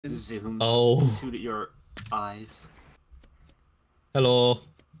Zoom to your eyes. Hello.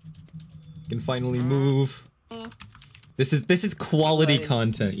 Can finally move. This is quality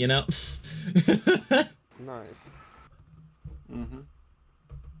content, you know? Nice. Mm-hmm.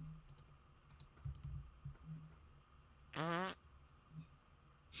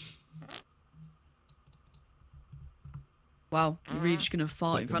 Wow, you're really just gonna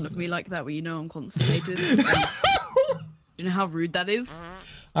fart in front of me like that where you know I'm constipated? Do you know how rude that is?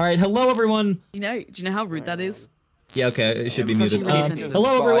 Alright, hello everyone! Do you know how rude that is? Yeah, okay, it should be It's muted. actually really offensive.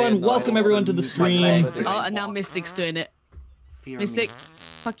 Hello everyone, welcome everyone to the stream. Oh, and now Mystic's doing it. Mystic,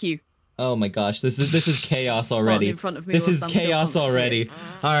 fuck you. Oh my gosh, this is chaos already. In front of me This is whilst I'm still chaos already.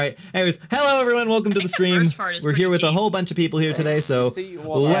 Alright, anyways, hello everyone, welcome to the stream. We're here with a whole bunch of people here today, so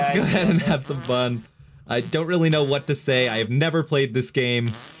let's go ahead and have some fun. I don't really know what to say, I have never played this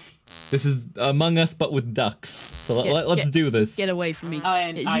game. This is Among Us, but with ducks. So let's do this. Get away from me. You I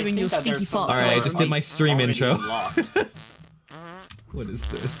and your stinky farts. Alright, I just did my stream intro. What is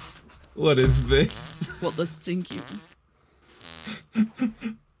this? What is this? What the stinky?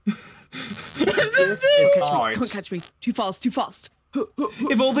 This is hard. Don't catch me. Too fast, too fast.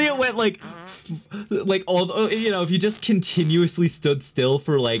 If only it went like all, you know, if you just continuously stood still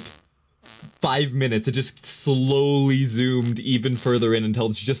for like 5 minutes, it just slowly zoomed even further in until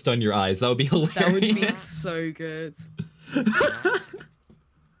it's just on your eyes. That would be hilarious. That would be so good.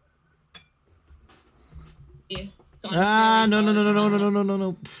 No. Alright,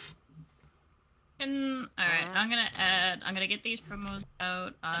 I'm gonna get these promos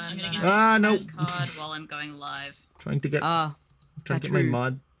out. I'm gonna get no. card while I'm going live. Trying to get my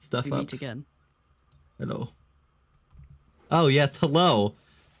mod stuff we up. meet again. Hello. Oh yes, hello.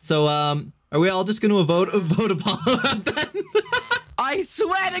 So are we all just gonna vote Apollo out then? I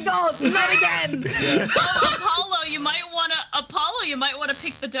swear to God, not again! Oh, Apollo, you might wanna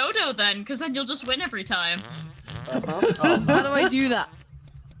pick the dodo then, because then you'll just win every time. How do I do that?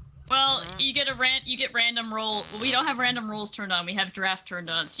 Well, you get random roll. Well, we don't have random rolls turned on. We have draft turned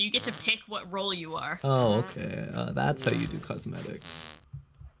on, so you get to pick what role you are. Oh, okay. That's how you do cosmetics.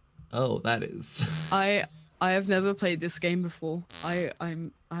 Oh, that is. I have never played this game before. I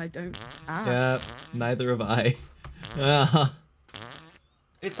don't. Yeah, neither have I.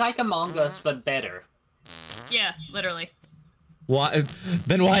 It's like Among Us, but better. Yeah, literally. Why?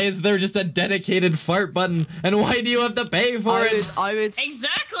 Then why is there just a dedicated fart button? And why do you have to pay for it?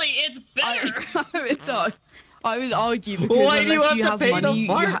 Exactly, it's better. I would argue because why do you have to pay money, to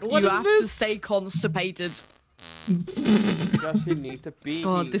fart? you have to stay constipated. Because you need to be.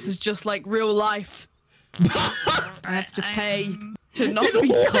 God, this is just like real life. I have to pay to not be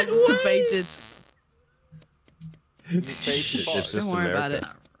constipated. Don't worry about it.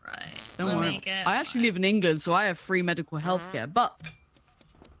 Alright. Don't worry. I actually live in England, so I have free medical health care, but...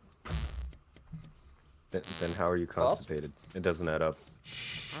 Then how are you constipated? It doesn't add up.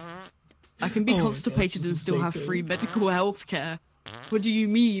 I can be constipated and still have free medical health care. What do you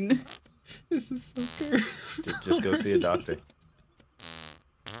mean? This is so cursed. Just go see a doctor.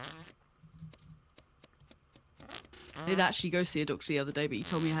 I did actually go see a doctor the other day, but he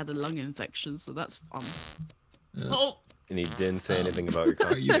told me I had a lung infection, so that's fun. Oh. And he didn't say anything about your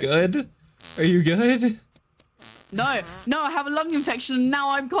constipation. Are you good? Are you good? No, I have a lung infection and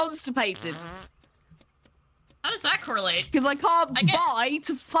now I'm constipated. How does that correlate? Because I can't buy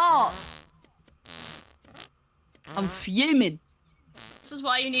to fart. I'm fuming. This is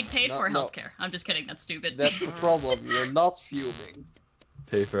why you need paid for healthcare. I'm just kidding, that's stupid. That's the problem, you're not fuming.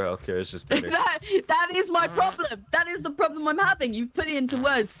 Pay for healthcare is just better. that is my problem. That is the problem I'm having. You've put it into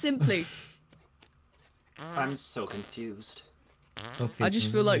words simply. I'm so confused. Okay, I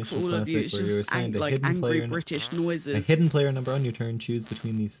just feel like for all of you, it's just angry British noises. A hidden player number on your turn. Choose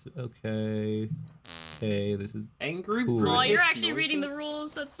between these. Okay. Okay, this is angry. Cool. Oh, you're actually reading the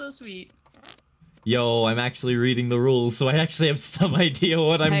rules. That's so sweet. Yo, I'm actually reading the rules, so I actually have some idea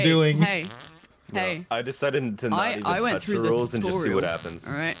what I'm doing. Hey. I decided to not even touch the rules and just see what happens.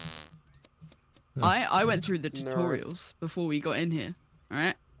 All right. I went through the tutorials before we got in here. All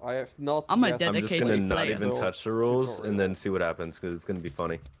right. I have not. I'm a I'm dedicated just gonna not player. even touch the rules and then see what happens because it's gonna be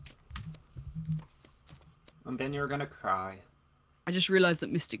funny. And then you're gonna cry. I just realized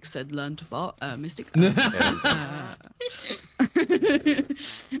that Mystic said learn to fart. Mystic.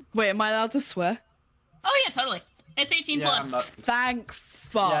 Wait, am I allowed to swear? Oh yeah, totally. It's 18 plus. Thank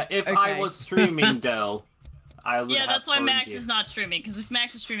fuck. Yeah, if I was streaming though, I would. Yeah, that's why Max you. is not streaming. Because if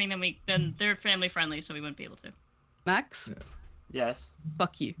Max was streaming, then they're family friendly, so we wouldn't be able to. Max? Yes.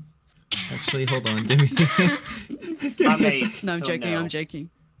 Fuck you. Actually, hold on. Give me. No, I'm joking. I'm joking.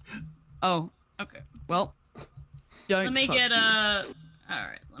 Oh. Okay. Well. Don't. Let me get a.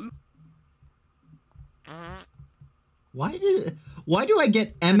 Alright, let me... Why do I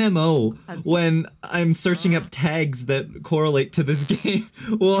get MMO when I'm searching up tags that correlate to this game?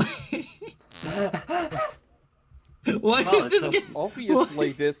 Why Well, is this game?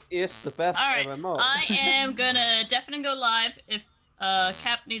 Obviously, this is the best Alright, MMO. I am gonna definitely go live if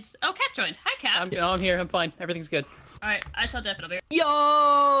Cap needs... Oh, Cap joined. Hi, Cap. I'm here. I'm fine. Everything's good. Alright, I shall definitely...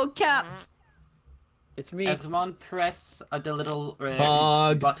 Yo, Cap. It's me. Everyone press the little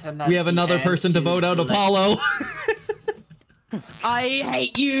button. We have another person to vote out Apollo. I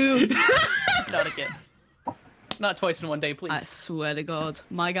hate you. Not again. Not twice in one day, please. I swear to God,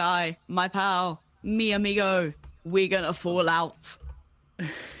 my guy, my pal, mi amigo, we're gonna fall out.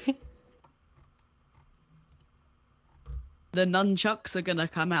 The nunchucks are gonna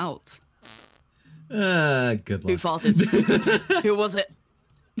come out. Good luck. Who farted? Who was it?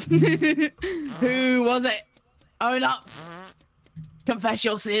 Who was it? Own up. Confess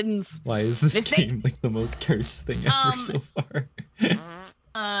your sins. Why is this Mystic? game like the most cursed thing ever so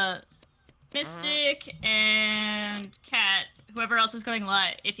far? Mystic and Cat, whoever else is going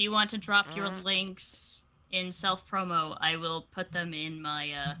live, if you want to drop your links in self-promo, I will put them in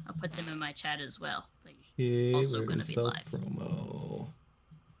my, I'll put them in my chat as well. Okay, Also gonna be live. Promo.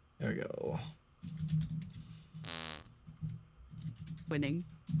 There we go. Winning.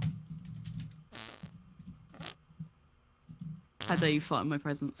 How dare you fart in my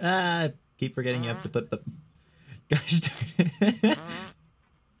presence? Keep forgetting you have to put the... Gosh darn it.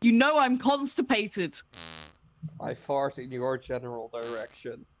 You know I'm constipated. I fart in your general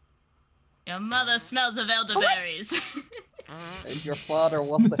direction. Your mother smells of elderberries. And your father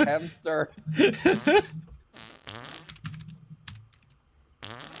was a hamster.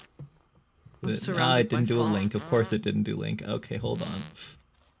 It didn't do a link. Of course it didn't do link. Okay, hold on.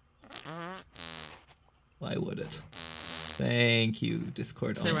 Why would it? Thank you,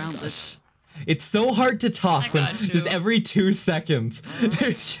 Discord. Oh my gosh. It's so hard to talk when just every 2 seconds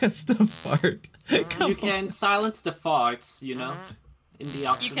there's just a fart. You can silence the farts, you know, in the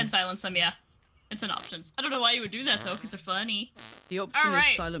options. You can silence them, yeah. It's an option. I don't know why you would do that though, because they're funny. The option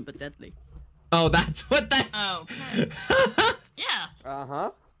is silent but deadly. Oh, that's what that. Oh. Yeah.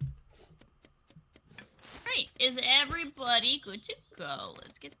 Uh-huh. Right. Is everybody good to go?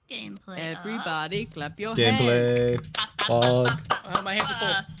 Let's get the gameplay. Everybody, clap your Gameplay. hands. Oh, my hands are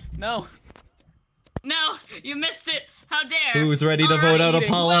full. No. No, you missed it. How dare? Who's ready to vote out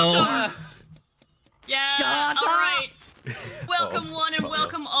Apollo? Yeah. Shut all up. right. Welcome one and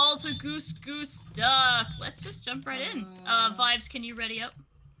welcome all to Goose Duck. Let's just jump right in. Vibes, can you ready up?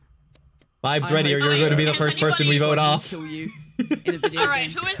 Vibes ready, or you're going to be the first person we vote off. Kill you in a video All right,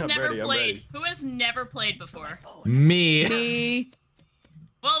 game. who has never played? Who has never played before? Me. Me.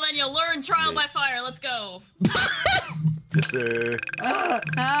 Well, then you'll learn trial by fire. Let's go. Yes, sir.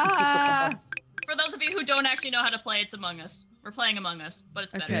 Ah. For those of you who don't actually know how to play, it's Among Us. We're playing Among Us, but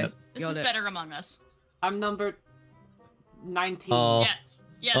it's better. Okay, This is better Among Us. I'm number 19. Yeah.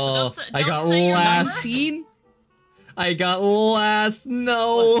 Yeah, so don't I got say your last. number. I got last.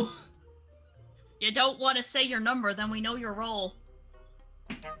 No. You don't want to say your number, then we know your role.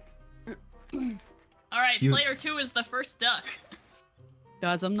 Alright, player 2 is the first duck.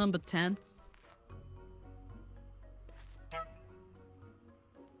 Guys, I'm number 10.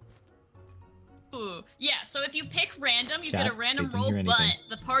 Ooh. Yeah, so if you pick random, you get a random roll, but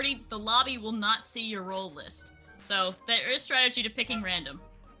the lobby will not see your roll list. So there is strategy to picking random.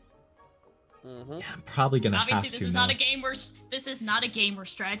 Mm-hmm. Yeah, I'm probably gonna Obviously, have to this is now. not a game where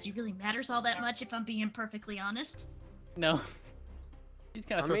strategy really matters all that much. If I'm being perfectly honest. No. He's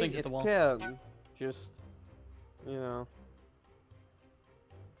kind of throw things at the wall. Can just, you know.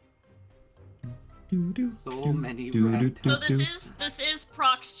 So many So this is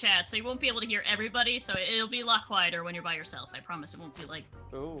prox chat, so you won't be able to hear everybody. So it'll be a lot quieter when you're by yourself. I promise it won't be like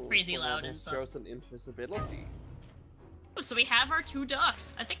crazy loud and stuff. Shows an invisibility. Oh, so we have our 2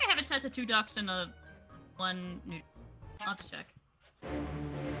 ducks. I think I have it set to 2 ducks and one new. I'll have to check.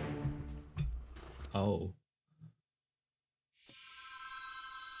 Oh.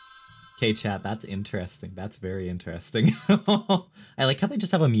 Okay, chat, that's interesting. That's very interesting. I like how they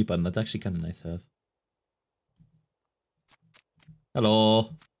just have a mute button. That's actually kind of nice to have.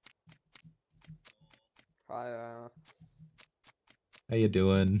 Hello. Hi. How you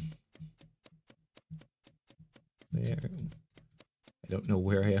doing? There. I don't know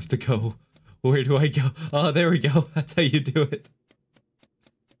where I have to go. Where do I go? Oh, there we go. That's how you do it.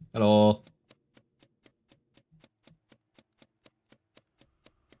 Hello.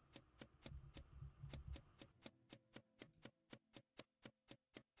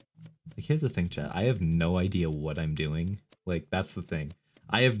 Like, here's the thing, chat. I have no idea what I'm doing. Like, that's the thing.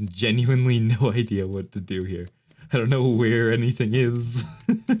 I have genuinely no idea what to do here. I don't know where anything is.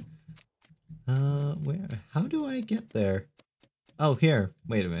 Where? How do I get there? Oh, here.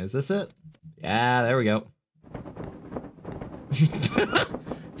 Wait a minute. Is this it? Yeah, there we go.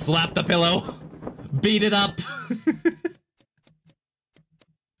 Slap the pillow. Beat it up.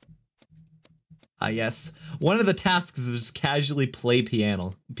 Ah, yes. One of the tasks is just casually play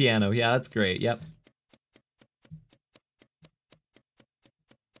piano. Yeah, that's great. Yep.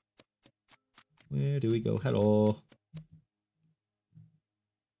 Where do we go? Hello.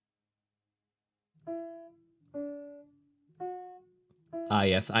 Ah,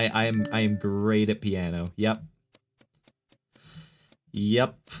 yes. I am great at piano. Yep.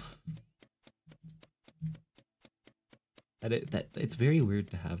 Yep. It's very weird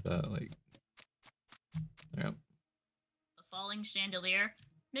to have that, like. Yep. The falling chandelier.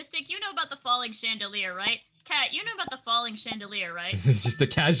 Mystic, you know about the falling chandelier, right? Cat, you know about the falling chandelier, right? It's just a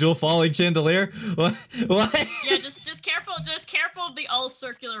casual falling chandelier? What? What? Yeah, just careful of the all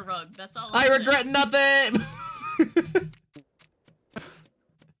circular rug. That's all. I regret nothing!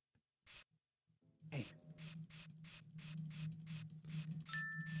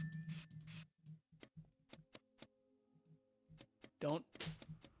 Don't.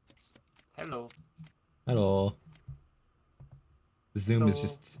 Hello. Hello. The zoom is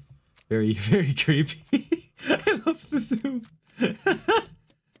just very, very creepy. I love the zoom.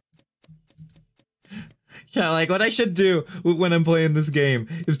 Yeah, like what I should do when I'm playing this game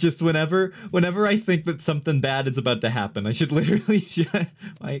is just whenever I think that something bad is about to happen, I should literally.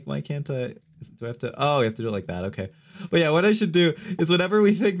 Why can't I? Do I have to? Oh, you have to do it like that. Okay. But yeah, what I should do is whenever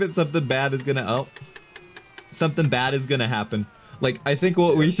we think that something bad is gonna something bad is gonna happen. Like, I think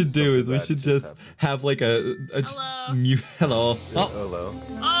what we should do is we should just have like a hello. mute. Hello. Oh. Hello.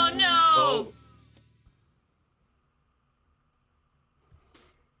 Oh no.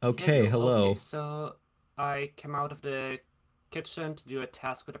 Okay. Hello. Okay, so I came out of the kitchen to do a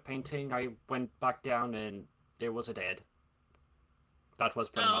task with a painting. I went back down and there was a dead. That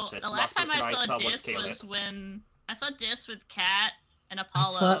was pretty much it. The last time I saw Dis was when I saw Dis with Kat and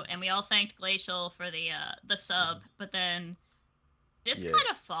Apollo, and we all thanked Glacial for the sub, but then Dis kind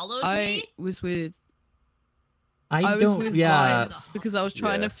of followed me. I was with yeah. Vibes because I was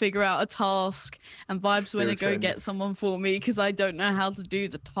trying to figure out a task, and Vibes went to go get someone for me because I don't know how to do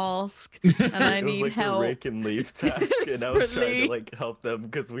the task and I it need was like help. The rake and leaf task, and I was trying to like help them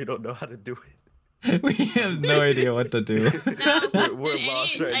because we don't know how to do it. We have no idea what to do. No, we're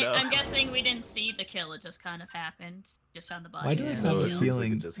lost right now. I'm guessing we didn't see the kill; it just kind of happened. Just found the body. Why do I have a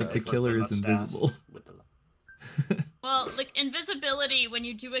feeling that the killer is invisible? Well, like invisibility, when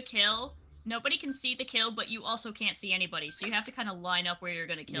you do a kill, nobody can see the kill, but you also can't see anybody. So you have to kind of line up where you're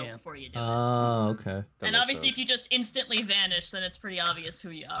going to kill before you do it. Oh, okay. And obviously, if you just instantly vanish, then it's pretty obvious who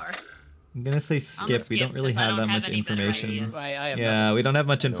you are. I'm gonna say skip. We don't really have that much information. Yeah, we don't have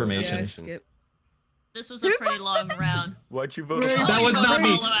much information. Skip. This was a pretty long round. Why'd you vote? That was not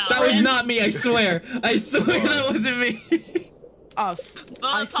me. That was not me. I swear. I swear that wasn't me. Oh,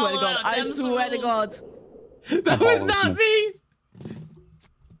 I swear to God. I swear to God. That was not me.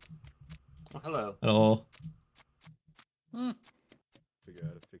 Oh, hello. Hello. Figure out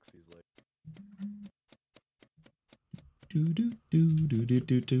how to fix these lights. Do do do do do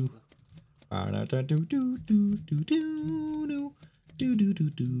do do. Do do do do do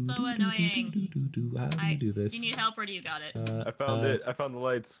do. So annoying. How do you do this? Do you need help or do you got it? I found it. I found the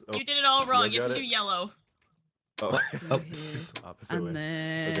lights. Oh. You did it all wrong. You have to got do yellow. Oh, it's the opposite And way.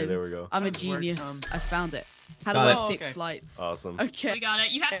 then Okay, there we go. I'm a genius. I found it. How do Got I it. fix lights? Awesome. Okay. We got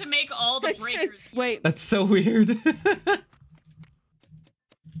it. You have to make all the breakers. Wait. That's so weird.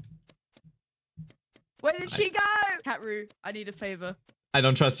 Where did she go? Catru, I need a favor. I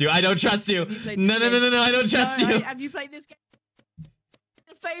don't trust you. I don't trust you. No. I don't trust you. Have you played this game?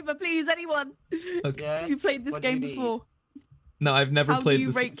 A favor, please, anyone. Okay. Yes, Have you played this what do you game need? before? No, I've never How played do you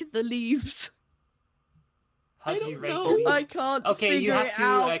this. rake the leaves? How do you rate know. these? I can't Okay, you figure have it to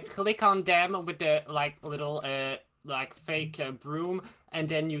out. click on them with the little fake broom, and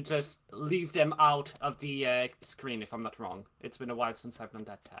then you just leave them out of the screen. If I'm not wrong, it's been a while since I've done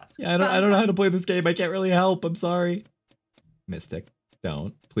that task. Yeah, I don't know how to play this game. I can't really help. I'm sorry. Mystic,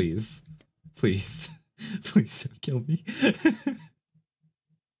 don't. Please. Please. Please don't kill me.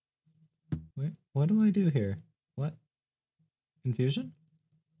 Wait, what do I do here? What? Confusion?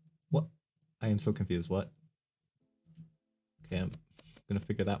 What? I am so confused. What? Okay, I'm gonna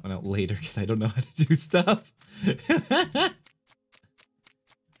figure that one out later because I don't know how to do stuff.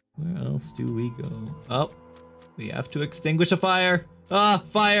 Where else do we go? Oh, we have to extinguish a fire. Ah,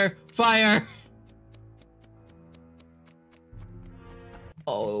 fire! Fire!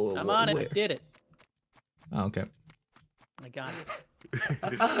 Oh, I'm on it. I did it. Oh, okay. I got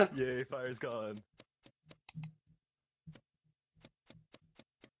it. Yay, fire's gone.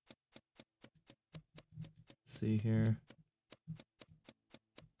 Let's see here.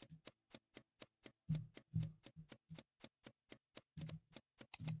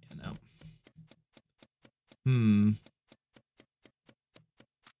 Yeah, no.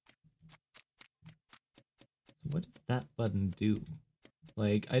 What does that button do?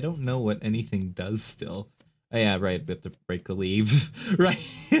 Like, I don't know what anything does still. Oh yeah, right, we have to break the leaves. Right.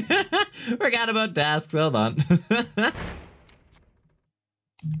 Forgot about tasks, hold on.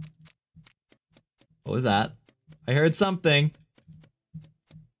 What was that? I heard something.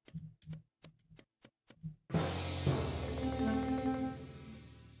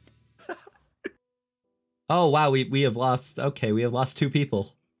 Oh wow, we have lost, okay, we have lost 2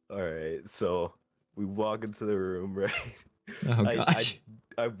 people. Alright, so we walk into the room, right? Oh gosh.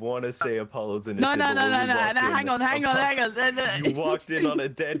 I want to say Apollo's innocent. No, hang on. You walked in on a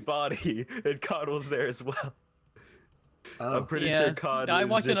dead body, and Cod was there as well. Oh. I'm pretty sure Cod I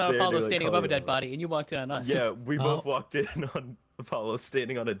walked in just on there Apollo to, standing above a dead body, and you walked in on us. Yeah, we both walked in on Apollo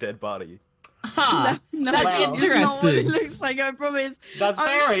standing on a dead body. Huh, no, that's well, interesting. Not what it looks like, I promise. That's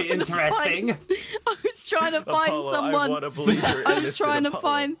very interesting. I was trying to find Apollo, someone. I want to believe you're I was innocent, trying to Apollo.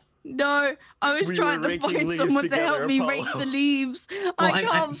 find. No, I was We trying were to find raking someone leaves to help together, me Apollo. rake the leaves. I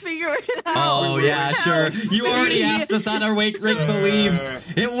can't figure it out. Oh yeah, sure. You already asked us how to rake the leaves.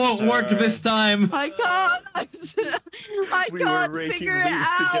 It won't work this time. I can't. I We were can't raking figure it leaves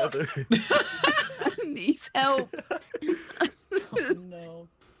out. together. I need help. Oh, no.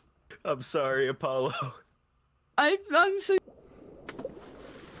 I'm sorry, Apollo. I'm so.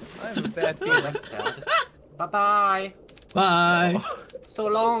 I have a bad feeling. Bye-bye. Bye. So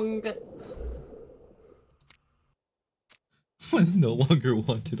long. Was no longer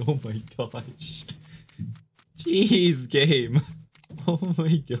wanted. Oh my gosh. Jeez, game. Oh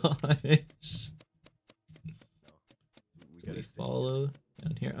my gosh. Do we follow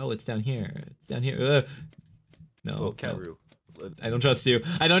down here? Oh, it's down here. It's down here. No. Oh, Karu. I don't trust you.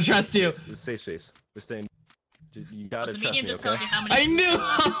 I don't trust you. It's safe space. We're staying. You gotta The trust medium me, just okay? tells you how many I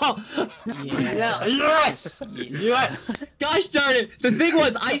knew! Yeah. Yes! Yes! Gosh darn it! The thing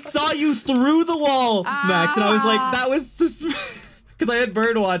was, I saw you through the wall, Max, and I was like, that was because I had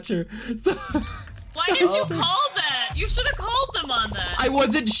Birdwatcher. So Why didn't you call that? You should have called them on that. I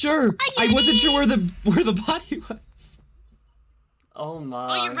wasn't sure. I wasn't sure where the body was. Oh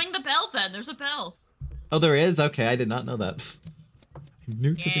my. Oh, you ring the bell then. There's a bell. Oh, there is? Okay, I did not know that. I'm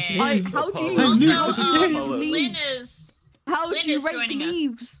new to the Yeah. game. How do you I'm new Also, to the game. Lynn leaves? is. How Lynn do you is rake joining us.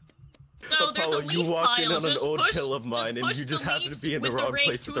 leaves? So there's a Apollo, leaf you walked pile. in on an Just old push, kill of mine, and push you just the happened to leaves be in the with wrong rake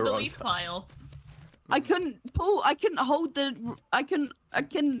place at through the the wrong leaf time. pile. I couldn't pull. I couldn't hold the. I can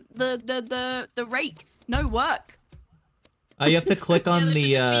the rake. No work. You have to click on Yeah, the.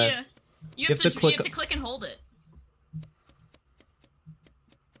 you have you have to to click. You have to click and hold it.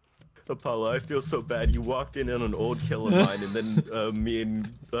 Apollo, I feel so bad. You walked in on an old kill of mine, and then me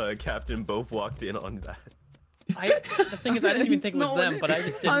and Captain both walked in on that. The thing is, I didn't even think it was them, but I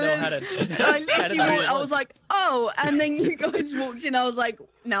just didn't know how to. I literally walked, I was like, oh, and then you guys walked in. I was like,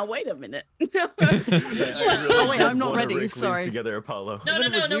 now wait a minute. Oh wait, I'm not ready. Sorry. Together, Apollo. No,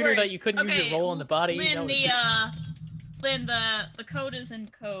 It was no weirder worries. that you couldn't use Okay, your roll on the body. Lynn, That was- Lynn, the code is in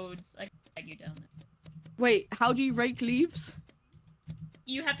codes. I can tag you down there. Wait, how do you rake leaves?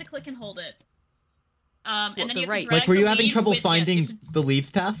 You have to click and hold it. And then the you have rake? to drag Like, were you the having leaves trouble with, yes, you finding have to- the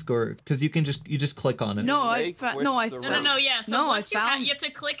leaf task, or because you just click on it? No, I Rake found. with No, I the found. No, yeah. So No, I once found- you have to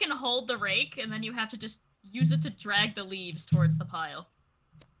click and hold the rake, and then you have to just use it to drag the leaves towards the pile.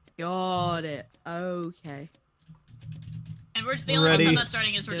 Got it. Okay. And the only reason I'm not Ready.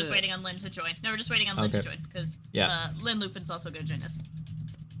 starting is we're just waiting on Lynn to join. No, we're just waiting on Lynn to Okay. join because Yeah. Lynn Lupin's also gonna join us.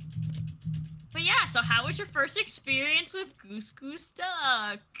 But yeah, so how was your first experience with Goose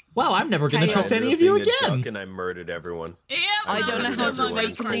Duck? Wow, I'm never gonna Chaos. trust I any ended of you up being a duck again. and I murdered everyone. Yeah, I well, don't know that's how what to I'm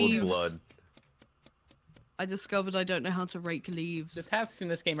rake going leaves. for. Blood. I discovered I don't know how to rake The leaves. tasks in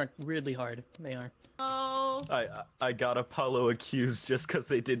this game are weirdly hard. They are. Oh. I got Apollo accused just because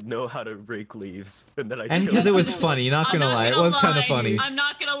they didn't know how to rake leaves, and then I And killed because it was them. funny, not I'm gonna lie, it was kind of funny. I'm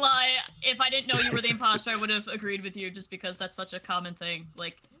not gonna lie. If I didn't know you were the imposter, I would have agreed with you just because that's such a common thing.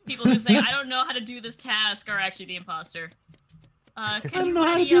 Like, people who say, I don't know how to do this task are actually the imposter. I don't know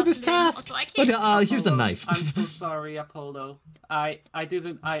how to do this task. Also, I But can't... here's a Apollo, knife. I'm so sorry, Apollo. I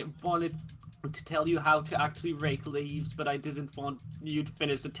wanted to tell you how to actually rake leaves, but I didn't want you to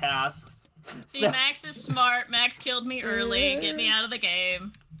finish the tasks. See, Max is smart. Max killed me early. Get me out of the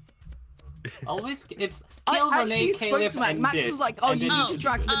game. Always, it's I kill actually Renee, spoke Caleb, to Max. and Max this, was like, "Oh, and you then need to should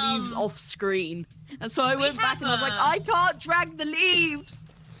drag do the it. leaves off screen." And so I We went back have and I was like, a- "I can't drag the leaves."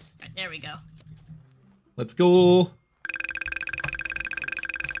 Right, there we go. Let's go.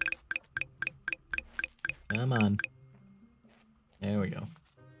 Come on. There we go.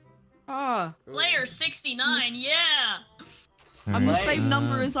 Ah, Player 69, yeah! I'm the Alright, same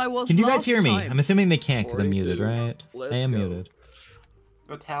number as I was. Can you guys last hear me? time. I'm assuming they can't because I'm 42. muted, right? Let's I am go. muted.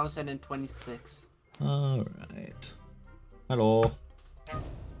 1026. Alright. Hello.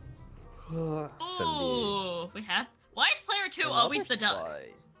 Ooh, we have. Why is player 2 always the duck?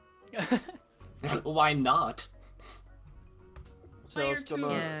 Why not? So Player it's two.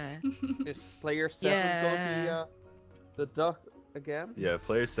 gonna Yeah. is player 7 gonna be Yeah. the duck again? Yeah,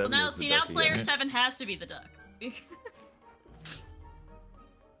 player Well, 7 now, is the see, now duck player again. 7 has to be the duck.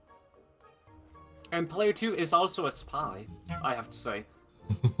 And player 2 is also a spy, I have to say.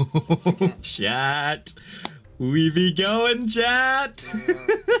 Chat. We be going, chat.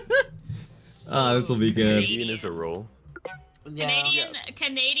 Oh, this will be good. Canadian is a role. Yeah.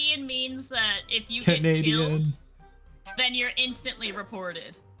 Canadian means that if you get killed, Canadian. then you're instantly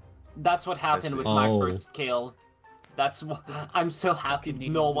reported. That's what happened see. with my Oh. first kill. That's what I'm so happy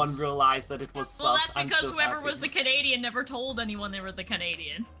no one realized that it was Well, sus. that's I'm because so whoever happy. was the Canadian never told anyone they were the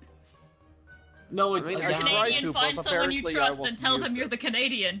Canadian. No, I it's mean, You're I tried Canadian, to, find but someone you apparently I trust was and tell them you're the muted.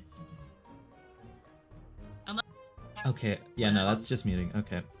 Canadian. Okay, yeah, no, that's just muting.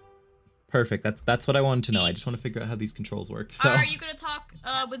 Okay. Perfect. That's what I wanted to know. I just want to figure out how these controls work. So Are you gonna talk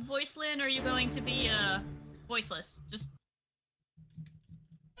with Voicelin, or are you going to be voiceless? Just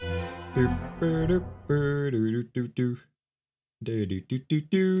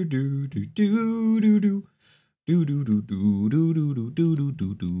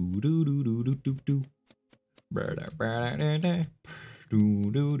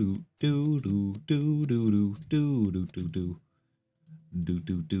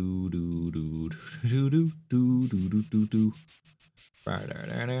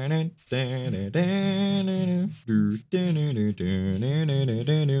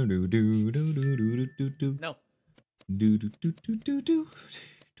No.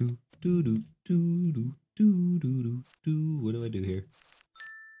 What do I do here?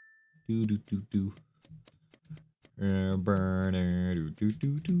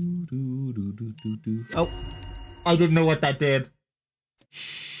 Oh, I didn't know what that did.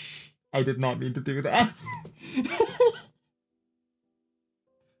 I did not mean to do that.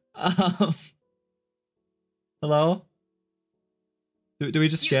 Hello? Do we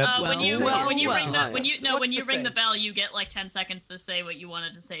just skip? when you Well, when you well, ring the when you no What's when you the ring the thing? bell, you get like 10 seconds to say what you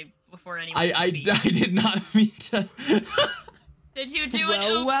wanted to say before anyone. I did not mean to. Did you do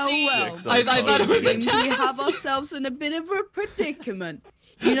Well, an well, oopsie? well. Next I on thought it was a policy. Seems we have test. ourselves in a bit of a predicament.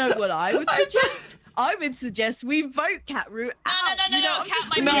 You know what I would suggest? I would suggest we vote Catroot out. No, You know, I'm Cat just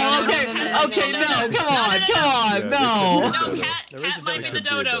might being- be No, the okay, dodo. okay, no, come No, on, no, come on, no. No, Dodo. There is Cat a might be dodo. the Could be a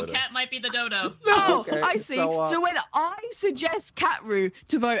dodo. dodo. Cat might be the dodo. Oh, Okay, I see. so, So when I suggest Catroot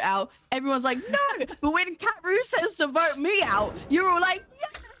to vote out, everyone's like, no. But when Catroot says to vote me out, you're all like,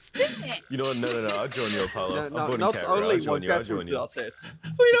 yeah, let's do it. You know what? No, I'll join you, Apollo. No, I'm no, voting not Cat. only I'll when join you. I'll join Catherine you. does it.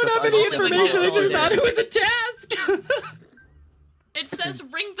 We don't have Because any I don't information. I think just it's thought it was a task. It says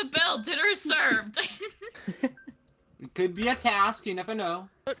ring the bell. Dinner is served. It could be a task, you never know.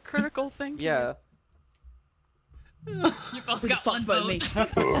 But critical thinking. Yeah. You both Who the got fuck one vote vote. me?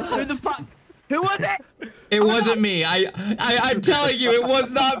 Who the fuck? Who was it? It wasn't me. I'm telling you, it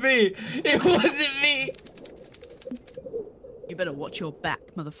was not me. It wasn't me. You better watch your back,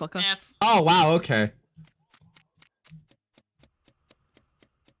 motherfucker. F. Oh wow. Okay.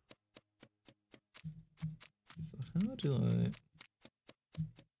 So how do I?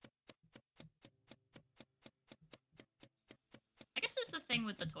 I guess there's the thing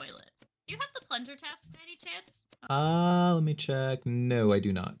with the toilet. Do you have the plunger task by any chance? Let me check. No, I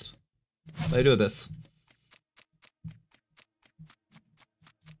do not. What do I do with this?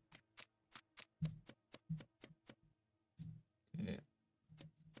 Okay.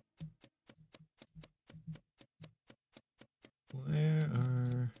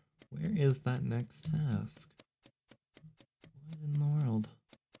 Where is that next task? What in the world?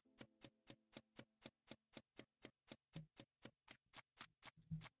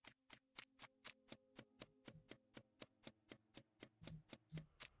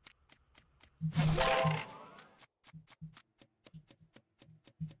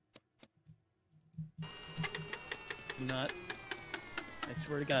 Not. I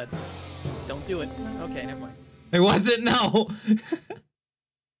swear to God. Don't do it. Okay, never mind. It wasn't. No.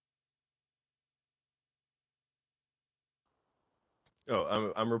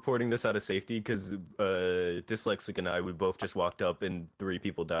 Oh, I'm reporting this out of safety because Dyslexic and we both just walked up and 3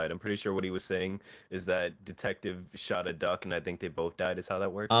 people died. I'm pretty sure what he was saying is that detective shot a duck and I think they both died. Is how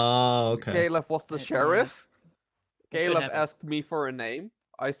that works. Oh, okay. Caleb was the sheriff. It Caleb asked me for a name.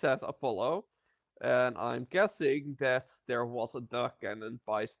 I said Apollo, and I'm guessing that there was a duck and a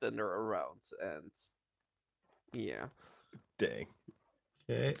bystander around, and yeah. Dang.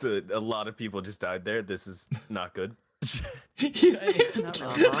 Okay. So a lot of people just died there. This is not good. Not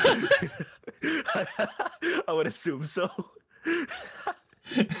really. I would assume so.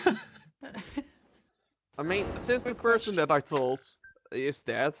 I mean, since the person that I told is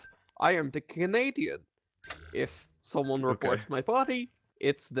dead, I am the Canadian. If someone reports my body,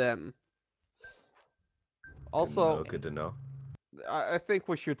 it's them. Also, good to know. I think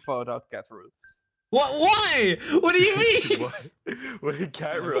we should vote out Catherine. What? Why? What do you mean? What did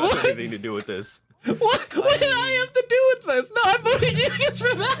Cairo have anything to do with this? What did I have to do with this? No, I'm voting you just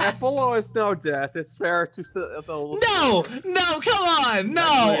for that. Apollo is now dead. It's fair to say. No, come on,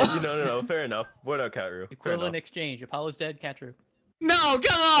 no. No, fair enough. What out Cairo? Equivalent exchange. Apollo's dead, cat true. No,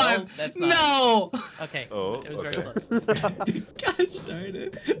 come on. No, that's not. No. Okay. Oh, it was very okay. close. Gosh darn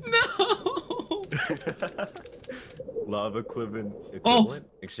it. No. Lava equivalent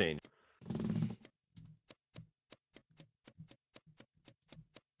exchange.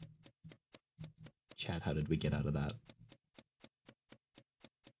 Chat, how did we get out of that?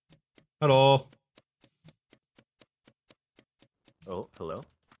 Hello. Oh, hello.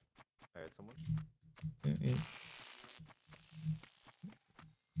 Alright, someone.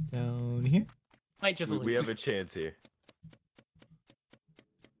 Down here. Might just We have a chance here.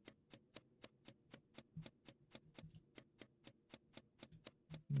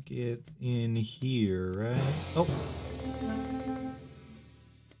 Get in here, right? Oh.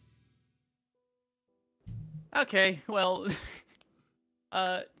 Okay, well,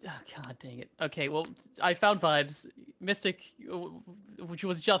 oh, god dang it. Okay, well, I found vibes. Mystic, which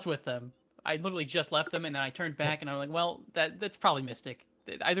was just with them. I literally just left them, and then I turned back, and I'm like, well, that's probably Mystic.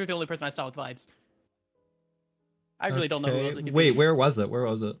 Either the only person I saw with vibes. I really don't know who else it could Wait, be. where was it? Where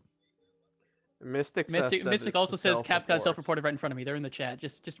was it? Mystic also says Cap got self-reported right in front of me. They're in the chat.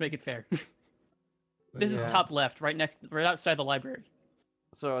 Just to make it fair. This is top left, right outside the library.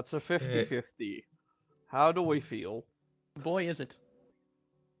 So it's a 50-50. How do we feel? Boy, is it.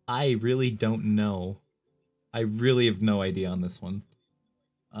 I really don't know. I really have no idea on this one.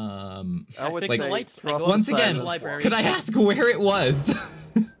 I would fix say the lights. Once again, could I ask where it was?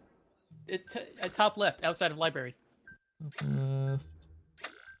 At top left, outside of library.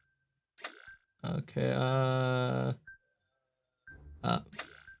 Okay,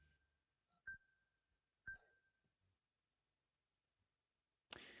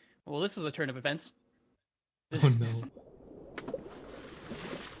 Well, this is a turn of events. Oh no.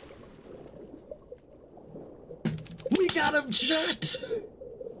 We got him, chat!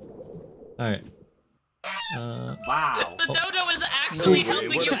 Alright. Wow. The dodo was actually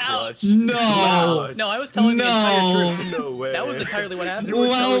helping you out. No! No, I was telling the entire truth. No way. That was entirely what happened.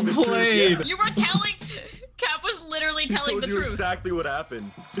 Well played! You were telling. Cap was literally telling the He told you truth. exactly what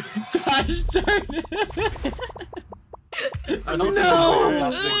happened. Gosh darn it!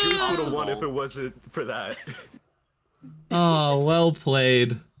 No! The Goose would have won if it wasn't for that. Oh, well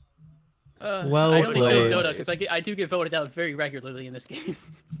played. Well I only played. chose Dota because I do get voted out very regularly in this game.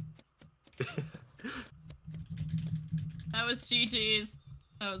 That was GG's.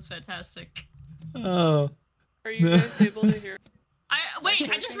 That was fantastic. Oh. Are you guys able to hear? Wait,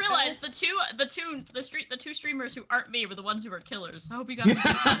 I just realized the two streamers who aren't me were the ones who were killers. I hope you got some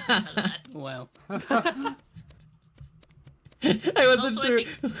content out of that. Wow. I wasn't Also, sure.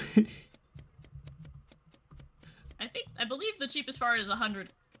 I believe the cheapest fart is 100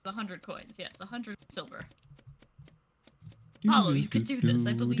 coins. Yeah, it's 100 silver. Apollo, you can do this.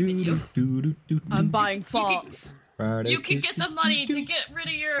 I believe in you. I'm buying farts. You can get the money to get rid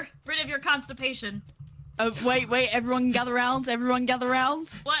of your constipation. Wait, everyone gather round. Everyone gather round.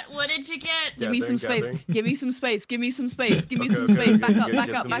 What did you get? Give me some space. Give me some space. Give me some space. Give me some space. Back up. Back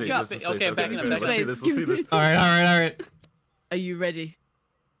up. Back up. Okay, back up. Let's see this. Let's see this. All right. Are you ready?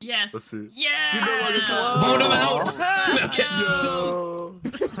 Yes. Let's see. Yeah. You know what it was. Vote him out. No.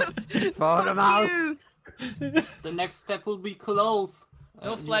 Vote him out. The next step will be clothes.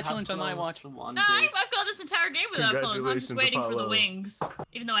 No flatulence on my watch. No, I've got this entire game without clothes. I'm just waiting for the Apollo. wings.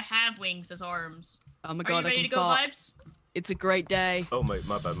 Even though I have wings as arms. Oh my Are god, you ready I to can go, fart. Vibes? It's a great day. Oh my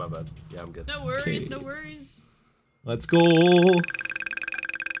bad. Yeah, I'm good. No worries, Okay. no worries. Let's go.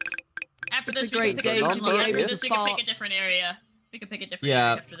 After It's this, a great we can day pick, to be after able this, to we can pick a fart. different area. We can pick a different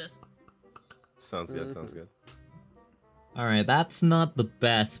Yeah. area after this. Sounds good. Sounds good. All right, that's not the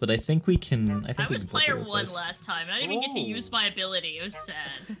best, but I think we can. I was can player with 1 this. last time, and I didn't even get to use my ability. It was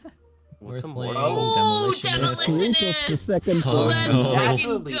sad. We're more? Oh, Demolitionist. Demolitionist! Oh, Let's no.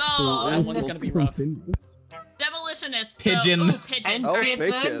 fucking go! That one's gonna be rough. Demolitionist. Pigeon. So, pigeon. And Oh,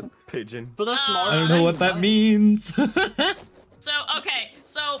 pigeon. Pigeon. Plus more. I don't know what that means. So, okay.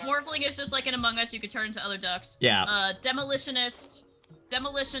 So, Morphling is just like in Among Us. You could turn into other ducks. Yeah. Demolitionist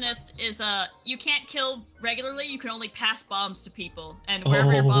is, you can't kill regularly. You can only pass bombs to people. And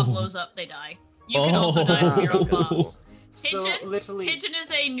wherever your bomb blows up, they die. You can also die from your own bombs. Pigeon, So literally, Pigeon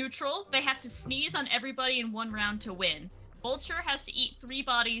is a neutral. They have to sneeze on everybody in 1 round to win. Vulture has to eat 3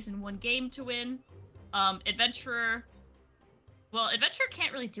 bodies in 1 game to win. Adventurer... Well, Adventurer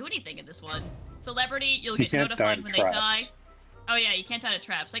can't really do anything in this one. Celebrity, you'll get notified when they die. Oh yeah, you can't die to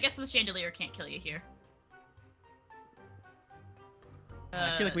traps. I guess the Chandelier can't kill you here.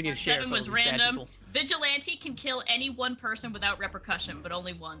 I feel like we need to share. 7 was random. Vigilante can kill any 1 person without repercussion, but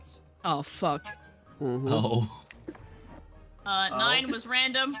only once. Oh, fuck. Oh. 9 was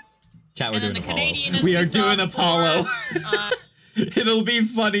random. Chat, we're And then doing the Apollo. Canadian is We are just doing on Apollo. 4. It'll be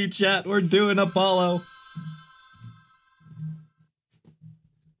funny, chat. We're doing Apollo.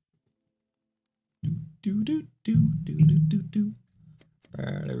 Do do do do do do do.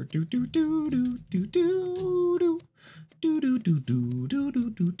 Do do do do do do do. Do do do do do do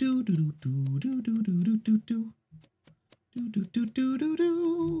do do do do do do do do do do. Do do do do do do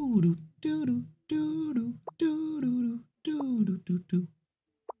do do do do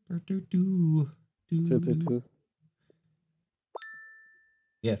do do do do.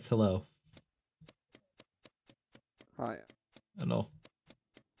 Yes, hello. Hi. Hello.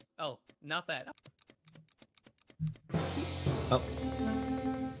 Oh, not that. Oh.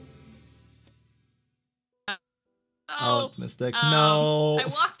 Oh, it's Mystic. No.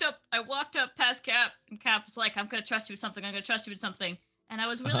 I walked up past Cap, and Cap was like, "I'm gonna trust you with something. I'm gonna trust you with something." And I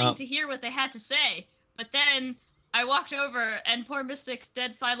was willing to hear what they had to say, but then I walked over, and poor Mystic's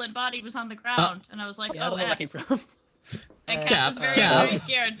dead, silent body was on the ground, and I was like, Yeah, I "Oh, don't know where that came from. And Cap was very, very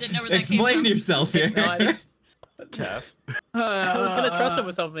scared. Didn't know where that came Explain from. yourself here. No idea. Cap. I was gonna trust them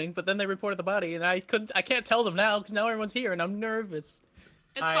with something, but then they reported the body, and I can't tell them now because now everyone's here, and I'm nervous.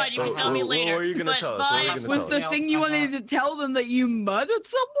 It's fine. You can tell me later. What were you gonna but tell us? What were you vibes- gonna Was tell the us? thing you wanted to tell them that you murdered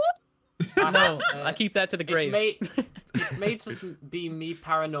someone? No, I keep that to the grave. It may just be me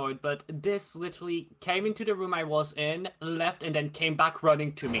paranoid, but this literally came into the room I was in, left, and then came back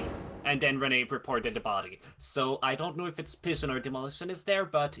running to me. And then Renee reported the body. So I don't know if it's Pigeon or Demolition is there,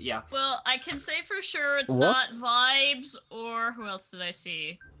 but yeah. Well, I can say for sure it's What? not Vibes or who else did I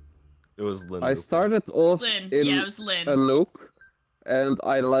see? It was Lynn. I started off Lynn. in Yeah, it was Lynn. a loop, and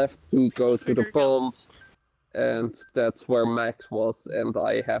I left to go to the Figure girls. pond, and that's where Max was, and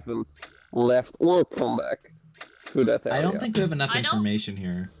I haven't left or come back to that area. I don't think we have enough I don't- information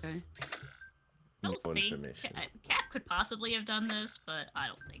here. I don't No think information. Cat could possibly have done this, but I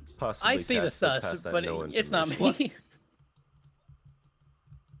don't think so. Possibly I see the Cap, but sus, past that, but no it's not information. me.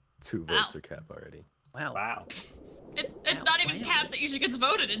 2 Wow. votes for Cap already. Wow. Wow. It's not even Cap that usually gets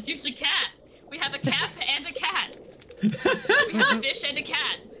voted. It's usually Cat. We have a Cap and a cat. We have a fish and a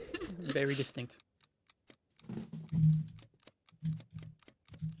cat. Very distinct.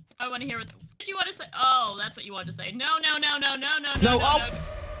 I want to hear what did you want to say? Oh, that's what you wanted to say. No. No, oh!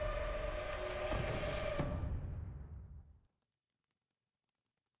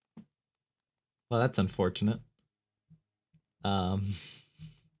 Well, that's unfortunate. Well,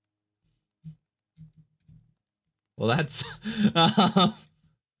 that's.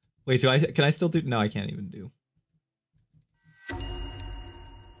 Wait, can I still do? No, I can't even do.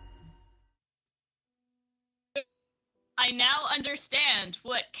 I now understand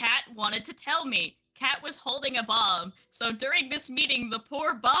what Cat wanted to tell me. Cat was holding a bomb, so during this meeting, the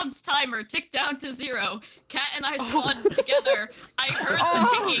poor bomb's timer ticked down to 0. Cat and I spawned together. I heard the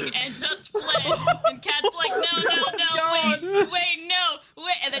ticking and just fled. And Cat's like, no,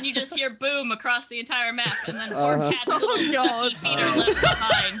 wait, and then you just hear boom across the entire map, and then poor Cat's little feet are left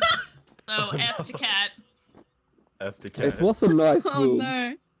behind. So F to Cat. F to Cap. It was a nice Oh move.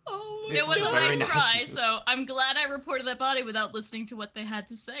 no. It was a Very nice nice. try, so I'm glad I reported that body without listening to what they had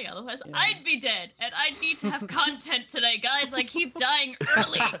to say. Otherwise, I'd be dead, and I need to have content today, guys. I keep dying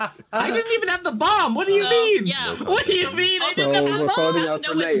early. I didn't even have the bomb. What do you So, mean? yeah. What do you mean? I So didn't have we're the voting bomb. out No,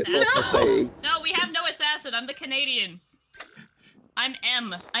 Renee, it's is what you're saying. No, we have no assassin. I'm the Canadian. I'm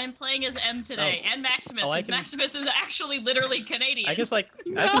M. I am playing as M today, and Maximus, Oh, I because can- Maximus is actually literally Canadian. I just like.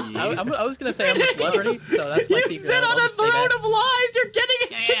 I was gonna say I'm a celebrity, so that's my You secret. sit I'll on a just say throne that. of lies. You're getting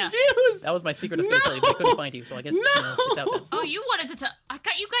it Yeah. confused. That was my secret I was gonna tell you, but I couldn't find you, so I guess it's out there. Oh, you wanted to tell. I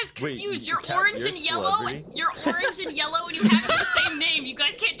got you guys confused. Wait, you're Cat, orange you're and a yellow. celebrity? You're orange and yellow, and you have the same name. You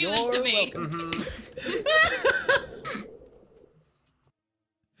guys can't do this to me.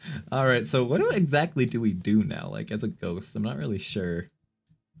 All right, so what exactly do we do now? Like as a ghost, I'm not really sure.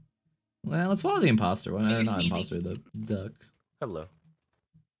 Well, let's follow the imposter one. You're Not sneezing. imposter, the duck. Hello.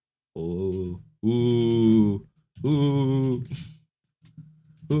 Ooh, ooh, ooh,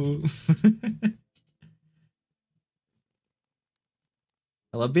 ooh.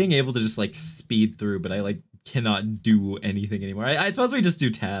 I love being able to just like speed through, but I like cannot do anything anymore. I suppose we just do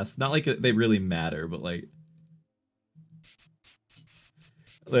tasks. Not like they really matter, but like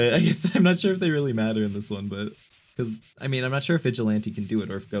I guess I'm not sure if they really matter in this one, but because I mean I'm not sure if Vigilante can do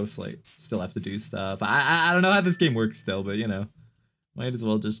it or if Ghosts like still have to do stuff. I don't know how this game works still, but you know, might as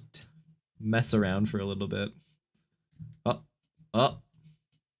well just mess around for a little bit.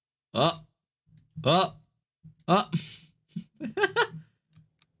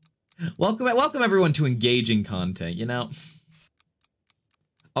 Welcome everyone to engaging content, you know?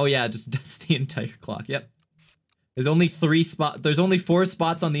 Oh yeah, just dust the entire clock, yep. There's only 4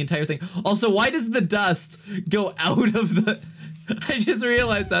 spots on the entire thing. Also, why does the dust go out of the... I just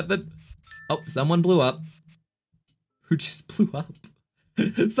realized that oh, someone blew up. Who just blew up?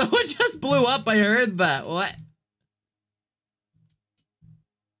 Someone just blew up, I heard that, what?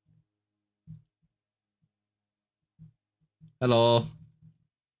 Hello?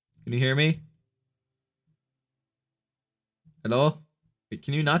 Can you hear me? Hello? Wait,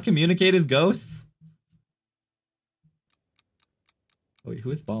 can you not communicate as ghosts? Wait,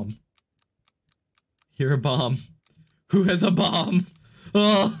 who has bomb? You're a bomb. Who has a bomb?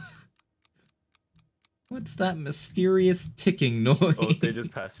 Oh! What's that mysterious ticking noise? Oh, they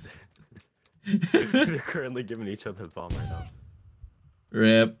just passed it. They're currently giving each other a bomb right now.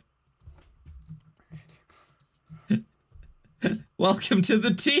 Rip. Welcome to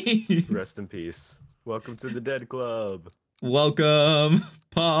the team! Rest in peace. Welcome to the Dead Club. Welcome,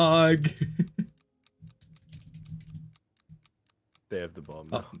 Pog. They have the bomb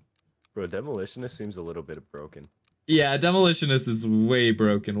now. Bro, Demolitionist seems a little bit broken. Yeah, Demolitionist is way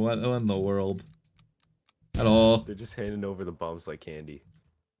broken. What in the world? At all. They're just handing over the bombs like candy.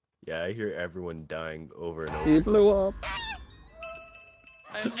 Yeah, I hear everyone dying over and over. He blew up.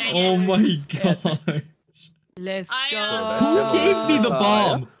 Oh my god. Let's go. Who gave me the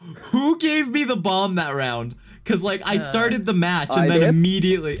bomb? Who gave me the bomb that round? Cause like I started the match and then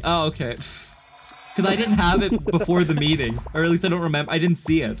immediately. Oh, okay. Cause I didn't have it before the meeting, or at least I don't remember. I didn't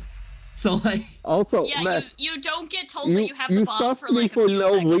see it. So like. Also, yeah, Max, you don't get told that you have the bomb sussed for like me a for few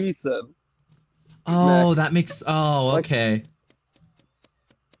no seconds. reason. Oh, Max. that makes. Oh, okay.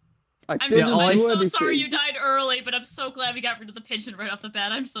 I'm so sorry you died early, but I'm so glad we got rid of the pigeon right off the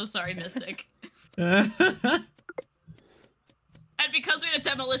bat. I'm so sorry, Mystic. And because we had a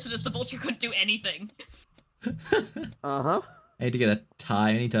demolitionist, the vulture couldn't do anything. Uh-huh. I need to get a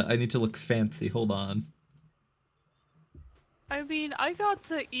tie. I need to look fancy. Hold on. I mean, I got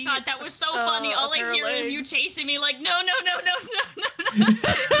to eat. God, that was so funny. All I hear is you chasing me like, no, no, no, no, no,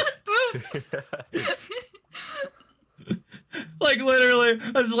 no. Like literally,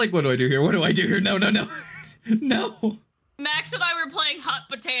 I was like, what do I do here? What do I do here? No, no, no. No. Max and I were playing hot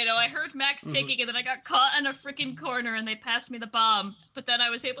potato. I heard Max taking it, and I got caught in a freaking corner, and they passed me the bomb. But then I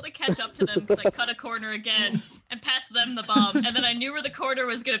was able to catch up to them because I cut a corner again and passed them the bomb. And then I knew where the corner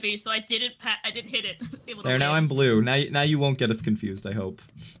was gonna be, so I didn't hit it. I was able to There, now win. I'm blue. Now you won't get us confused. I hope.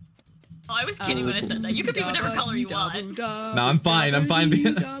 Oh, I was kidding when I said that. You can be whatever color you want. No, I'm fine. I'm fine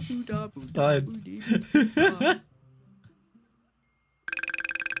being. It's fine.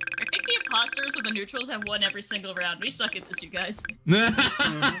 I think the imposters or the neutrals have won every single round. We suck at this, you guys.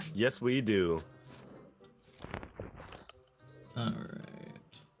 Yes, we do. All right.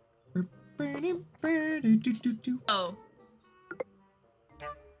 Oh.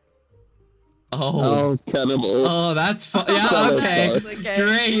 Oh. Cannibal. Oh, that's fun. Yeah. Okay.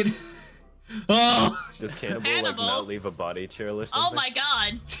 Great. Oh. Does Cannibal like not leave a body chair or something? Oh my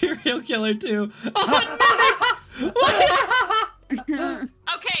god. Serial killer too. Oh no.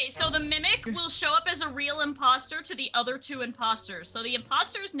 Okay, so the mimic will show up as a real imposter to the other two imposters. So the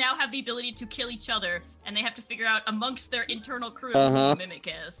imposters now have the ability to kill each other, and they have to figure out amongst their internal crew who the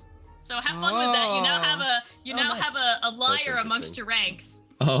mimic is. So have fun with that. You now have a liar amongst your ranks.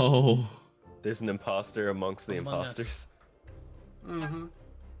 Oh. There's an imposter amongst the imposters. Mm-hmm.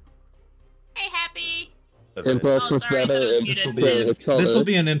 Hey, Happy. Imposters This will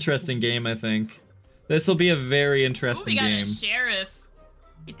be an interesting game, I think. This will be a very interesting we got game. a sheriff.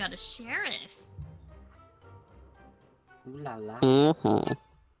 We got a sheriff. Ooh la la.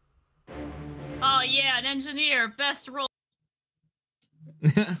 yeah, an engineer, best role.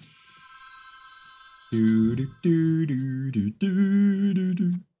 We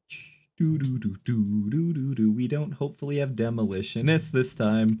don't hopefully have demolitionists this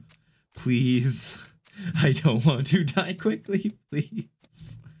time. Please. I don't want to die quickly,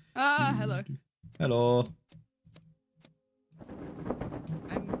 please. Hello. Hello.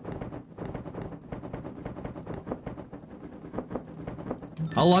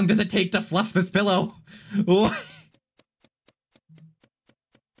 How long does it take to fluff this pillow? What?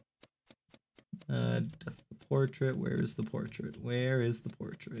 That's the portrait. Where is the portrait? Where is the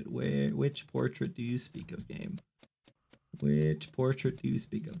portrait? Which portrait do you speak of, game? Which portrait do you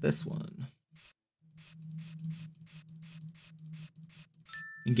speak of? This one.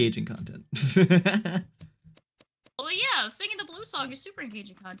 Engaging content. Oh yeah, singing the blue song is super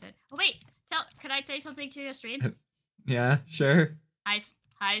engaging content. Oh wait, can I say something to your stream? Yeah, sure. Hi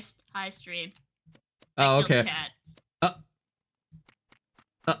stream. Oh, okay.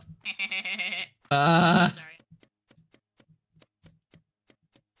 Sorry.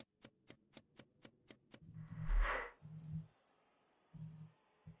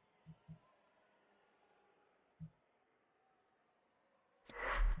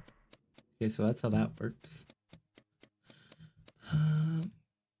 Okay, so that's how that works.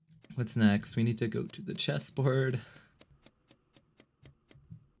 What's next? We need to go to the chessboard.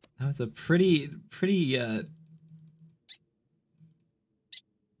 That was a pretty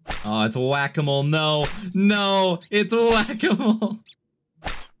Oh, it's whack-a-mole. No, no, it's whack-a-mole.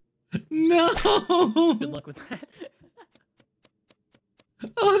 No. Good luck with that.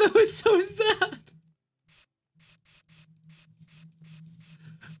 Oh, that was so sad.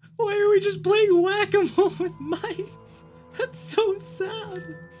 Why are we just playing whack-a-mole with mice? That's so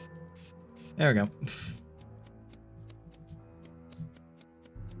sad. There we go.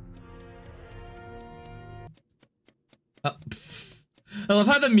 Oh. I love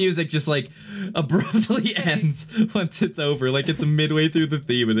how the music just like abruptly ends once it's over. Like it's midway through the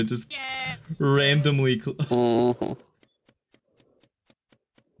theme and it just randomly.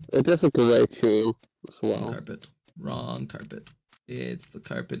 It is a great show as well. Wrong carpet. Wrong carpet. It's the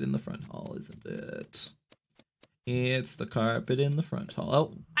carpet in the front hall, isn't it? It's the carpet in the front hall.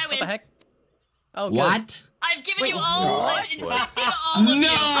 Oh. I win. What the heck? Oh, good. What? I've given you all. I've inflicted all of you. No!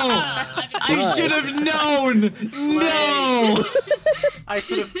 I should have known! No! I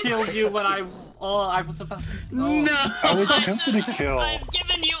should have killed you when I was about to. No! I was tempted to kill. I've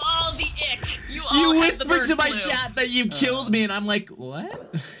given you all the ick. You all You had the whispered bird to my flu. chat that you killed me, and I'm like,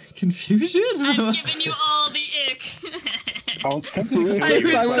 what? Confusion? I've given you all the ick. I was tempted to kill I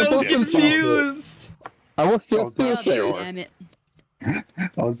you. was so confused! I was just not gonna say. sure. Damn it. I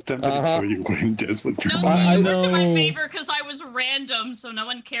was tempted to kill you when Des was No, your see, I you worked in my know. favor because I was random, so no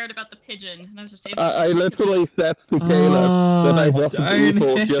one cared about the pigeon. And I was just able to I sneak it. literally said to Caleb that I wasn't darn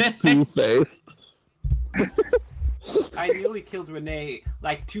evil, it. just two-faced. I nearly killed Renee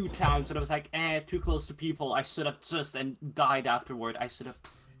like 2 times, and I was like, too close to people. I should have just and died afterward. I should have.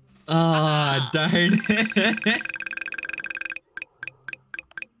 Ah, darn it.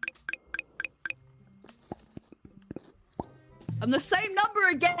 I'm the same number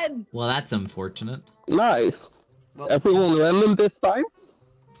again. Well, that's unfortunate. Nice. Well, Everyone random this time?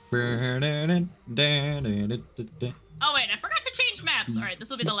 Oh wait, I forgot to change maps. All right, this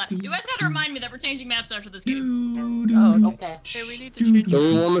will be the last. You guys gotta remind me that we're changing maps after this game. Oh, okay. Okay, we need to change. Do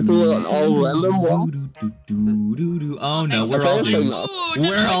we want to do an all random one? Oh no, Okay, we're all okay, doomed. Ooh,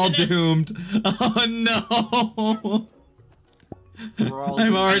 We're all demolitionist. doomed. Oh no! We're all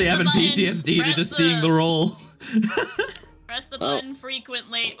I'm already Press the having button. PTSD to Press just the- seeing the roll. Press the button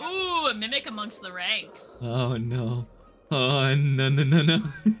frequently. Ooh, a mimic amongst the ranks. Oh no. Oh no no no no.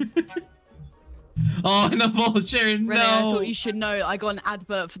 Oh no, vulture, Renee, I no. thought you should know. I got an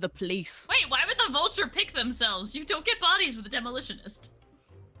advert for the police. Wait, why would the vulture pick themselves? You don't get bodies with a demolitionist.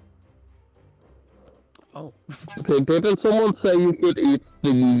 Oh. Okay, didn't someone say you could eat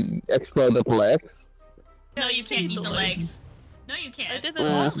the exploded legs? No, you can't eat the legs. No, you I can't. did that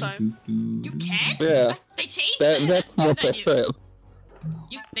last time. You can? Yeah. They changed that. That's good what that they said.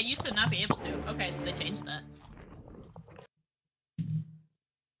 They used to not be able to. Okay, so they changed that.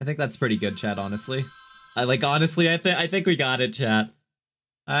 I think that's pretty good, chat, honestly. Honestly, I think we got it, chat.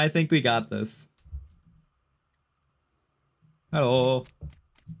 I think we got this. Hello.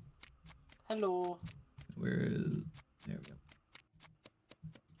 Hello. Where is... There we go.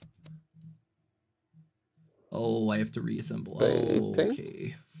 Oh, I have to reassemble. Okay.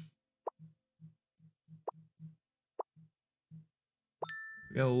 Okay.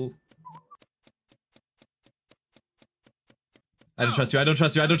 Go. I don't trust you. I don't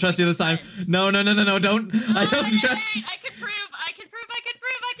trust you. I don't trust you this time. No, no, no, no, no, don't. I don't trust you. I can prove.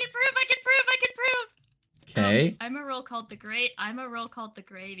 Okay. I'm a role called the Great. I'm a role called the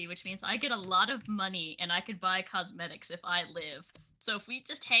Gravy, which means I get a lot of money and I could buy cosmetics if I live. So if we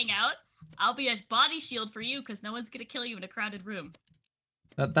just hang out, I'll be a body shield for you because no one's gonna kill you in a crowded room.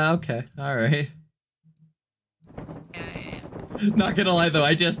 Okay. All right. Yeah. Not gonna lie though,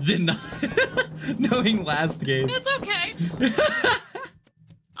 I just did not. Knowing last game. It's okay.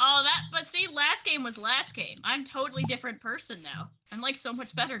 But see, last game was last game. I'm totally different person now. I'm like so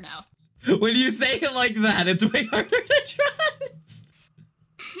much better now. When you say it like that, it's way harder to trust.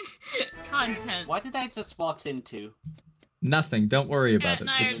 Content. What did I just walk into? Nothing. Don't worry about it.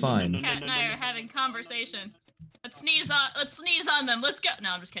 It's fine. Cat and I are having conversation. Let's sneeze on them. Let's go.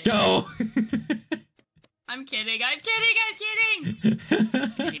 No, I'm just kidding. Go. I'm kidding. I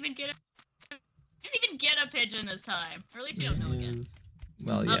didn't even get a pigeon this time. Or at least we don't know again.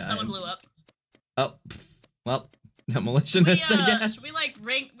 Well, yeah. Oh, someone blew up. Oh, well, demolitionist, I guess. Should we like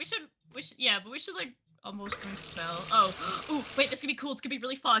ring? We should. Yeah, but we should like almost ring the bell. Oh, ooh, wait, this could be cool. It's gonna be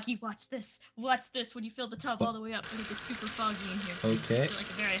really foggy. Watch this. Watch this when you fill the tub all the way up. It'll get super foggy in here. Okay. Like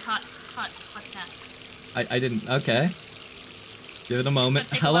a very hot tap. I didn't. Okay. Give it a moment.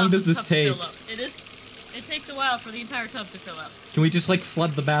 How long does this take? It takes a while for the entire tub to fill up. Can we just like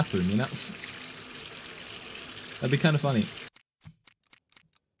flood the bathroom? You know. That'd be kind of funny.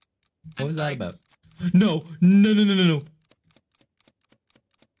 What was that about? No.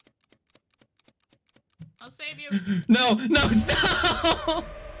 I'll save you. No, stop!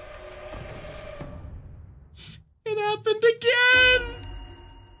 It happened again!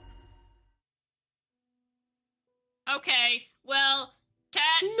 Okay, well,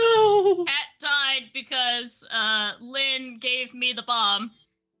 Cat died because, Lynn gave me the bomb.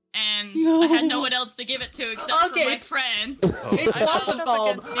 And I had no one else to give it to except for my friend. It was a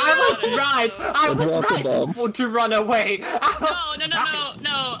bomb. I was right. I was right to run away.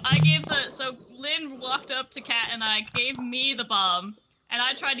 No. So Lynn walked up to Cat and I gave me the bomb. And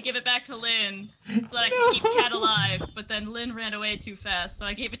I tried to give it back to Lynn so that I could keep Cat alive. But then Lynn ran away too fast, so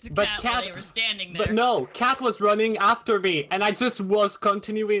I gave it to Cat while they were standing there. But no, Cat was running after me, and I just was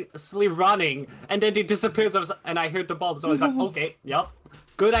continuously running. And then he disappeared, and I heard the bomb, so I was like, okay, yep.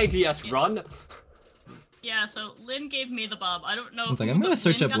 Good idea, run. Yeah, so Lynn gave me the bomb. I don't know. I'm gonna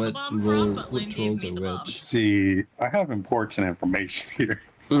search up what trolls are which. See, I have important information here.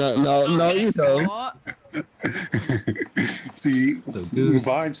 No, you don't. See, so Goose.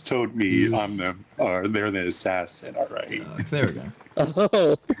 Vibes told me they're the assassin. All right. There we go.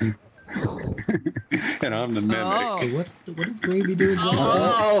 Oh. And I'm the mimic. Oh. Okay, what is Gravy doing?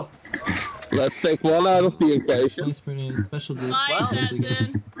 Oh. Let's take one out of the equation. Special Goose. Bye,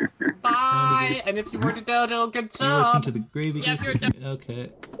 assassin. Bye. And if you were to do, good job. You're working to the Gravy Goose.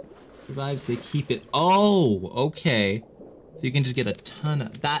 Okay. Survives, they keep it. Oh, okay. So you can just get a ton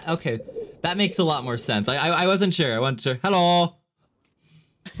of that. Okay, that makes a lot more sense. I wasn't sure. I wasn't sure. Hello.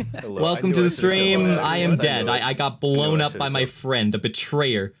 Welcome to the stream. I am dead. I got blown up by my friend, a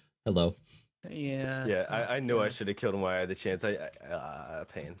betrayer. Hello. Yeah. Yeah, I knew I should have killed him while I had the chance.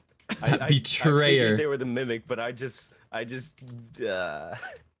 Pain. That betrayer. They were the mimic, but I just. That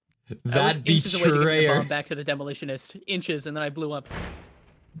betrayer. Bomb back to the demolitionist, inches, and then I blew up.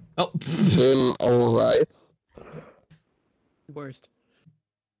 Oh. All right. Worst.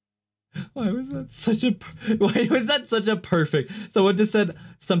 Why was that such a perfect? Someone just said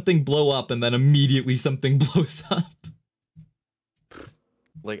something blow up, and then immediately something blows up.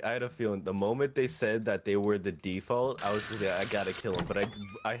 Like, I had a feeling the moment they said that they were the default, I was just like, I gotta kill him, but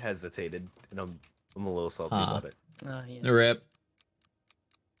I hesitated, and I'm a little salty about it. Yeah. Rip.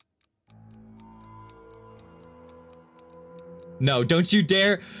 No, don't you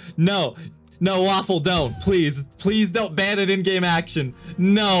dare! No, Waffle, don't, please don't ban it in-game action.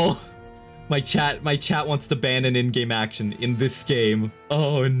 No, my chat wants to ban an in-game action in this game.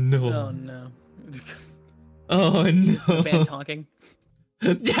 Oh no. Oh no. Oh no. Ban talking.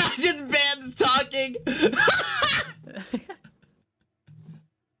 Yeah, just bans talking.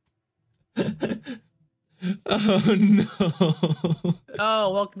 Oh no. Oh,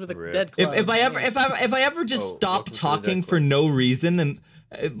 welcome to the Dead Club. If I ever just stop talking for no reason, and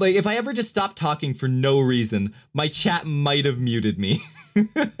like if I ever just stop talking for no reason, my chat might have muted me.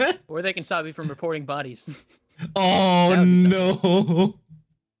 Or they can stop you from reporting bodies. Oh no.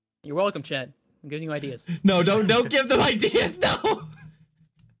 You're welcome, chat. I'm giving you ideas. No, don't give them ideas. No.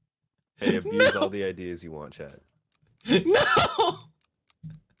 Hey, abuse all the ideas you want, chat. No.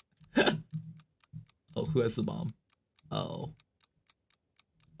 Oh, who has the bomb? Oh.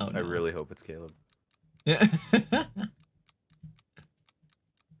 Oh no. I really hope it's Caleb.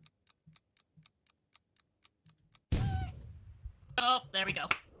 Oh, there we go.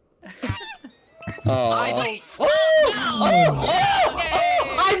 I don't. Oh! Okay.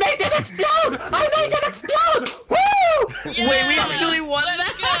 I made it explode! I made it explode! Woo! Yeah, Wait, we actually won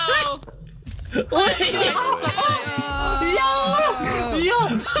let's that? Go. Yo,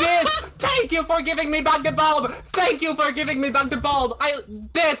 this! Thank you for giving me back the bulb! Thank you for giving me back the bulb!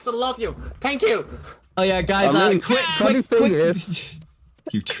 This, love you! Thank you! Oh yeah, guys, quick.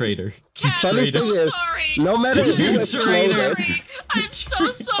 You traitor. You I'm traitor. so sorry. No matter You who traitor. I'm so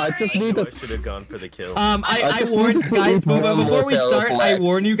sorry. I just need I to. should have gone for the kill. I warned guys before we start. I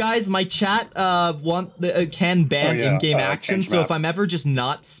warn you guys. My chat can ban in-game action. So if I'm ever just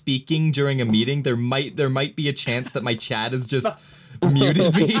not speaking during a meeting, there might be a chance that my chat is just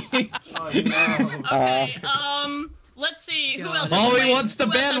muted me. Okay. Let's see who else. Oh, he wants to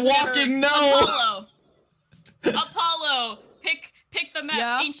ban walking. No. Apollo. Pick the map.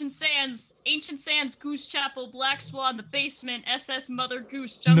 Yeah. Ancient Sands, Goose Chapel, Black Swan, the basement, SS Mother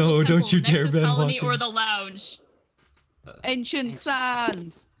Goose, Jungle No, Temple, don't you dare Nexus ban Colony, walking. or the Lounge. Ancient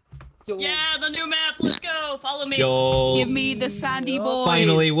Sands. Yeah, the new map. Let's go. Follow me. Yo. Give me the sandy boys.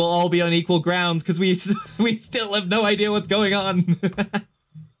 Finally, we'll all be on equal grounds because we still have no idea what's going on.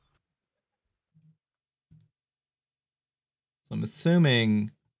 So I'm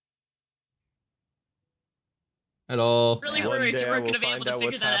assuming. At all. Really worried you weren't going to be able to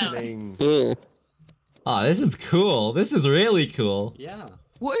figure that out. Oh, this is cool. This is really cool. Yeah.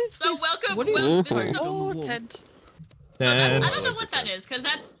 What is So this? welcome. What is This this? is the Oh, tent. So that's, Tent. I don't know what that is, because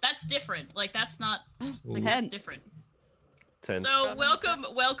that's different. Like that's not like that's Tent. different. Tent. So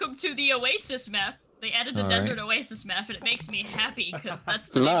welcome to the Oasis map. They added the Alright. Desert Oasis map, and it makes me happy because that's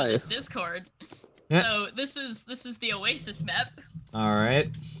the name of this Nice. Discord. Yeah. So this is the Oasis map. All right.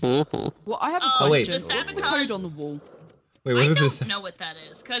 Well, I have a Oh, wait. question. the What's the sabotage- code on the wall? Wait, I what is don't this? know what that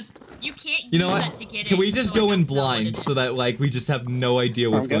is, because you can't You know use what? that to get Can in, we just so I go in don't know what blind it so is. that like we just have no idea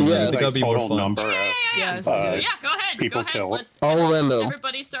what's I'm going gonna on? I get think that'd be more total fun. number of Yeah, let's do it. Yeah, go ahead. people Go ahead. killed. Let's Oh, Randall.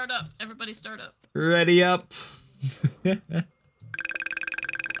 everybody start up. Everybody start up. Ready up. Alright,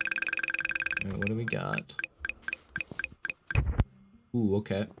 what do we got? Ooh,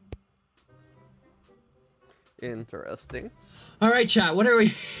 okay. Interesting. All right, chat. What are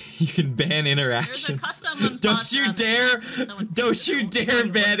we? You can ban There's a interactions. custom on Don't you on the dare! map, so when Don't you people dare tell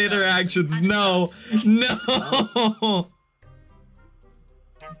you ban what it does, interactions! it kinda No, sucks. no.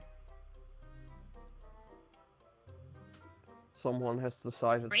 Someone has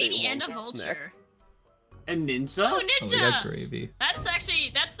decided Brady they and want a a snack. vulture. A ninja? Oh, Oh, we got ninja! gravy.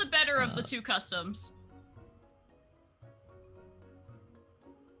 That's the better of the two customs.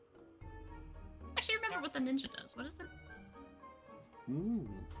 Actually, remember what the ninja does. What is the? Ooh,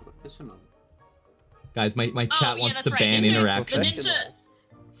 professional. Guys, my Oh, chat yeah, wants that's to right. ban Ninja- interactions.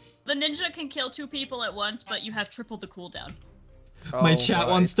 The ninja can kill 2 people at once, but you have triple the cooldown. My Oh, chat right.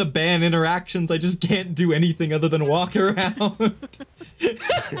 wants to ban interactions. I just can't do anything other than walk around. Do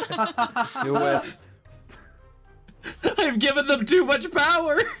it. I've given them too much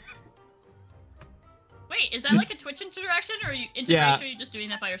power. Wait, is that like a Twitch interaction, or are you Yeah. or are you just doing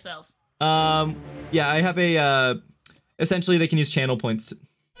that by yourself? Yeah, I have a, essentially they can use channel points to...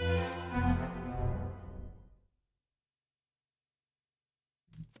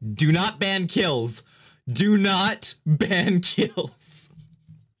 Do not ban kills. Do not ban kills.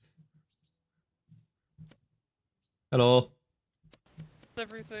 Hello.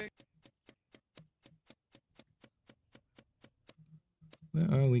 Everything.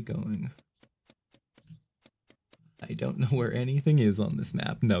 Where are we going? I don't know where anything is on this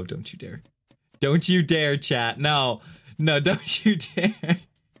map. No, don't you dare. Don't you dare, chat. No. No, don't you dare.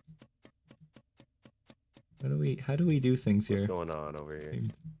 How do we do things here? What's going on over here?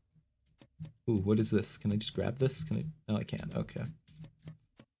 Ooh, what is this? Can I just grab this? Can I? No, I can't. Okay.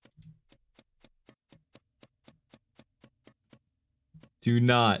 Do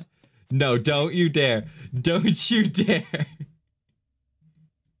not. No, don't you dare. Don't you dare.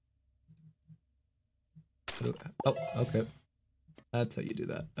 Oh, okay. That's how you do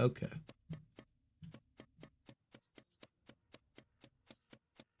that. Okay.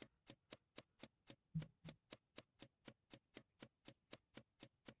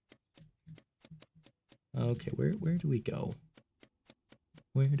 Okay, where do we go?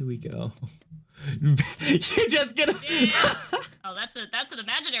 Where do we go? You're just gonna. Oh, that's an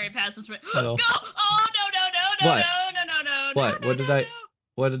imaginary passage. Hello. Go! Oh no! What? No! What? No, What did no, I? no.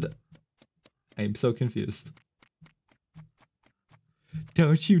 What did? I'm so confused.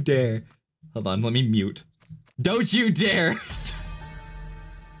 Don't you dare! Hold on, let me mute. Don't you dare!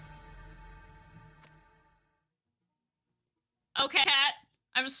 Okay, Kat.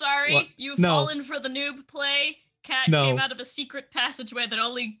 I'm sorry. What? You've No. fallen for the noob play. Cat No. came out of a secret passageway that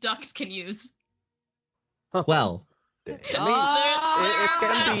only ducks can use. Well, There it are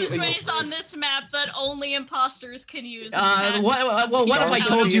can be- passageways on this map that only imposters can use. what if I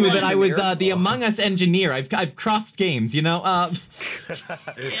told you that I was the Among Us engineer? I've crossed games, you know.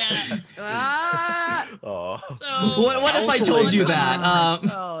 Yeah. Aw. So What if I told you that?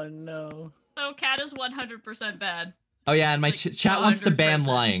 Oh no. So Cat is 100% bad. Oh yeah, and my chat wants to ban 100%.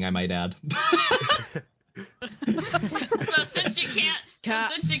 lying. I might add. So since you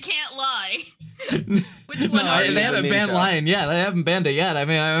can't lie, which No, one are you? they haven't banned lying yet. They haven't banned it yet. I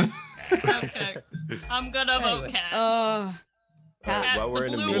mean, Okay, I'm gonna vote Cat. Cat, While we're the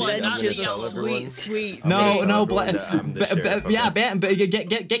in a blue meeting, one, I'm not gonna the tell yellow. everyone. Sweet. I'm no, gonna no, tell everyone that I'm the sheriff, yeah,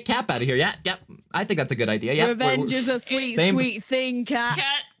 okay? get Cap out of here. Yeah, yep. I think that's a good idea. Yeah. Revenge is a sweet, Same. sweet thing, Cat.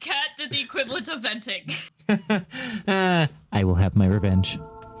 Cat did the equivalent of venting. I will have my revenge.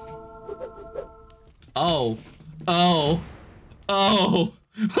 Oh.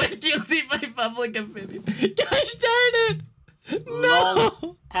 Was guilty by public opinion. Gosh darn it!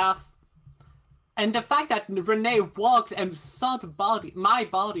 No. F. And the fact that Renee walked and saw my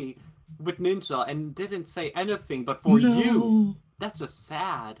body with Ninja and didn't say anything, but for you, that's just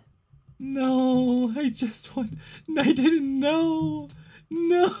sad. No, I didn't know.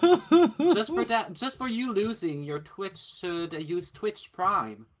 No. Just for you losing, your Twitch should use Twitch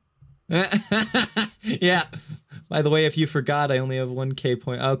Prime. Yeah. By the way, if you forgot, I only have 1K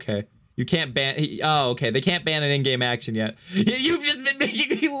point. Okay. You can't ban. Oh, okay. They can't ban an in-game action yet. You've just been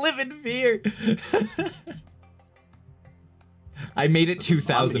making me live in fear. I made it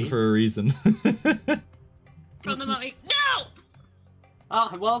 2,000 for a reason. From the mummy. No!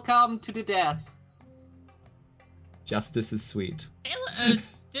 Ah, welcome to the death. Justice is sweet.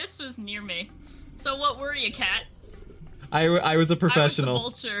 This was near me. So what were you, Cat? I was a professional. I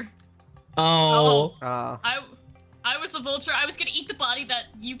was the vulture. Oh. I was the vulture. I was gonna eat the body that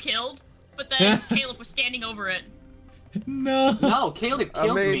you killed, but then Caleb was standing over it. No. No, Caleb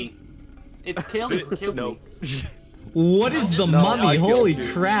killed me. It's Caleb who killed me. What is the mummy? Holy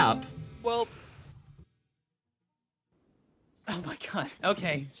crap. Well. Oh my god.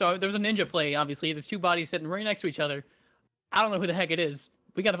 Okay, so there was a ninja play, obviously. There's two bodies sitting right next to each other. I don't know who the heck it is.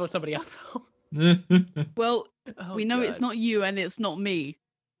 We gotta vote somebody out, though. Well, Oh, we know God. it's not you and it's not me.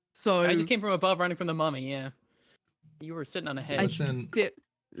 So I just came from above running from the mummy, yeah. You were sitting on a hedge. Listen,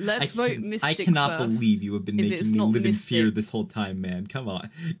 let's vote Mystic I cannot first. believe you have been If making it's me not live in fear Mystic- this whole time, man. Come on.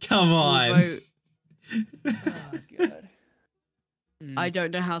 Come on. We'll vote. Oh, God. I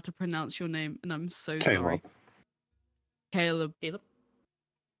don't know how to pronounce your name, and I'm so sorry. Caleb. Caleb?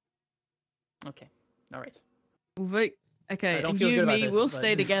 Okay. Alright. We'll vote. Okay, I don't and feel you good and about me, this, we'll but-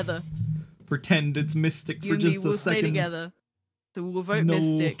 stay together. Pretend it's Mystic You for and me, just we'll a stay second. together. So we'll vote No.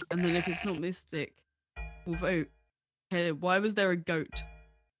 Mystic, and then if it's not Mystic, we'll vote Caleb. Why was there a goat?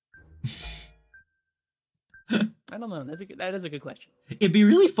 I don't know. That is a good question. It'd be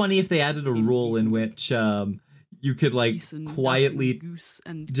really funny if they added a rule in which you could like Geese and duck quietly and goose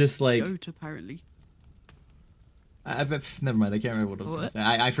and just like goat, apparently. never mind. I can't remember what I was going to say.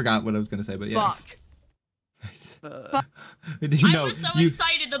 I forgot what I was going to say, but yeah. Fuck. Nice. Uh, I was so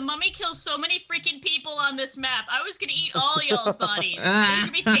excited. The mummy kills so many freaking people on this map. I was gonna eat all y'all's bodies. It was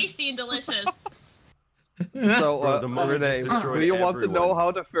gonna be tasty and delicious. So, Bro, the mummy Renee, just destroyed do you want to know everyone.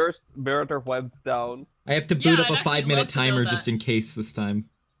 how the first murder went down? I have to boot Yeah, up a I'd actually 5-minute love to know timer that. just in case this time.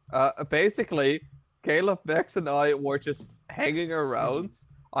 Basically, Caleb, Bex, and I were just hanging around.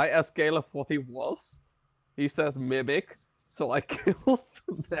 I asked Caleb what he was. He said mimic, so I killed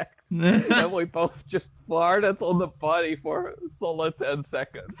Bex. And we both just farted on the body for a solid 10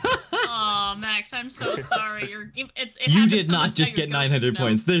 seconds. Oh, Max, I'm so sorry. It You happens did so not much just that get your ghost 900 knows.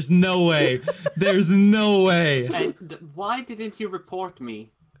 points. There's no way. There's no way. And why didn't you report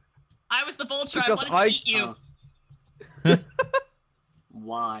me? I was the vulture. Because I wanted I- to eat you.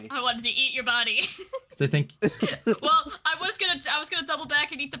 Why? I wanted to eat your body. I think Well, I was gonna double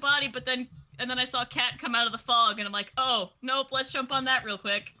back and eat the body, but then I saw Cat come out of the fog, and I'm like, oh nope, let's jump on that real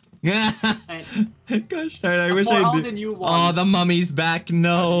quick. Gosh darn, I wish For I all did. the new Oh, ones. the mummy's back. What do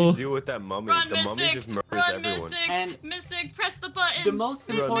No. you deal with that mummy? Run, The mummy Mystic! just murders Run, everyone. Mystic! And Mystic, press the button! The most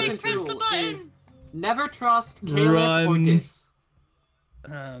Mystic, important press the rule button! is never trust Caleb or Run. Dis.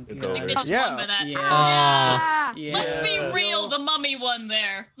 It's I over. think they just Yeah. won by that. Yeah. Ah! yeah. Let's be real, the mummy won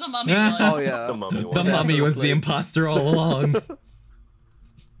there. The mummy won. Oh yeah. The mummy one. The mummy was the imposter all along.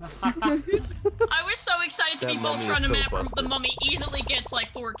 I was so excited to That be both mummy run is a so map where the busted. mummy easily gets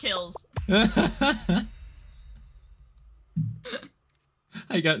like 4 kills.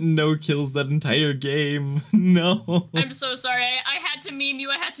 I got no kills that entire game. No. I'm so sorry. I had to meme you.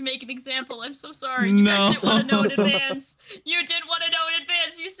 I had to make an example. I'm so sorry. You guys didn't want to know in advance. You didn't want to know in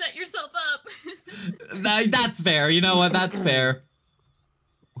advance. You set yourself up. That's fair. You know what? That's fair.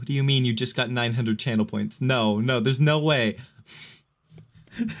 What do you mean you just got 900 channel points? No, there's no way.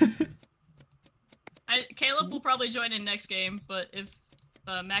 Caleb will probably join in next game, but if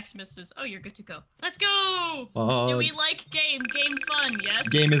Max misses, oh, you're good to go. Let's go! Do we like game? Game fun, yes?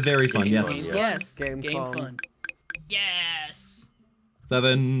 Game is very fun, yes. Yes. Game fun. Yes.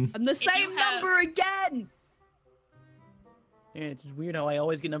 7. I'm the same number again! Yeah, it's just weird how I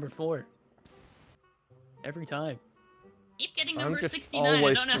always get number 4. Every time. Keep getting number 69.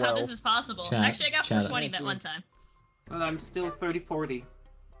 I don't know how this is possible. Actually, I got 420 that one time. Well, I'm still 30-40.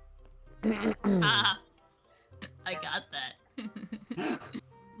 Ah, I got that.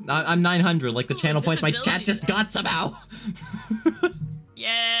 I'm 900, like the channel points my chat just got somehow.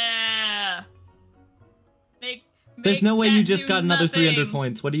 Yeah. There's no way you just got another 300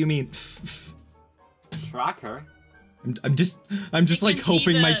 points. What do you mean? Tracker. I'm just like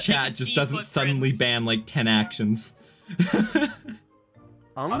hoping my chat just doesn't suddenly ban like 10 actions.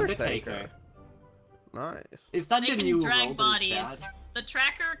 Undertaker. Nice. Is that they the can new drag role bodies. The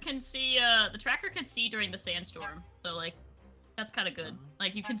tracker can see. The tracker can see during the sandstorm. So like, that's kind of good.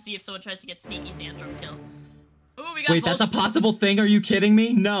 Like you can see if someone tries to get sneaky sandstorm kill. Ooh, we got. Wait, that's a possible thing? Are you kidding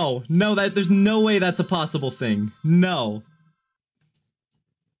me? No, there's no way that's a possible thing. No.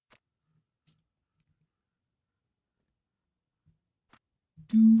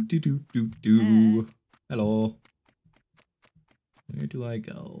 Do. Hello. Where do I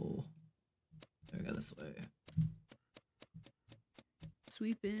go? I go this way.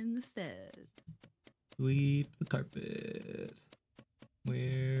 Sweeping the stairs. Sweep the carpet.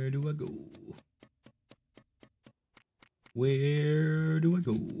 Where do I go? Where do I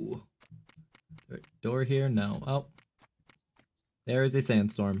go? Door here? No. Oh. There is a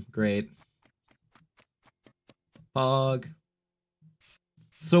sandstorm. Great. Fog.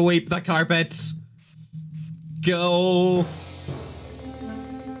 Sweep the carpet. Go.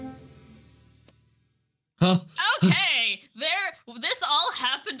 Huh? Okay, this all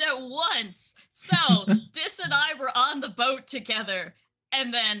happened at once. So, Dis and I were on the boat together,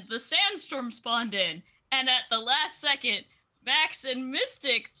 and then the sandstorm spawned in, and at the last second, Max and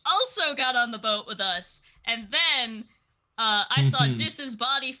Mystic also got on the boat with us, and then I saw Dis's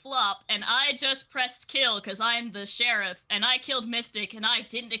body flop, and I just pressed kill because I'm the sheriff, and I killed Mystic, and I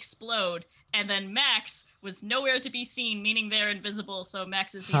didn't explode, and then Max was nowhere to be seen, meaning they're invisible, so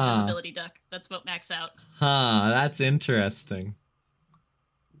Max is the invisibility duck. That's what Max out. That's interesting.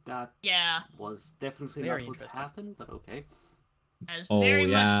 That was definitely Very not what happened, but okay. That's very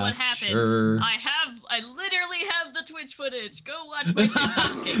much what happened. Sure. I literally have the Twitch footage. Go watch my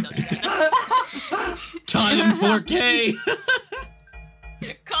stream. Caught in 4K.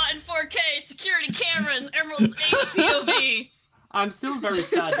 Caught in 4K, security cameras, Emerald's HPOV. I'm still very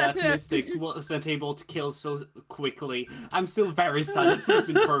sad that Mystic wasn't able to kill so quickly. I'm still very sad. It would have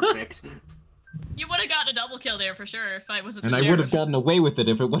been perfect. You would have gotten a double kill there for sure if I wasn't And the I would have gotten away with it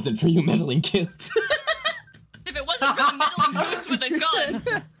if it wasn't for you meddling kids. If it wasn't for the meddling Goose with a gun.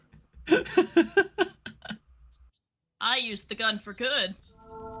 I used the gun for good.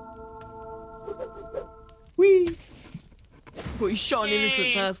 Whee! Well, you shot an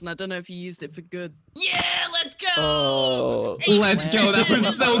innocent person. I don't know if you used it for good. Yeah, let's go! Oh. Let's go, that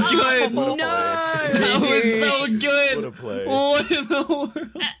was so good! No! That was so good! What a play. What in the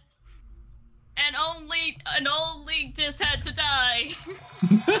world? And only Dis had to die.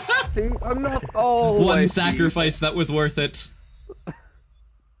 See, I'm not always. One sacrifice that was worth it.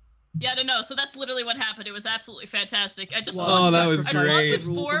 Yeah, no, so that's literally what happened. It was absolutely fantastic. I just that was great.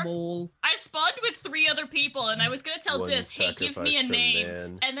 I spawned with 3 other people, and I was gonna tell Dis, hey, give me a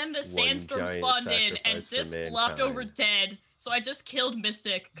name. And then the sandstorm spawned in, and Dis flopped over dead. So I just killed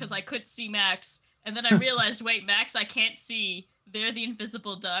Mystic, because I couldn't see Max. And then I realized, wait, Max, I can't see. They're the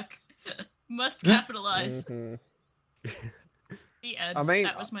invisible duck. Must capitalize. The end. I mean,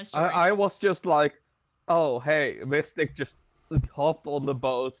 that was my story. I was just like, oh, hey, Mystic just hopped on the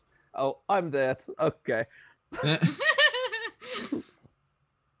boat. Oh, I'm dead. Okay.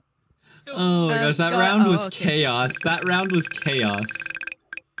 Oh my gosh, that round was chaos. That round was chaos.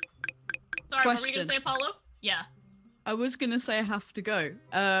 Sorry, what were you gonna say, Apollo? Yeah. I was gonna say I have to go.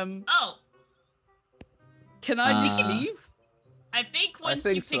 Oh. Can I just leave? I think once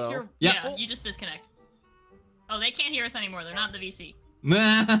you pick your... Yep. Yeah, you just disconnect. Oh, they can't hear us anymore. They're not in the VC.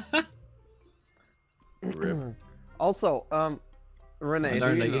 Rip. Also, Renee,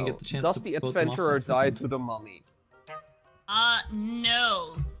 do you know, get the chance does to the quote them off adventurer in a die second. to the mummy?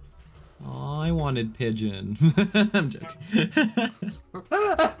 No. Oh, I wanted pigeon. I'm joking.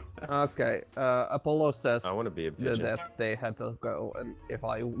 Okay, Apollo says I want to be a pigeon. that they had to go, and if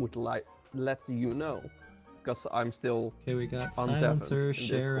I would like let you know, because I'm still Okay, we got undeafened silencer, in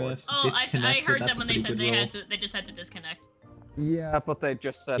sheriff, Oh, disconnected. I heard That's them when a they pretty said good roll. they just had to disconnect. Yeah, but they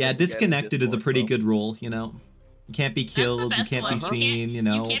just said. Yeah, it again in disconnected is a Discord, pretty so- good roll. You know, you can't be That's the killed, you best can't one. be seen. You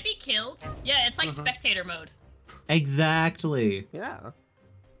know. You can't be killed. Yeah, it's like spectator mode. Exactly. Yeah.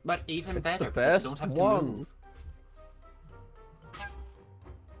 But even It's better, the because you best don't have to one. move.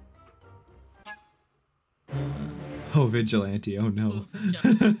 Oh, vigilante. Oh no.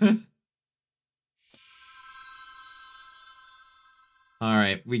 All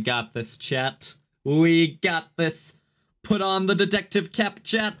right, we got this, chat. We got this. Put on the detective cap,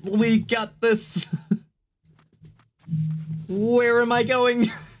 chat. We got this. Where am I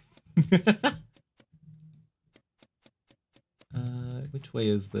going? Which way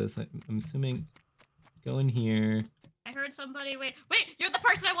is this? I'm assuming go in here. I heard somebody. Wait, you're the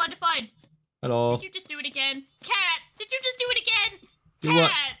person I wanted to find. Hello. Did you just do it again? Cat, did you just do it again? Do Cat!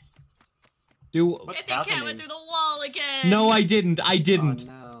 what? Do I think Cat went through the wall again. No, I didn't. I didn't.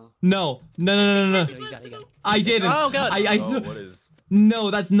 Oh, no. No. I didn't. Oh god. What is?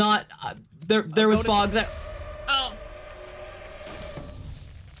 No, that's not. There was fog there. Oh.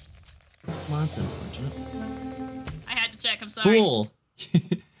 Well, that's unfortunate. I had to check. I'm sorry. Fool.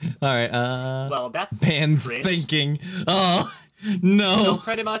 All right. Well, that's Ban's Chris. thinking. Oh no. So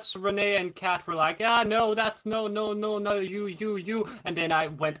pretty much Renee and Kat were like, no, that's no, you. And then I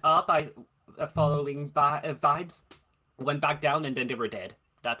went up, following vibes, went back down, and then they were dead.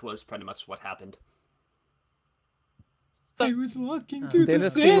 That was pretty much what happened. I was walking through Did the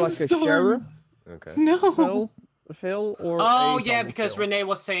it seem like a sandstorm. sheriff? Okay. No. Phil or Oh a yeah, double because kill? Renee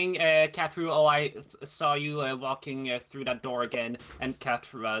was saying, Katru, I saw you walking through that door again, and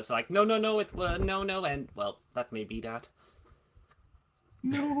Katru was like, no, it was no, and well, that may be that.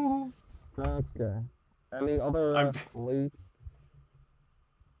 No. Okay. Any other leads?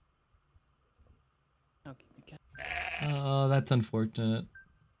 Okay. Oh, that's unfortunate.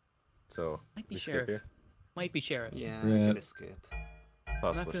 So Might be we skip sheriff. here. Might be sheriff. Yeah, Rip. I'm gonna skip. I'm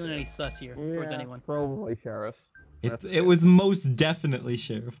Possible not feeling sheriff. any sus here towards anyone. Probably sheriff. That's It was most definitely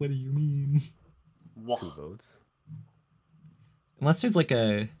sheriff. What do you mean? 2 votes. Unless there's like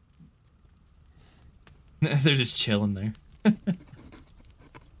a. They're just chilling there.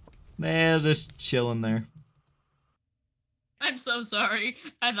 They're just chilling there. I'm so sorry.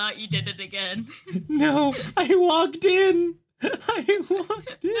 I thought you did it again. No, I walked in. I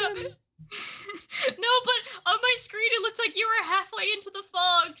walked in. No, but on my screen it looks like you were halfway into the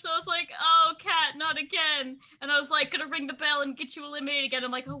fog, so I was like, oh, Cat, not again. And I was like, gonna ring the bell and get you eliminated again.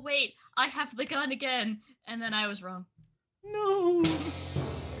 I'm like, oh wait, I have the gun again. And then I was wrong. No.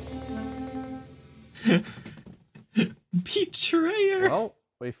 Betrayer. Well,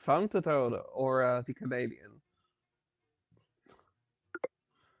 we found the total, or the Canadian.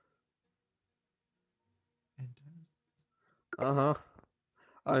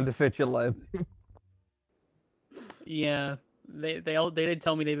 I'm the vigilante. Yeah, they did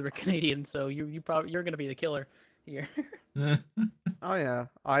tell me they were Canadian, so you're gonna be the killer here. Oh yeah,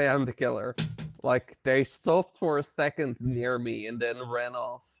 I am the killer. Like, they stopped for a second near me and then ran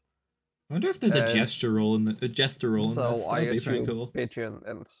off. I wonder if there's a gesture roll in the jester roll in So this. I That'd be pretty assumed cool. pigeon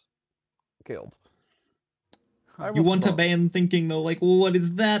and killed. You want to ban thinking though, like, well, what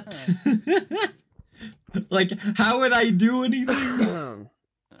is that? Like, how would I do anything?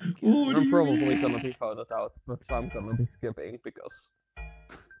 What do I'm you probably mean? gonna be voted out, but I'm gonna be skipping because.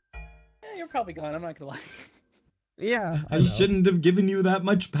 Yeah, you're probably gone. I'm not gonna lie. Yeah, I shouldn't have given you that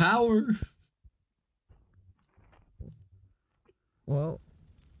much power. Well.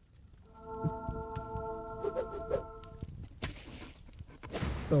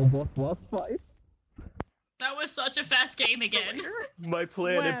 So what fight? That was such a fast game again. My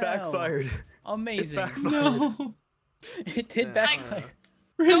plan, it backfired. Amazing. It backfired. No. It did backfire.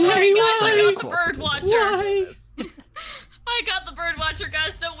 Don't worry, guys. I Why? got the bird watcher. Why? I got the bird watcher,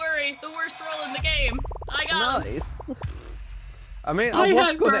 guys. Don't worry. The worst roll in the game. I got him. Nice. I mean, I was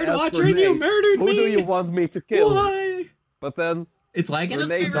had gonna bird ask watcher and you Renee, murdered who me. do you want me to kill? Why? But then It's like Let's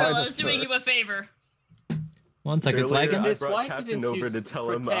Renee be real. died I was doing you a first. favor. 1 second, it's lagging? I Why brought Captain didn't over you to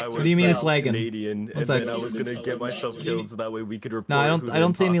tell him I protect was What do you mean it's yourself? lagging? Canadian, One and sec. then I was gonna get myself killed so that way we could report No, who the I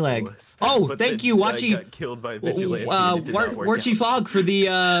don't see any imposter lag. was. Oh, But thank then you, I Watchy. got killed by vigilante. and it did not work Warchy out. Fog for the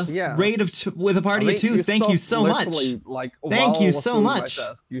Yeah. raid of with a party of 2. Thank you so much. Like, Thank while you I was so doing my much.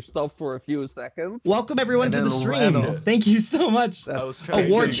 task, you stopped for a few seconds. Welcome everyone And to the then stream. ran off. Thank you so much. That's I was Oh, trying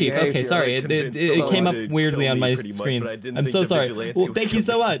War to Chief. behave Okay, here. sorry. I It convinced came someone up to weirdly kill on me my pretty much, screen. but I didn't I'm think so the sorry. vigilante Well, would thank kill you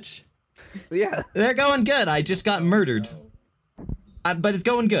so me. much. Yeah. They're going good. I just got murdered. But it's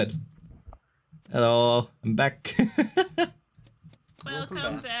going good. Hello, I'm back.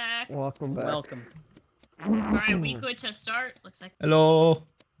 Welcome back. Welcome back. Welcome. Alright, we good to start? Looks like Hello.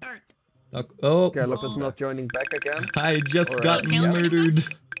 start. Oh, Caleb is not joining back again. I just Or, got yeah. murdered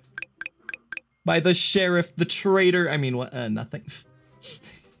by the sheriff, the traitor. I mean, what? Nothing.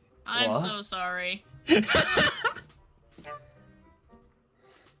 I'm What? so sorry.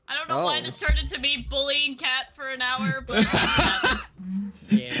 I don't know why Oh. this turned into me bullying Cat for an hour, but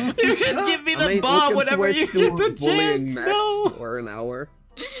Yeah. You just give me the I mean, we bomb can whenever you switch to get the bullying chance. Max No. for an hour.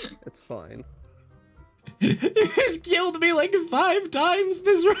 It's fine. You just killed me like 5 times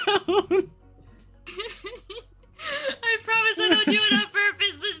this round. I promise I don't do it on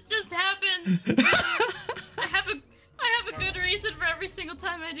purpose. This just happens. I have a good reason for every single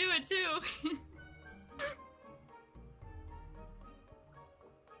time I do it too.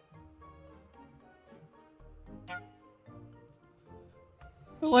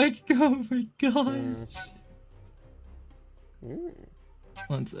 Like, oh my gosh. Mm.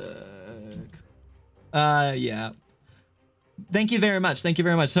 1 sec. Yeah. Thank you very much. Thank you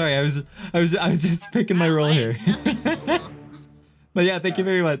very much. Sorry, I was just picking my role here. But yeah, thank you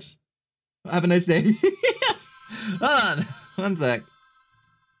very much. Have a nice day. Hold on. 1 sec.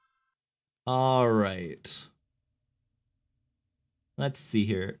 All right. Let's see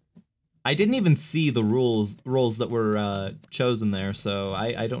here. I didn't even see the roles that were chosen there, so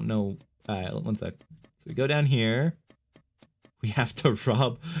I don't know. 1 sec. So we go down here. We have to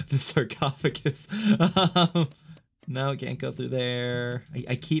rob the sarcophagus. No, can't go through there.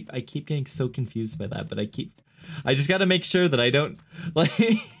 I keep getting so confused by that, but I just gotta make sure that I don't like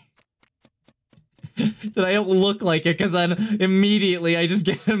that I don't look like it, because then immediately I just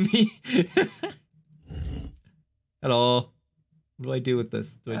get me. Hello. What do I do with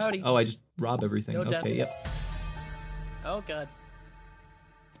this? Do I just, Howdy. oh, I just rob everything. No Okay, death. yep. Oh god.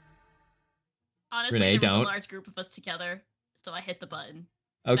 Honestly, Renee, there was don't. a large group of us together, so I hit the button.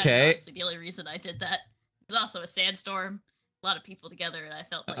 Okay. That's honestly the only reason I did that. There's also a sandstorm, a lot of people together, and I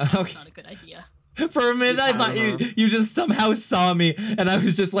felt like that was Okay. not a good idea. For a minute, I thought you just somehow saw me, and I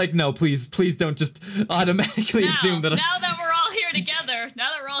was just like, no, please don't just automatically assume that. Now that we're all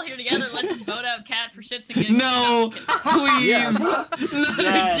here together, let's just vote out Cat for shits and giggles. No, please, Yes. not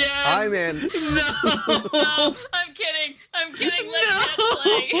Yes. again. I'm in. No. No, I'm kidding. Let Cat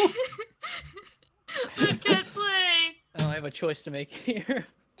play. Let Cat play. Oh, I have a choice to make here.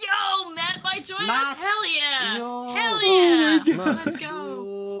 Yo, Matt might join Matt. us. Hell yeah. Yo. Hell Oh yeah. my God. Let's go.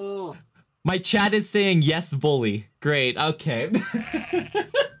 Oh. My chat is saying yes, bully. Great. Okay.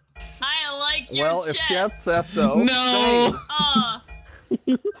 I like your Well, if chat says so. No.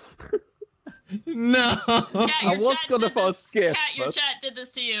 No. Cat, I your was chat gonna did vote this. skip, Cat, your but- chat did this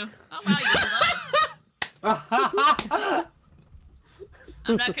to you. Oh wow, you did that.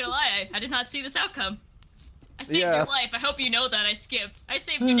 I'm not gonna lie, I did not see this outcome. I saved Yeah. your life. I hope you know that I skipped. I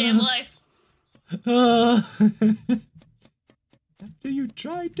saved your damn life. After you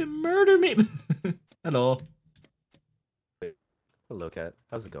tried to murder me. Hello. Hello, Cat.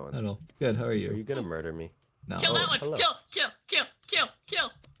 How's it going? Hello. Good. How are Are you you? gonna murder me? No. Kill that one. hello.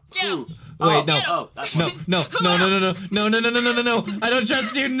 Kill. Ooh. Wait, no. Oh, that's No. No. I don't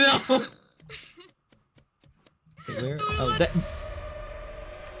trust you. No. Okay, where? Oh, that.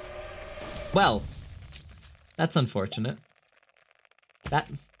 Well, that's unfortunate.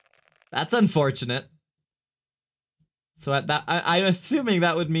 That's unfortunate. So I'm assuming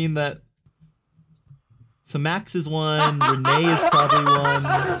that would mean that. So Max is one. Renee is probably one.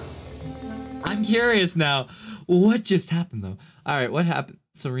 I'm curious now. What just happened though? All right, what happened?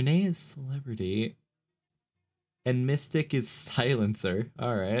 So Renee is celebrity, and Mystic is silencer.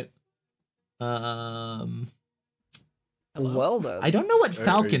 All right. Well then. I don't know what Are you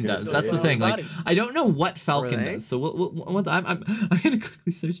Falcon gonna does. say That's the it? thing. Like, Body. I don't know what Falcon Renee? does. So I'm gonna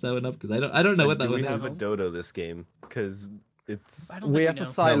quickly search that one up because I don't know what that Do one we have is. a dodo this game? Because it's. I don't We think have a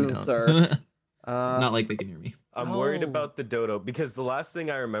know. silencer. Not like they can hear me. I'm worried Oh. about the dodo because the last thing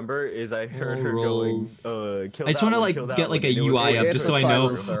I remember is I heard her Rolls. going, kill I just that want to one, like kill that get like one, a and it was UI up It's just a so I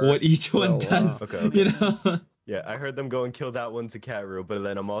know silencer. what each one So, does. Okay. You know. Yeah, I heard them go and kill that one to Cat Roo, but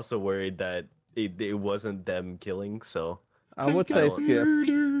then I'm also worried that it wasn't them killing, so I would say skip.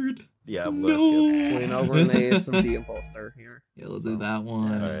 Murdered. Yeah, I'm gonna skip. We know Renee isn't the imposter here. Yeah, we'll do that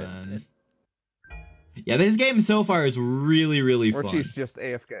one. Alright. And then... Yeah, this game so far is really, really Or fun. she's just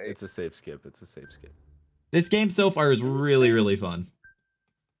AFK. It's a safe skip. It's a safe skip. This game so far is really, really fun.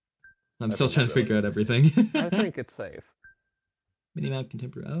 I'm still trying to figure out everything. I think it's safe. Minimap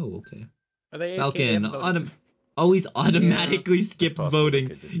contemporary. Oh, okay. Are they Falcon, always automatically skips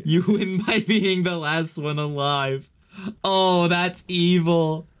voting. You win by being the last one alive. Oh, that's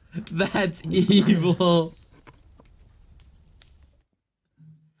evil. That's evil.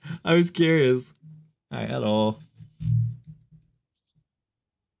 I was curious. Alright, hello.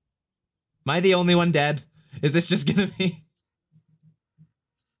 Am I the only one dead? Is this just gonna be...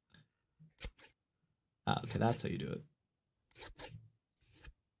 Ah, okay, that's how you do it.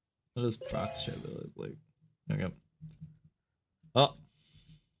 What does Prox show look like? There we go. Oh.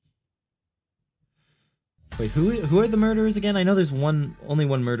 Wait, who are the murderers again? I know there's only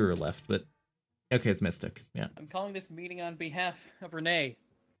one murderer left, but okay, it's Mystic. Yeah. I'm calling this meeting on behalf of Renee.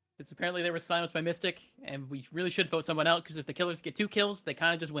 Because apparently they were silenced by Mystic, and we really should vote someone out, because if the killers get 2 kills, they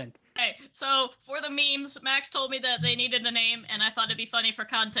kind of just win. Okay, so for the memes, Max told me that they needed a name, and I thought it'd be funny for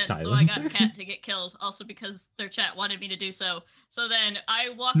content, so I Silencer? got Cat to get killed, also because their chat wanted me to do so. So then I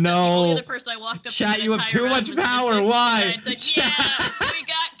walked No. up, the only other person I walked up Chat, to you have too much power, why? And I said, yeah, we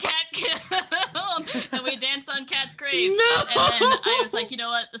got Cat killed! And we danced on Cat's grave. No! And then I was like, you know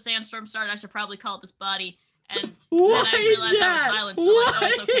what, the sandstorm started, I should probably call this body. And Why, then I realized Chat? I was silenced, so I'm like, oh, Why?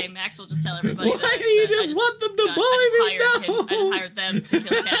 it's okay, Max will just tell everybody Why that, do you that I just want them to I bully just me? hired No! him. I just hired them to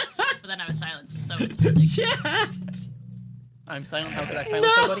kill Cat, but then I was silenced, so it's a mistake. Chat! I'm silent, how could I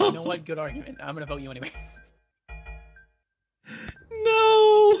silence somebody? You know what? Good argument. I'm gonna vote you anyway.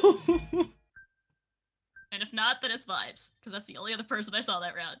 No! And if not, then it's Vibes, because that's the only other person I saw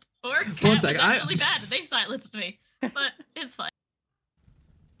that round. Or One Cat was sec, actually bad, and they silenced me. But it's fine.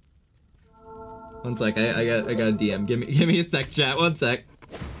 One sec, I got a DM. Give me a sec, chat. One sec.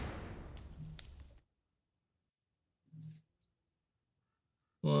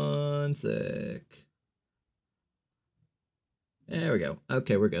 One sec. There we go.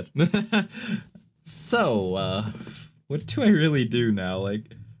 Okay, we're good. So, what do I really do now?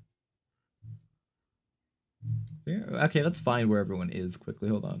 Like, okay, let's find where everyone is quickly.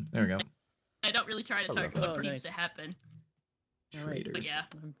 Hold on. There we go. I don't really try to target what needs to happen. Traitors. But yeah.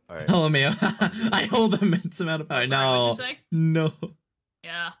 Alright. Hello, Mio. I hold an immense amount of power. Sorry, No. what'd you say? No.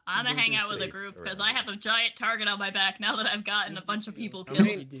 Yeah, I'm gonna hang out with a group because I have a giant target on my back now that I've gotten a bunch of people I killed.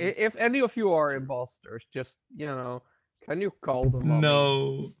 mean, if any of you are imposters, just, you know, can you call them up?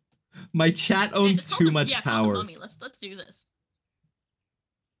 No. My chat owns too much Call the power. mummy. Let's do this.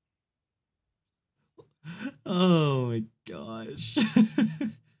 Oh my gosh.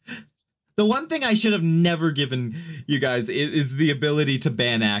 The one thing I should have never given you guys is the ability to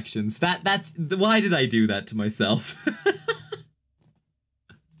ban actions. That's why did I do that to myself?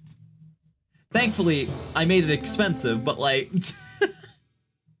 Thankfully, I made it expensive, but like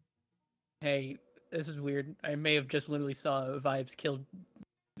Hey, this is weird. I may have just literally saw Vibes killed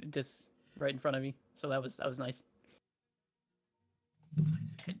this right in front of me, so that was nice.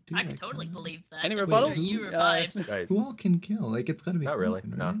 I could totally believe that. Any It's rebuttal? either you or Vibes. Right. who all can kill? Like it's gotta be Not really,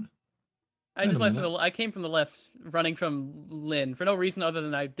 Falcon, no. right? I just Wait a went from minute. I came from the left, running from Lynn for no reason other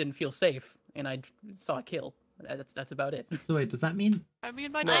than I didn't feel safe, and I saw a kill. That's about it. So wait, does that mean I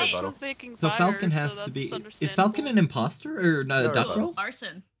mean, my No dad rebuttal. was making so fire, Falcon so has to be? that's Is Falcon an imposter or No duck rebuttal. roll?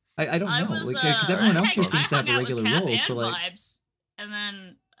 Arson. I don't I know, was, because everyone else here I seems to have hung a out with regular Cap role. and So like, Vibes, and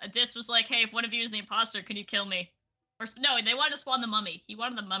then Dis was like, "Hey, if one of you is the imposter, can you kill me?" Or no, they wanted to spawn the mummy. He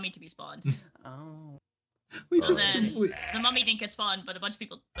wanted the mummy to be spawned. Oh. we So just then complete... the mummy didn't get spawned, but a bunch of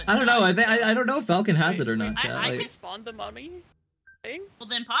people. But I don't know. I don't know if Falcon has it or not. Chat. I Like- spawned the mummy thing. Well,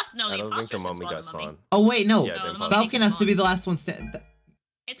 the imposter. No, I the don't think imposter the mummy got spawned. Oh wait, no. Yeah, No, the the mummy Falcon has to be the last one It's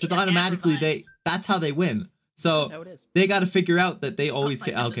because either automatically Cap or Vibes. that's how they win. That's So how it is. they got to figure out that they always Oh,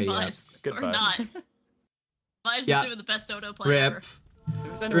 get. I guess Okay, it's yeah. Vibes, Good or vibe. not. Vibes Yeah. is doing the best Dodo play ever. Rip. If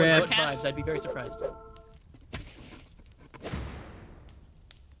there was anyone Rip. but Vibes, I'd be very surprised.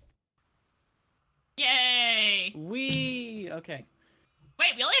 Yay! Okay. Wait,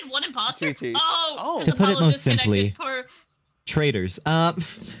 we only had one imposter. GG. Oh, Oh. 'cause To put it Apollo most disconnected. simply- Poor... Traitors. I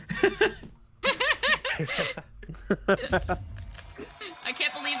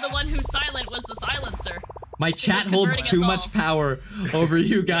can't believe the one who's silent was the silencer. My chat was holds converting too us much all. power over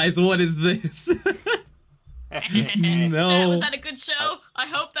you guys. What is this? Chat, No. was that a good show? I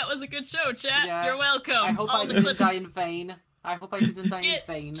hope that was a good show, chat. Yeah. You're welcome. I hope All I the didn't clips. die in vain. I hope I didn't die in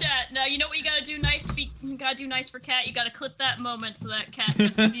vain. Chat, now you know what you gotta do nice you gotta do nice for Cat, you gotta clip that moment so that Cat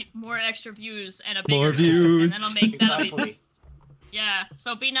gets more extra views and a bigger More views. and then I'll make that Yeah,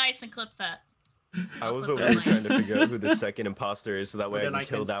 so be nice and clip that. I was over here trying to figure out who the second imposter is so that way I can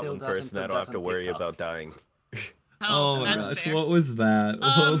kill that steal one that first and I put don't have that to on worry TikTok. about dying. Oh my that's gosh, fair. what was that?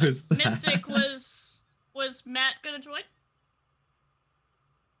 What was that? Mystic was Matt gonna join?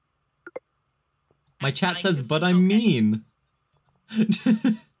 My I'm chat trying says, to. but I'm Okay. mean.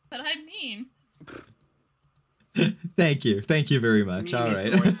 But I mean. Thank you very much. All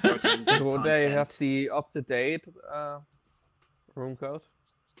right. Will they have the up-to-date room code?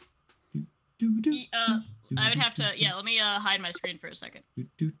 I would have to. Yeah, let me hide my screen for a second.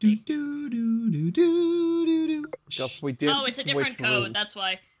 Because we did Oh, it's a different switch code. rooms. That's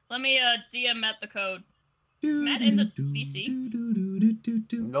why. Let me DM Matt the code. Is Matt in the VC?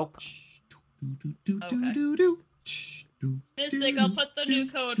 Nope. Okay. Mystic, I'll put the new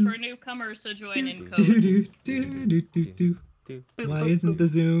code for newcomers to join in code. Why isn't the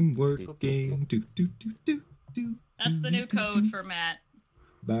Zoom working? That's the new code for Matt.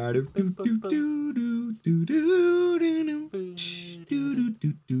 And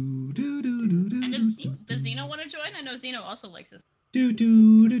does Zeno want to join? I know Zeno also likes this.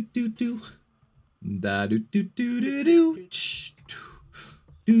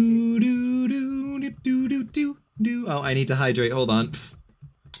 Oh, I need to hydrate. Hold on.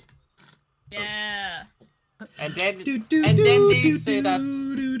 Yeah. And then they say that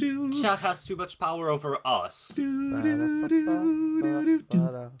chat has too much power over us. Oh,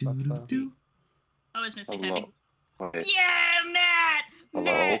 is Mystic typing? Yeah, Matt!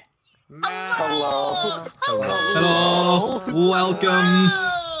 Hello. Matt! Hello. Hello. Welcome.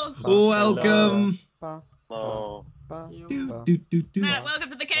 Welcome. Hello. Matt, welcome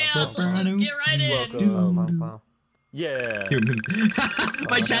to the chaos. Let's just get right in. Yeah. Human.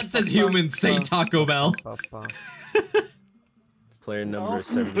 My chat says human. Say Taco Bell. Player number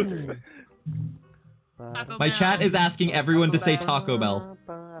 73. My chat is asking everyone to say Taco Bell.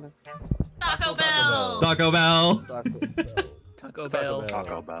 Taco Bell! Taco Bell. Taco Bell.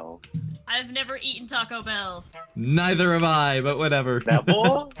 Taco Bell. I've never eaten Taco Bell. Neither have I, but whatever. Never?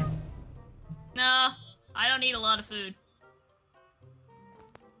 Nah, I don't eat a lot of food.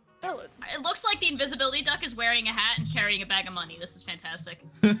 It looks like the invisibility duck is wearing a hat and carrying a bag of money. This is fantastic.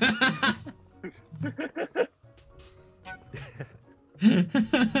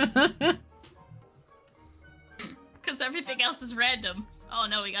 Because everything else is random. Oh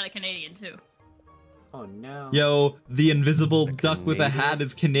no, we got a Canadian too. Oh no. Yo, the invisible duck with a hat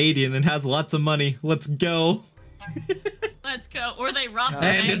is Canadian and has lots of money. Let's go. Let's go. Or they robbed the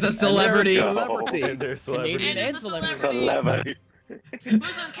And bank. it's a celebrity. They're celebrities. Canadian And and it's a celebrity. Celebrity.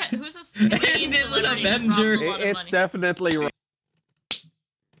 Who's this Canadian And it's an celebrity who Avenger. robs a lot of It's money? definitely right.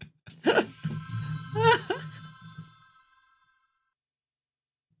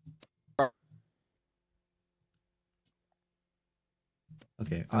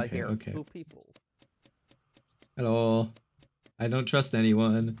 Okay, I okay, hear okay. 2 people. Hello. I don't trust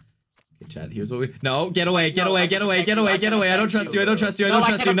anyone. Okay, chat, here's what we... No, get away, get away, get away, get away, get away. I don't trust you, I don't trust you, I don't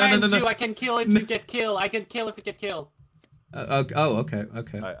trust you. No, no, no, no. I can kill if you get killed. I can kill if you get killed. Oh, okay,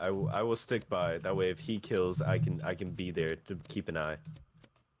 okay. I will stick by it. That way, if he kills, I can be there to keep an eye.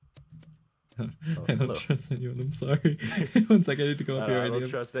 I don't hello. trust anyone, I'm sorry. One sec, I need to go up here. I don't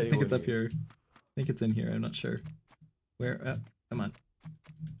trust I think it's anyone up here. I think it's in here, I'm not sure. Where? Come on.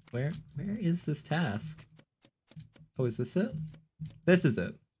 Where is this task? Oh, is this it? This is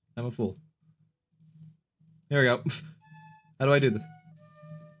it. I'm a fool. There we go. How do I do this?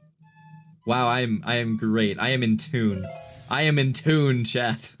 Wow, I am great. I am in tune. I am in tune,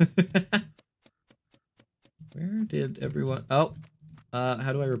 chat. Where did everyone... Oh.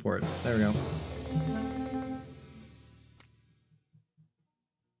 How do I report? There we go.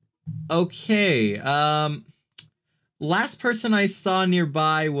 Okay, last person I saw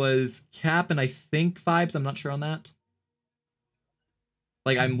nearby was Cap and I think Vibes. I'm not sure on that.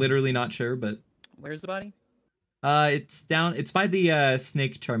 Like, I'm literally not sure, but... Where's the body? It's down... It's by the,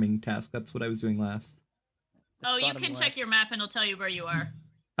 snake charming task. That's what I was doing last. Oh, you Bottom can left. check your map and it'll tell you where you are.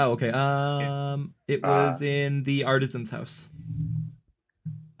 Oh, okay. It was in the artisan's house.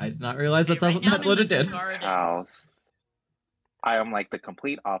 I did not realize that Right now that's I'm what in it did. the gardens. House. I am like the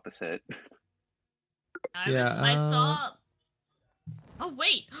complete opposite. I saw... Oh,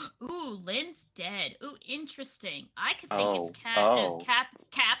 wait. Ooh, Lynn's dead. Ooh, interesting. I could think it's Cap,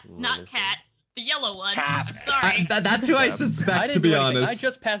 Lynn not is Cat. The yellow one. Cap. I'm sorry. That's who I I suspect, didn't to be do anything. honest. I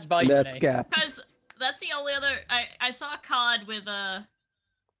just passed by Let's today. Cap. Because that's the only other... I saw COD with,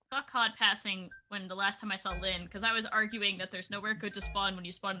 COD passing when the last time I saw Lynn, because I was arguing that there's nowhere good to spawn when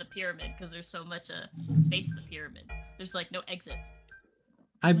you spawn in the pyramid, because there's so much space in the pyramid. There's like no exit.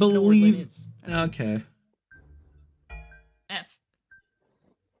 I believe. Okay. F.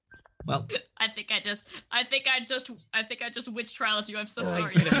 Well. I think I just witch trialed you. I'm so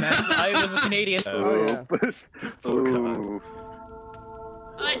sorry. I was a Canadian. Oh, yeah.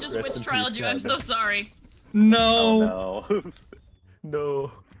 I just witch trialed you. I'm so sorry. No. Oh, no.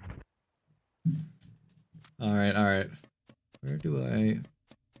 No. All right. Where do I?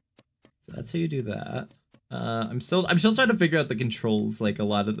 So that's how you do that. I'm still trying to figure out the controls. Like a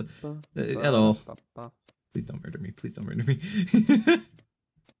lot of the. Hello. Please don't murder me. Please don't murder me.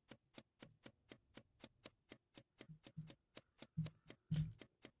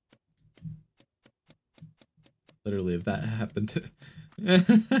 Literally, if that happened.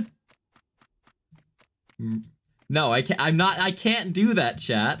 No, I can't. I can't do that,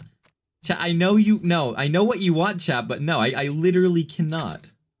 chat. Chat, I know you. No, I know what you want, chat, but no, I literally cannot.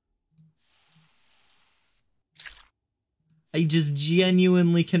 I just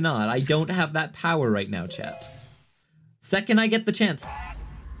genuinely cannot. I don't have that power right now, chat. Second I get the chance.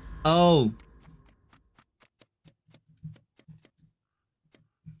 Oh.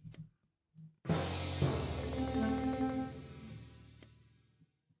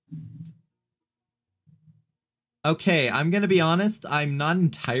 Okay, I'm gonna be honest, I'm not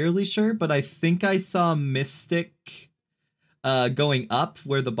entirely sure, but I think I saw Mystic going up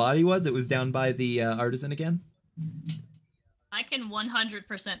where the body was. It was down by the artisan again. I can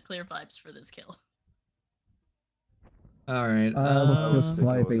 100% clear vibes for this kill. Alright, I was just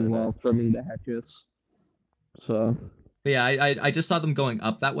sniping while trimming the hedges. So... Yeah, I just saw them going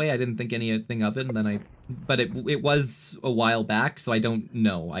up that way. I didn't think anything of it, and then but it was a while back, so I don't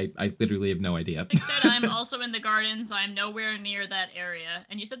know. I literally have no idea. Like I said, I'm also in the gardens. I'm nowhere near that area.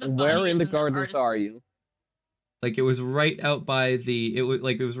 And you said the where in the gardens are you? Like it was right out by the. It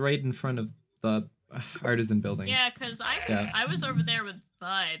was right in front of the artisan building. Yeah, because I was over there with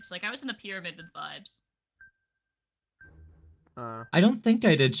vibes. Like I was in the pyramid with vibes. I don't think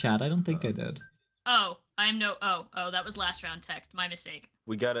I did, chat. I don't think I did. Oh, that was last round text. My mistake.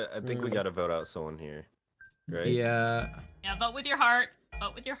 I think we gotta vote out someone here, right? Yeah. Yeah, vote with your heart.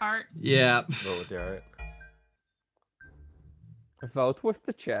 Vote with your heart. Yeah. Vote with your heart. Vote with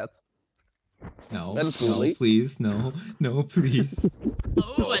the chat. No, no, please, no, please.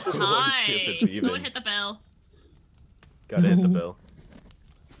 Oh, a tie. Someone hit the bell. Gotta hit the bell.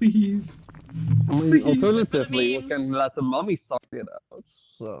 Please. I mean, alternatively, we can let the mummy sort it out,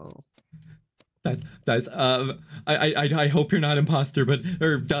 so... Guys, I hope you're not imposter,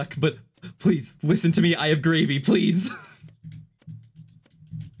 or duck, but please, listen to me, I have gravy, please!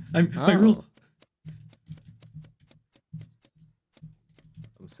 My rule...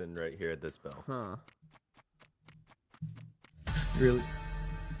 I'm sitting right here at this bell. Huh. Really?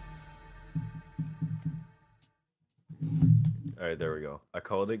 Alright, there we go. I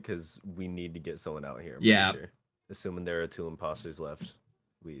called it because we need to get someone out here. Yeah. Sure. Assuming there are 2 imposters left.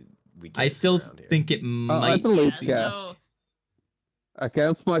 I still think it might. I believe Cat. So...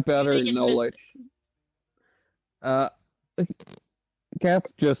 Against my better knowledge. Cat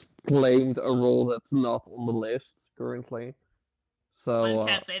just claimed a role that's not on the list currently. So. What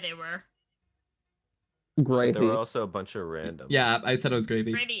did Cat say they were? Gravy. There were also a bunch of random. Yeah, I said it was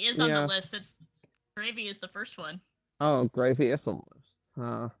gravy. Gravy is on the list. Gravy is the first one. Oh, gravy is on the list.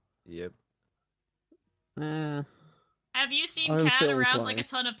 Huh. Yep. Have you seen Cat around like a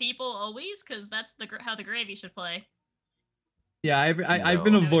ton of people always? Because that's how the gravy should play. Yeah, I've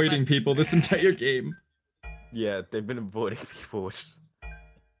been avoiding people this entire game. Yeah, they've been avoiding people.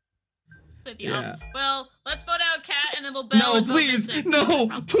 Yeah. Well, let's vote out Cat and then we'll bell. No, please! No,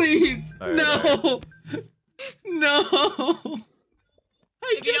 please! Right, no! No!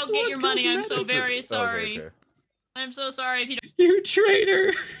 If you don't get your money, I'm so very sorry. Okay. I'm so sorry if you don't. You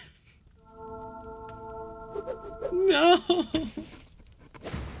traitor! No!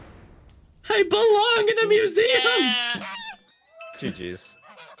 I belong in a museum! Yeah. GG's.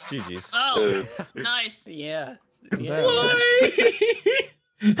 GG's. Oh, nice. Yeah. Why?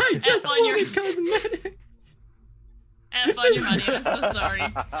 I just wanted cosmetics. F on your money, I'm so sorry.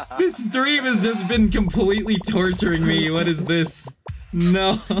 This stream has just been completely torturing me. What is this?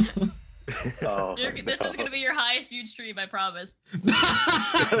 No. Oh, this is gonna be your highest viewed stream, I promise. You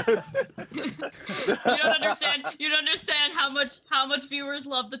don't understand how much viewers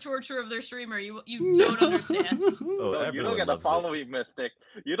love the torture of their streamer. You don't understand. Oh, no, you don't get to follow me, Mystic.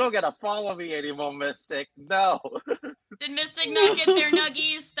 You don't get to follow me anymore, Mystic. No. Did Mystic not get their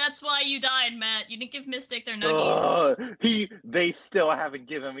nuggies? That's why you died, Matt. You didn't give Mystic their nuggies. They still haven't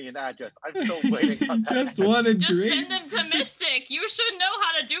given me an address. I'm still waiting on that. Just wanted Just green. send them to Mystic. You should know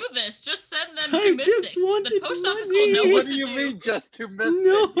how to do this. Just send them to Mystic. Just wanted The post office money. will know What what do you to mean, just to Mystic?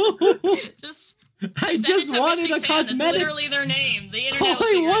 No. Just I send just it to wanted Mystic a Chan. That's cosmetic. literally their name. The internet All will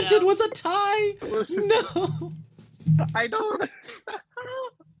I figure it wanted out. was a tie. No. I don't.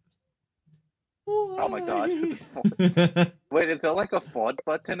 Oh my god. Wait, is there like a font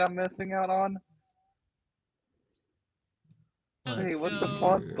button I'm missing out on? Hey, what's the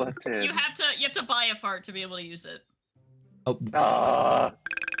font button? You have to buy a fart to be able to use it. Oh.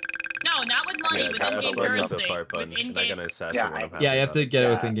 No, not with money, with in-game currency. With in-game. Yeah, you have to get it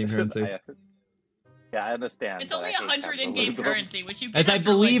with in-game currency. Yeah, I understand. It's only 100 in-game currency, which you get As I after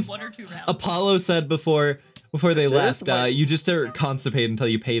believe like 1 or 2 rounds. Apollo said before they left, you just are constipated until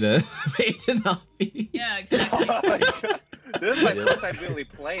you pay to not be. Yeah, exactly. This is my first time really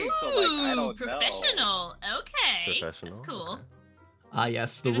playing, so like I don't professional. know. Okay. Professional. That's cool. Ah,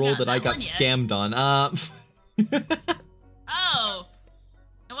 yes, the Haven't role gotten that I that got one yet. scammed on. Oh.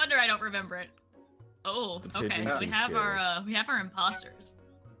 No wonder I don't remember it. Oh, The okay. pigeon So we seems have scary. our imposters.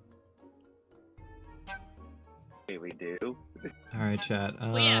 Okay, we do. All right, chat.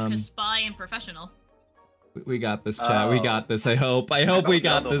 Well, yeah, because spy and professional. We got this, chat. We got this. I hope we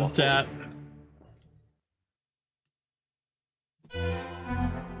got this, chat. I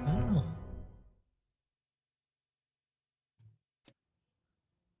don't know.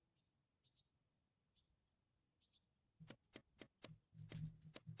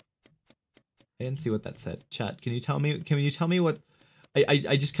 I didn't see what that said. Chat, can you tell me what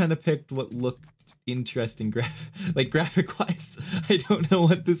I just kind of picked what looked interesting graphic wise. I don't know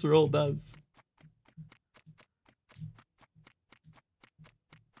what this role does.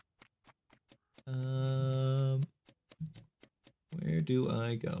 Where do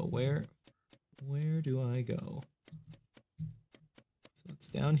I go? Where do I go? So it's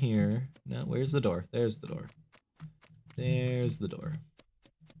down here. Now, where's the door? There's the door. There's the door.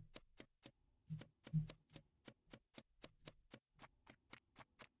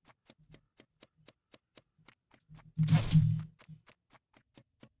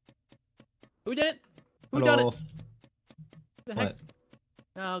 Who did it? Who Hello. done it? The heck? What?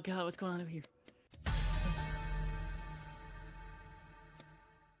 Oh god, what's going on over here?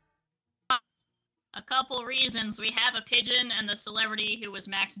 A couple reasons. We have a pigeon and the celebrity who was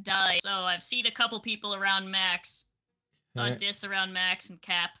Max died. So I've seen a couple people around Max. Alright. Dis around Max and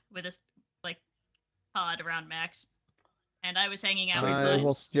Cap with a pod around Max. And I was hanging out with I Vibes.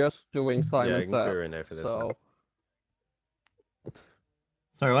 was just doing Simon I can Says. clear in there for this one.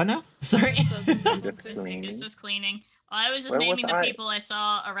 Sorry, what now? Sorry. It's just cleaning. I was just Where was naming the I? people I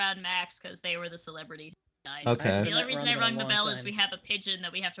saw around Max because they were the celebrities who died. Okay. The only reason I rung the bell is time. we have a pigeon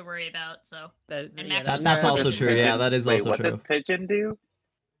that we have to worry about. So That, And yeah, Max that- was That's there. also true. Yeah, that is Wait, also what true. does pigeon do?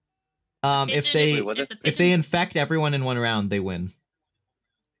 If Pigeon they is- what if the if they pigeons- infect everyone in one round, they win.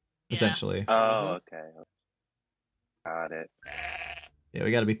 Yeah. Essentially. Oh, okay. Got it. Yeah,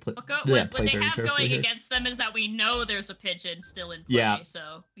 we gotta be What play they very have carefully going here. against them is that we know there's a pigeon still in play, Yeah.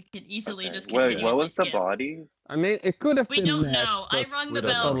 so we can easily Okay. just Wait, continuously what was the skip. body? I mean, it could have We been don't Max, know. I but rung the we don't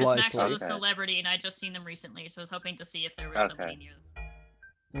bell know. because Max was a Okay. celebrity and I just seen them recently, so I was hoping to see if there was Okay. somebody near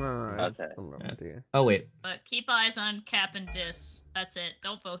them. Alright. Okay. I'm around here. Oh wait. But keep eyes on Cap and Dis. That's it.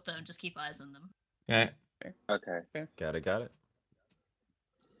 Don't vote them. Just keep eyes on them. Okay. Okay. Got it.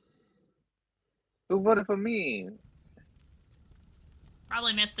 Who voted for me?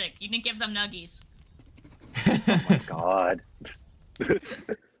 Probably Mystic. You didn't give them nuggies. Oh my god.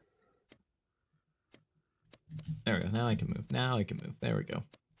 There we go. Now I can move. There we go.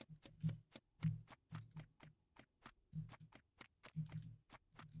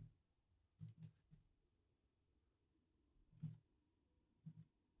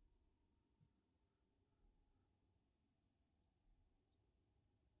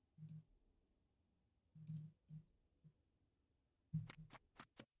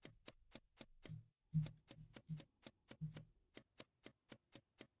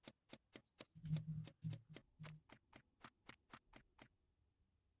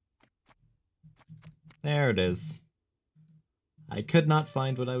 There it is. I could not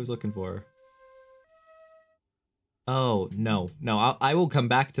find what I was looking for. Oh, no. I will come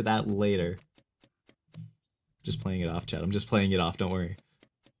back to that later. Just playing it off, chat. I'm just playing it off, don't worry.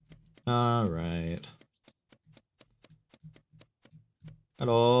 Alright.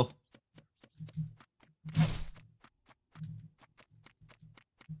 Hello.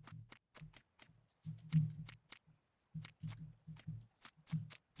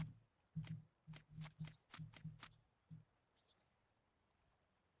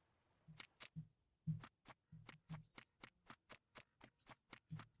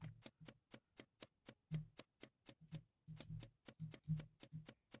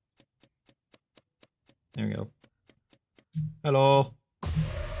 There we go. Hello.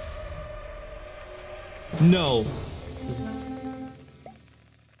 No.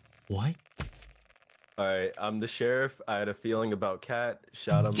 What? Alright, I'm the sheriff. I had a feeling about Cat.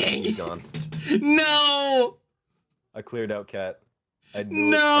 Shot him. Dang He's it. gone. No! I cleared out Cat. I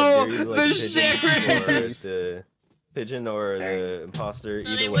knew No! it. I The sheriff! Or the pigeon or the imposter.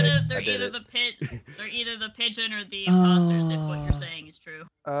 So Either way, they're I did either it. they're either the pigeon or the imposters if what you're saying is true.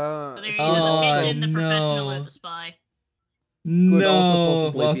 So they're either the pigeon, the professional, or the spy. No!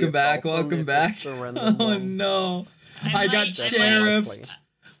 possibly be Welcome a back, Falcon welcome if back. it's a random Oh one. no! I got might- sheriffed!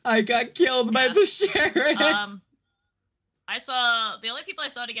 I got killed by Yeah. the sheriff! I saw the only people I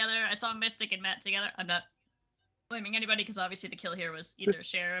saw together. I saw Mystic and Matt together. I'm not blaming anybody because obviously the kill here was either a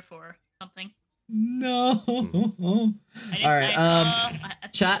sheriff or something. No. All right. I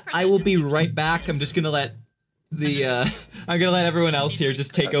Chat. I will be right back. I'm just gonna let the I'm gonna let everyone else here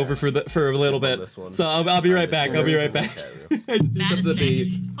just take over for a little bit. So I'll be right back. I'll be right back. I just need Matt is something to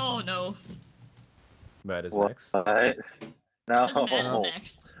next. eat. Oh no. Matt is What? next. No. It says Matt is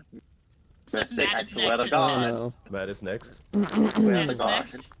next. It says Mystic, Matt I is swear next. to in God. chat. No. Matt is next. Matt is God.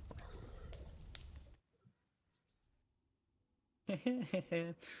 next.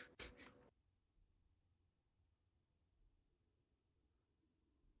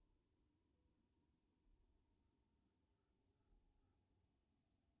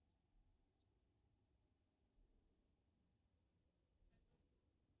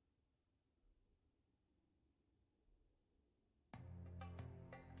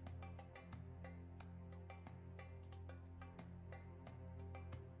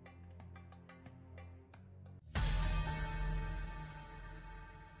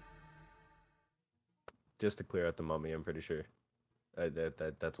 Just to clear out the mummy, I'm pretty sure.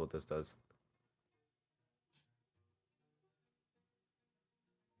 That's what this does.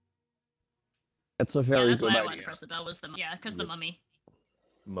 It's a Yeah, very that's good why I wanted to idea. press the bell. Was the because the mummy.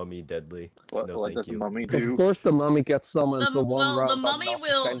 Mummy deadly. What No, does thank the you. mummy Of do? course, the mummy gets summoned, so one round the I'm mummy not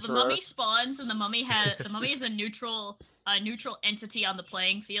will. The adventurer. mummy spawns, and the mummy is a neutral entity on the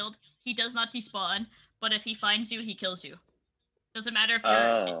playing field. He does not despawn, but if he finds you, he kills you. Doesn't matter if you're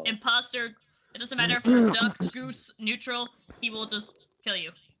Oh. imposter. It doesn't matter if you're duck, goose, neutral. He will just kill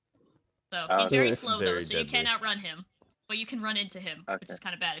you. So he's very Okay. slow though, Very so you deadly. can't outrun him, but you can run into him, which Okay. is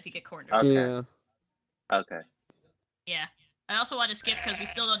kind of bad if you get cornered. Okay. Yeah. Okay. Yeah. I also want to skip because we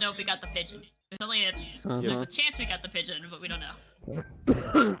still don't know if we got the pigeon. There's a chance we got the pigeon, but we don't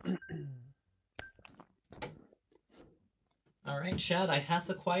know. All right, Chad. I have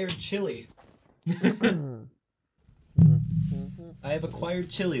acquired chili. I have acquired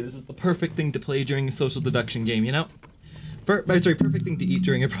chili. This is the perfect thing to play during a social deduction game, you know? Sorry, perfect thing to eat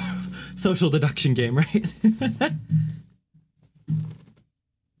during a social deduction game, right?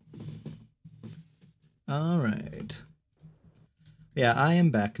 All right. Yeah, I am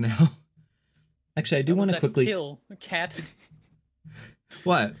back now. Actually, I do want to quickly kill Cat.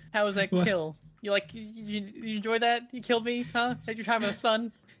 What? How was that What? kill? You like you enjoy that? You killed me, huh? At your time of the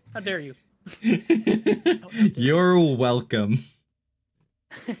sun? How dare you? You're welcome.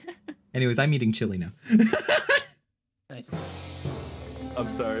 Anyways, I'm eating chili now. Nice. I'm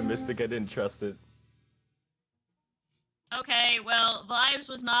sorry, Mystic. I didn't trust it. Okay, well, Vibes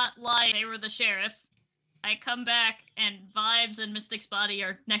was not lying. They were the sheriff. I come back, and Vibes and Mystic's body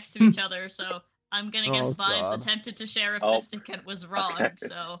are next to each other, so I'm gonna guess Oh, Vibes God. attempted to sheriff Oh, Mystic and was wrong, okay.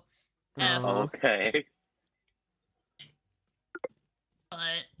 so... Oh. F. Okay. But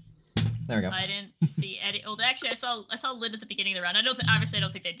There we go. I didn't see Eddie. Oh, actually, I saw Lid at the beginning of the round. Obviously, I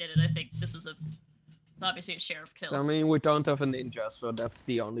don't think they did it. I think this was obviously a sheriff kill. I mean, we don't have a ninja, so that's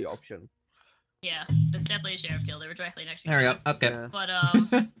the only option. Yeah, it's definitely a sheriff kill. They were directly next to each There we other. go. Okay. Yeah. But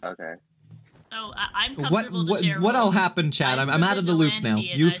Okay. so I'm comfortable to share. What all roles. happened, Chad? I'm I'm out of the loop now.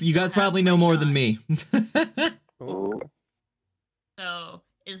 vigilante and You I you still guys have probably my know more shot. than me. Ooh. So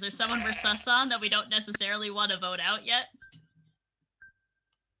is there someone we're sus on that we don't necessarily want to vote out yet?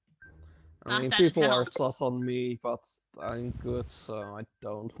 I Not mean, that it people are helps. sus on me, but I'm good, so I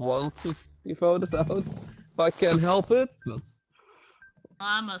don't want to be voted out if I can help it. But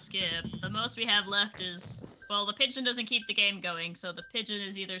I'm a skip. The most we have left is well, the pigeon doesn't keep the game going, so the pigeon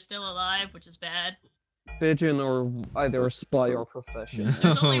is either still alive, which is bad. pigeon or either a spy or professional.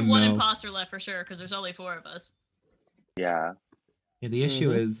 There's only Oh, one no. imposter left for sure, because there's only 4 of us. Yeah. Yeah, the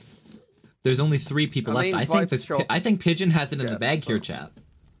issue is there's only 3 people I left. mean, I think Pigeon has it in the Yeah, bag so- here, chat.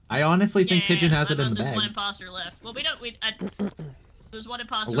 I honestly think Pigeon has it in the There's one bag. imposter left. Well, we don't. There's one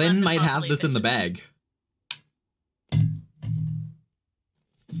imposter left. Lynn and might have possibly a this in the pigeon. bag.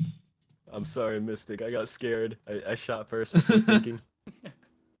 I'm sorry, Mystic. I got scared. I shot first before thinking.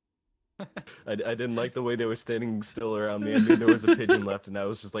 I didn't like the way they were standing still around me. I knew there was a pigeon left, and I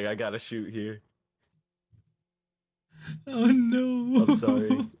was just like, I gotta shoot here. Oh no. I'm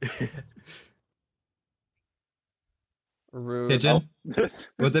sorry. Rude. Pigeon? Oh.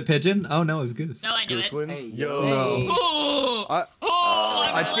 Was it Pigeon? Oh no, it was Goose. No, I knew Goose it. win? Hey, Yo. No. Ooh. I-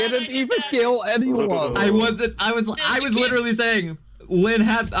 I'm I glad didn't did even that. kill anyone. I wasn't. I was you literally saying Lynn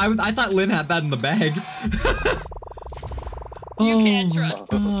had. I thought Lynn had that in the bag. You can't Oh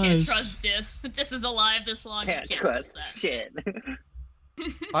trust. my Can't gosh. trust Dis. Dis is alive this long. Can't you can't trust that. shit.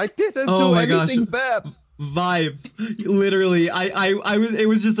 I didn't Oh do my gosh. anything bad. Vibes. Literally, I was. It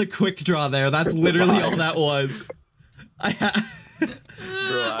was just a quick draw there. That's literally all that was.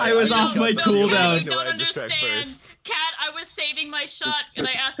 Bro, I was off my cooldown. You No, I don't distract understand. first. Cat, I was saving my shot, and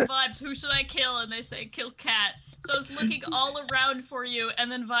I asked Vibes, who should I kill? And they say, kill Cat. So I was looking all around for you,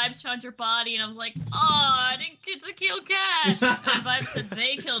 and then Vibes found your body, and I was like, oh, I didn't get to kill Cat. And then Vibes said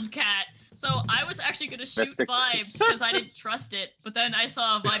they killed Cat. So I was actually gonna shoot Vibes, because I didn't trust it. But then I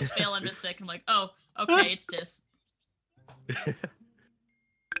saw Vibes fail on Mystic, and I'm like, oh, okay, it's Dis. Mystic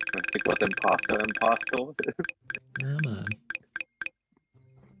was impossible. Come on.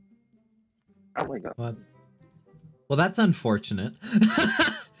 Oh my god. What? Well, that's unfortunate.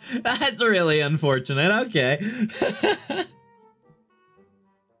 That's really unfortunate. Okay.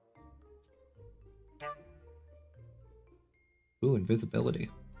 Ooh, invisibility.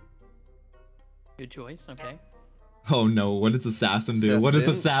 Good choice. Okay. Oh no, what does assassin do? What does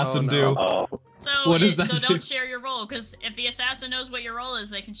assassin do? Oh. So, What does that so do? don't share your role, because if the assassin knows what your role is,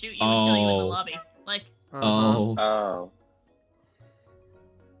 they can shoot you and kill you in the Oh. lobby. Like, Oh. Oh.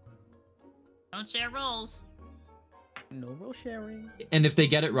 don't share roles. No real sharing. And if they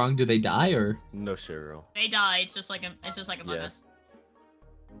get it wrong, do they die or? No Cheryl. They die. It's just like Among Yeah. Us.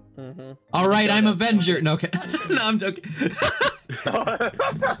 Mm-hmm. All right, I'm Avenger. No, okay. No, I'm joking.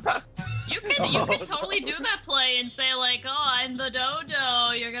 You can totally do that play and say like, oh, I'm the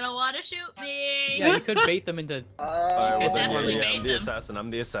dodo. You're gonna want to shoot me. Yeah, you could bait them into. Alright, well then, definitely yeah, bait I'm the them. assassin. I'm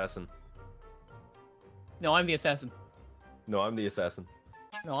the assassin. No, I'm the assassin. No, I'm the assassin.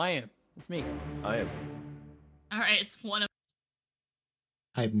 No, I am. It's me. I am. All right, it's one of.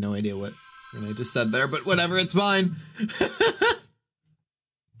 I have no idea what Renee just said there, but whatever, it's fine.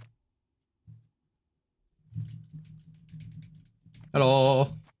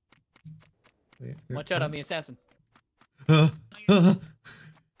 Hello. Watch out, I'm the assassin.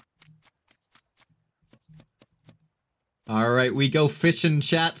 All right, we go fishing,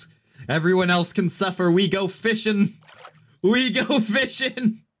 chat. Everyone else can suffer. We go fishing. We go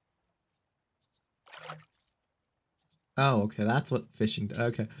fishing. Oh, okay, that's what fishing does.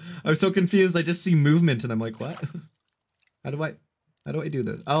 Okay. I was so confused. I just see movement and I'm like, what? How do I do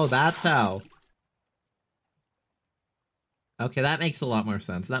this? Oh, that's how. Okay, that makes a lot more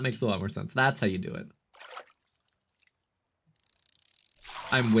sense. That makes a lot more sense. That's how you do it.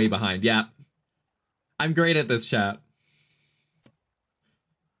 I'm way behind. Yeah. I'm great at this, chat.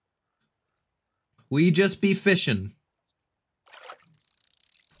 We just be fishing.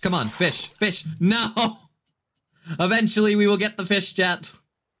 Come on, fish, fish. No! Eventually we will get the fish, chat.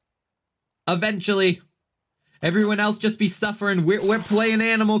 Eventually. Everyone else just be suffering. We're playing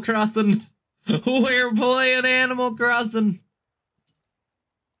Animal Crossing. We're playing Animal Crossing.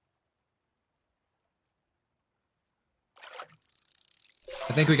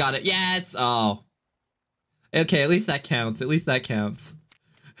 I think we got it. Yes! Oh. Okay, at least that counts. At least that counts.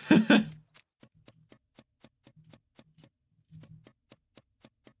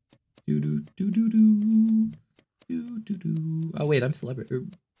 Oh wait, I'm celebrity.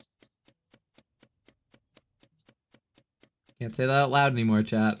 Can't say that out loud anymore,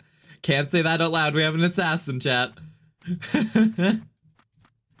 chat. Can't say that out loud. We have an assassin, chat.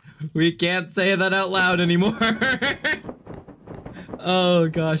 We can't say that out loud anymore. Oh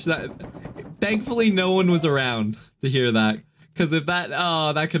gosh, that. Thankfully, no one was around to hear that. Because if that,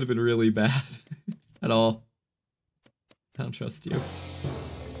 oh, that could have been really bad. At all. I don't trust you.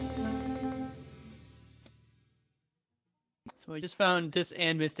 So I just found Dis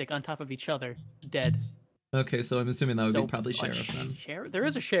and Mystic on top of each other, dead. Okay, so I'm assuming that would So, be probably Sheriff then. There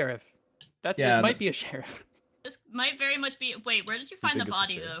is a sheriff. That Yeah, might be a sheriff. This might very much be. Wait, where did you find the think it's a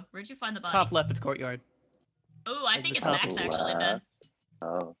body shame. though? Where did you find the body? Top left of the courtyard. Oh, I think it's top Max actually then,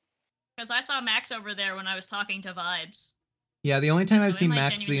 Oh. because I saw Max over there when I was talking to Vibes. Yeah, the only time I've So it seen might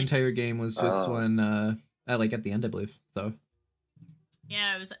Max the genuinely- entire game was just Oh. when, like at the end, I believe. So.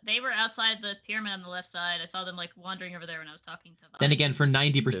 Yeah, it was. They were outside the pyramid on the left side. I saw them like wandering over there when I was talking to Vibes. Then again, for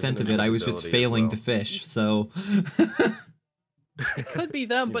 90% There's of an it, I was just invisibility as failing well. to fish, so. It could be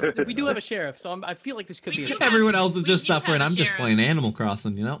them, but we do have a sheriff, so I feel like this could be. Everyone else is just suffering. I'm just playing Animal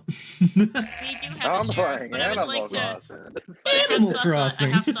Crossing, you know. We do have a sheriff, but I would like to. Animal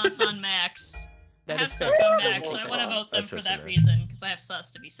Crossing. I have sus on Max. I have sus on Max, so I want to vote them for that reason, because I have sus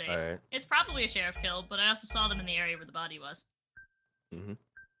to be safe. Alright. It's probably a sheriff kill, but I also saw them in the area where the body was. Mm-hmm.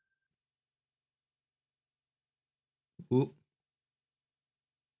 Ooh.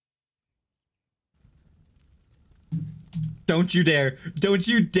 Don't you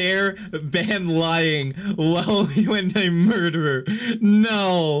dare ban lying while you and a murderer.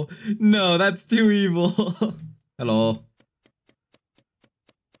 No, that's too evil. Hello.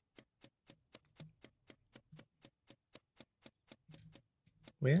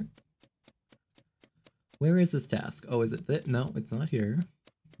 Where is this task? Oh, is it that? No, it's not here.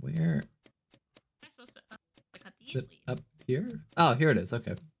 Where? Am I supposed to cut these? Up here? Oh, here it is.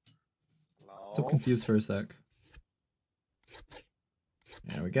 Okay. Hello? So confused for a sec.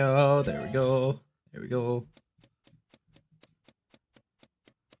 There we go. There we go. There we go.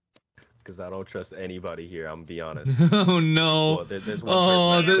 Because I don't trust anybody here. I'm gonna be honest. Oh no! Well, there's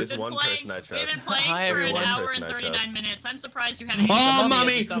one there's one person I trust. We've been playing for an hour and 39 minutes. I'm surprised you haven't. Oh,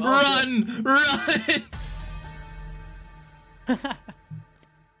 mommy! Run!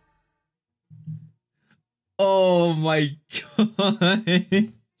 Oh my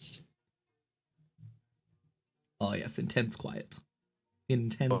god! Oh yes, intense quiet.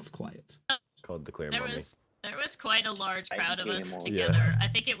 Intense quiet. Called Declare Mummy. There was quite a large crowd of us together. Yeah. I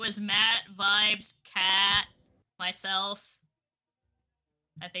think it was Matt, Vibes, Cat, myself.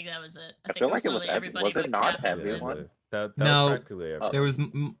 I think that was it. I feel think like it was everybody. Was it not everyone? That no, was there was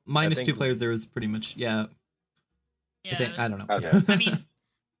minus 2 players. There was pretty much Yeah, I don't know. Okay. I mean,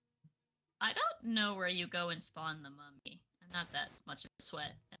 I don't know where you go and spawn the mummy. I'm not that much of a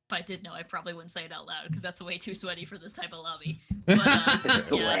sweat. If I did know, I probably wouldn't say it out loud because that's way too sweaty for this type of lobby. But,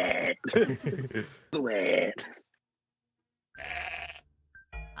 Sweat. Sweat.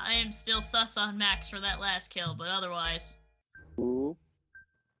 I am still sus on Max for that last kill, but otherwise, Ooh.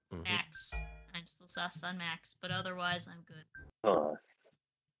 Max. I'm still sus on Max, but otherwise, I'm good. Sus.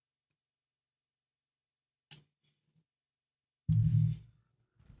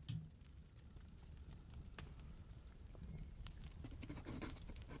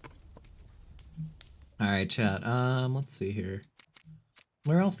 All right, chat. Let's see here.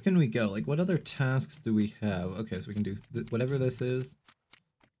 Where else can we go? Like, what other tasks do we have? Okay, so we can do whatever this is.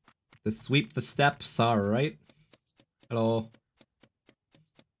 The sweep the steps. All right. Hello.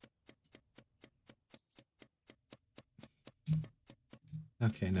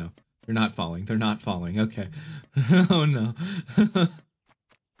 Okay, no. They're not falling. They're not falling. Okay. Oh no.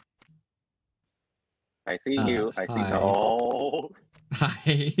 I see you. I see hi. no.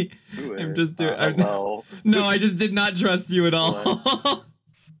 Hi. I'm just doing. Hello. No, I just did not trust you at all.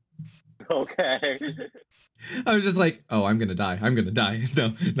 Okay. I was just like, oh, I'm gonna die. I'm gonna die.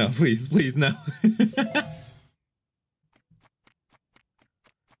 No, no, please, please, no. I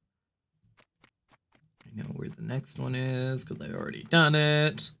know where the next one is because I've already done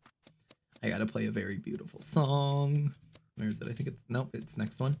it. I gotta play a very beautiful song. Where is it? I think it's nope. It's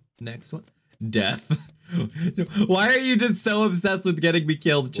next one. Next one. Death. Why are you just so obsessed with getting me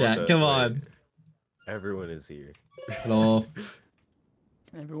killed, chat? Come on. Everyone is here. Hello.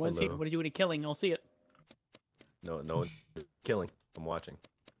 Everyone's here. What are you doing killing? I'll see it. No, no killing. I'm watching.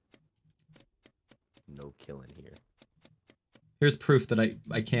 No killing here. Here's proof that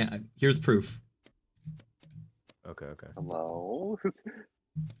I can't. Here's proof. Okay, okay. Hello.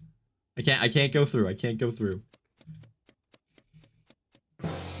 I can't go through. I can't go through.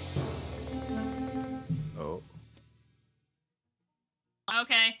 Oh.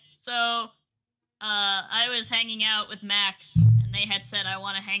 Okay, so I was hanging out with Max, and they had said I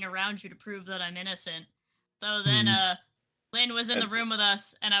want to hang around you to prove that I'm innocent. So then Lynn was in the room with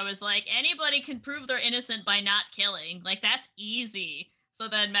us, and I was like, anybody can prove they're innocent by not killing. Like, that's easy. So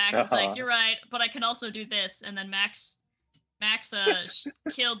then Max is like, you're right, but I can also do this. And then Max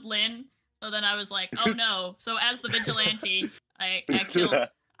killed Lynn. So then I was like, oh no. So as the vigilante, I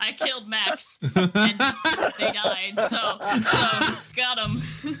killed Max, and they died. So got him.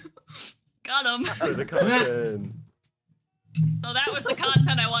 Got him. For the content. So that was the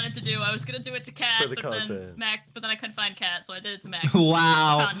content I wanted to do. I was gonna do it to Cat, For the content. but then I couldn't find Cat, so I did it to Max.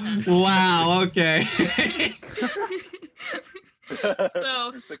 Wow. Content. Wow. Okay.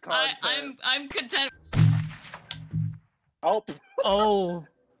 So I'm content. Oh. Oh.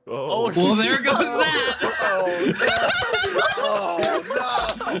 Oh. Well, there goes that. Oh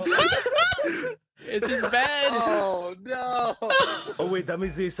no! It's his bed. Oh no! Oh wait, that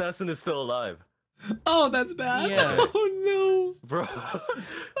means the assassin is still alive. Oh, that's bad. Yeah. Oh Bro.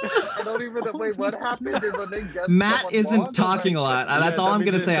 I don't even know. Wait, what happened? Is when they get Matt isn't talking a lot. That's all I'm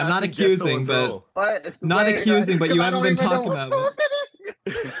gonna say. I'm not accusing, but not accusing, but you haven't been talking about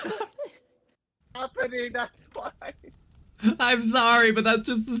it. Happening. That's why. I'm sorry, but that's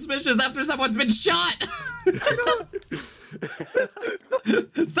just suspicious after someone's been shot.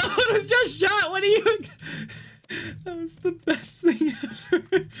 Someone was just shot. What are you? That was the best thing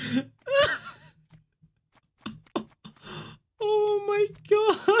ever. Oh my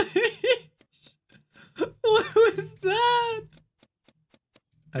gosh. What was that?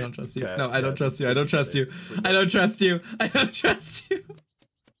 I don't trust you. No, I don't trust you. I don't trust you. I don't trust you. I don't trust you.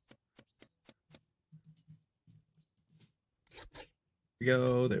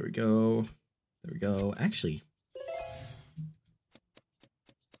 There we go. There we go. Actually.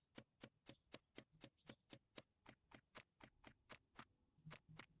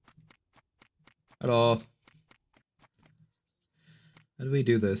 Hello. How do we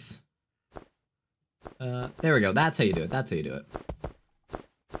do this? There we go. That's how you do it. That's how you do it.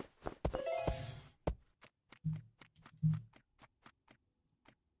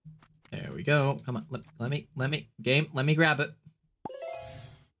 There we go. Come on. Let me grab it.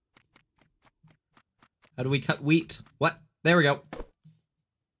 How do we cut wheat? What? There we go.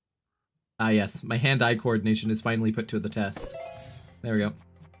 Ah, yes. My hand-eye coordination is finally put to the test. There we go.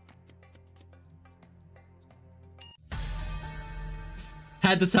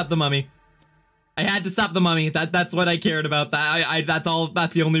 Had to stop the mummy. I had to stop the mummy. That's what I cared about.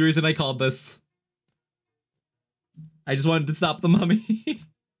 That's the only reason I called this. I just wanted to stop the mummy.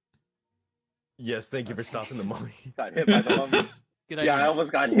 Yes, thank you for stopping the mummy. Got hit by the mummy. Yeah, I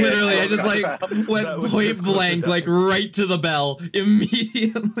almost got hit. Literally, I just like went point blank, like right to the bell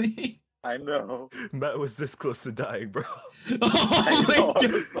immediately. I know. Matt was this close to dying, bro. Oh my god.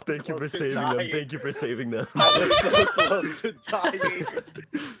 Thank you for saving them. Thank you for saving them. I was so close to dying.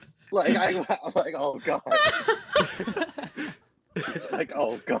 I'm like, oh god. Like,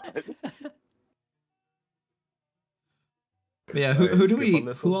 oh god. Yeah, who do we?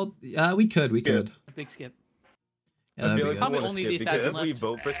 Who all? We could. A big skip. Yeah, probably only the assassin if left. we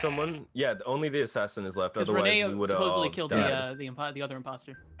vote for someone, yeah, only the assassin is left. Otherwise, Renee we would have supposedly killed the other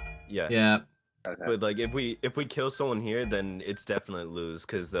imposter. Yeah. Yeah. Okay. But like, if we kill someone here, then it's definitely lose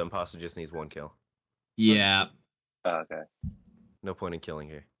because the imposter just needs one kill. Yeah. Okay. No point in killing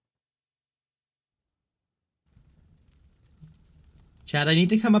here. Chad, I need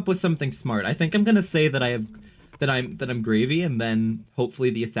to come up with something smart. I think I'm gonna say that I'm gravy, and then hopefully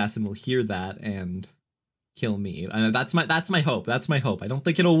the assassin will hear that and kill me. That's my hope. That's my hope. I don't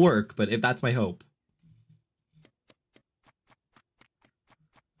think it'll work, but if that's my hope.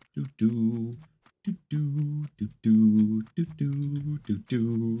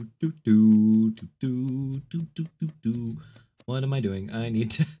 What am I doing?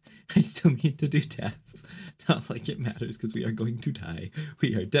 I still need to do tasks. Not like it matters, because we are going to die.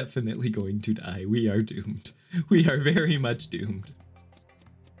 We are definitely going to die. We are doomed. We are very much doomed.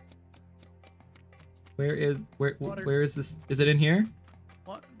 Where is this? Is it in here?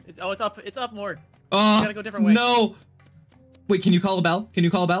 What? It's up. It's up more. Oh, you gotta go a different way. No. Wait, can you call a bell? Can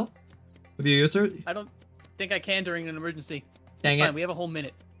you call a bell? Would you use it? I don't think I can during an emergency. Dang Fine, it. we have a whole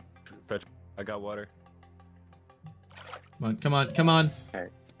minute. Fetch. I got water. Come on. Okay.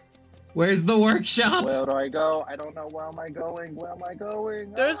 Where's the workshop? Where do I go? I don't know. Where am I going? Where am I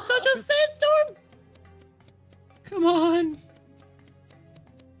going? There's such a sandstorm. Come on.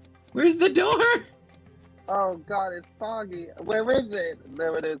 Where's the door? Oh god, it's foggy. Where is it?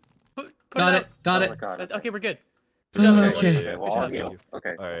 There it is. Got it. Oh my God. Okay, we're good. Okay.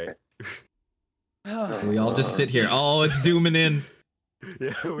 Okay. All right. We all just sit here. Oh, it's zooming in.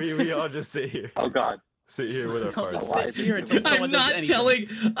 Yeah, we all just sit here. Oh god. Sit here with our Just parts. sit here until someone does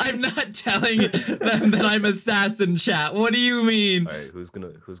anything. I'm not telling them that I'm assassin, chat. What do you mean? All right, who's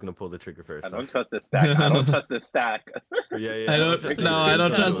gonna pull the trigger first? I don't trust this stack. I don't trust this stack. Yeah. I don't trust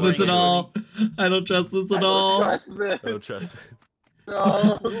this at all. I don't trust this at all. I don't trust it.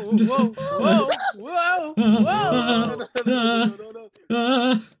 No. Whoa!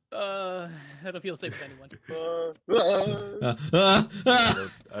 I don't feel safe with anyone.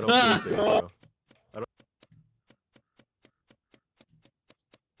 I don't feel safe, bro.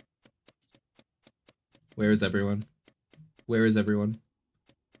 Where is everyone? Where is everyone?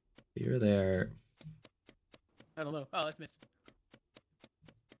 You're there. I don't know. Oh, that's missed.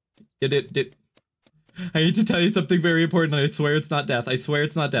 Did I need to tell you something very important, and I swear it's not death. I swear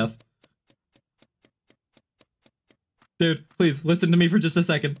it's not death. Dude, please, listen to me for just a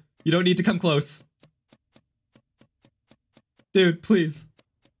second. You don't need to come close. Dude, please.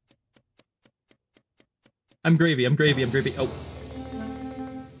 I'm gravy. I'm gravy. I'm gravy. Oh.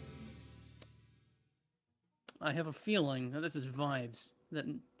 I have a feeling that this is vibes. That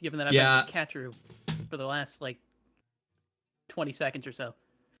given that I've Yeah. been in cat room for the last like 20 seconds or so.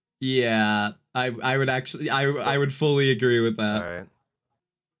 Yeah, I would actually I would fully agree with that. All right.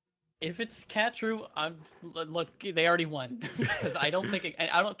 If it's Catru, look. They already won because I don't think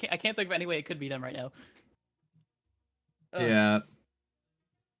I can't think of any way it could be them right now. Yeah.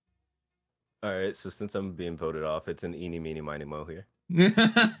 All right. So since I'm being voted off, it's an eeny meeny miny mo here.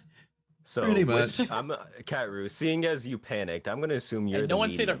 So Pretty much. I'm Catru. Seeing as you panicked, I'm gonna assume you're And the no one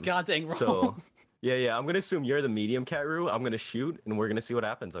medium. say they're goddamn wrong. So yeah. I'm gonna assume you're the medium, Catru. I'm gonna shoot, and we're gonna see what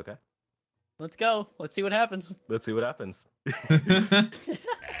happens. Okay. Let's go. Let's see what happens. Let's see what happens.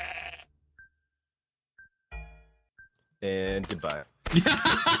 And goodbye.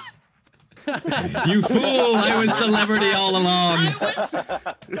 You fool! I was celebrity all along.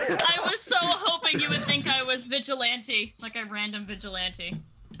 I was so hoping you would think I was vigilante, like a random vigilante.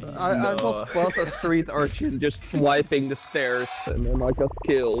 I was but a street urchin just swiping the stairs, and then I got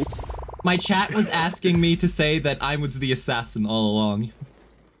killed. My chat was asking me to say that I was the assassin all along.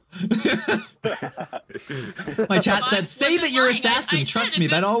 My chat said, "Say that you're assassin. Trust me,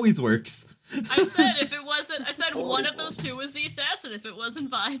 that always works." I said if it wasn't, I said one of those two was the assassin. If it wasn't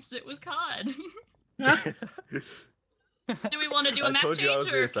Vibes, it was Cod. Do we want to do a map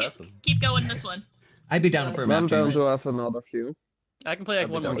change or keep going this one? I'd be down for a map change. I'm down to have another few. I can play like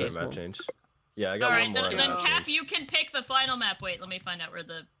one more game. Map change. Yeah, I got Alright, one more. then Cap, you can pick the final map. Wait, let me find out where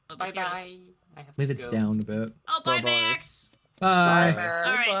the Bye-bye. is. Leave it down a bit. Oh, bye, Max. Bye.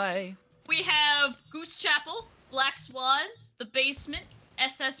 Alright. Bye. We have Goose Chapel, Black Swan, The Basement,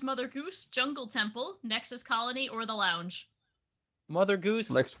 SS Mother Goose, Jungle Temple, Nexus Colony, or The Lounge. Mother Goose.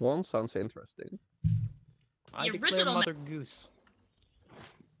 Next one sounds interesting. I The declare original Mother Goose.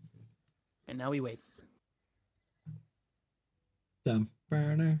 And now we wait. Dumb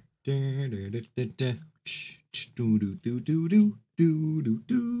burner. Yeah.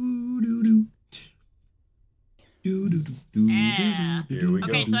 Here we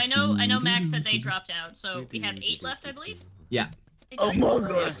Okay, go. so I know Max said they dropped out, so we have 8 left, I believe. Yeah. Oh my Yeah,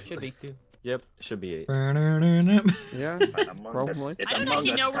 god. should be. Yep, should be 8. Yeah, Among probably. Us, it's I don't Among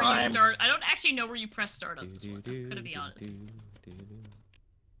actually Us know where you time. start. I don't actually know where you press start on this one. I'm gonna be honest.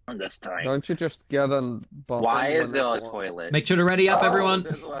 Among Us time. Don't you just get an button? Why is when there a it wants? toilet? Make sure to ready up, everyone.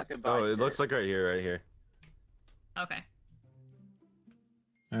 there's a fucking Oh, it box looks here. like right here, right here. Okay.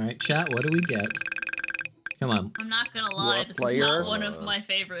 All right, chat. What do we get? Come on. I'm not gonna lie, What this is player? not one of my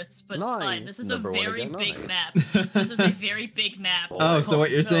favorites, but it's 9. fine. This is Number a one very again. big Nice. map. This is a very big map. Oh, so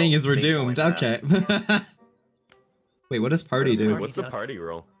what you're saying is we're big doomed. going Okay. Wait, what does party do? What's the party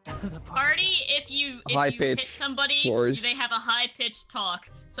roll? Party, if you High hit pitch somebody, voice. they have a high-pitched talk.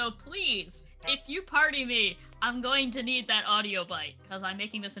 So please, if you party me, I'm going to need that audio bite, because I'm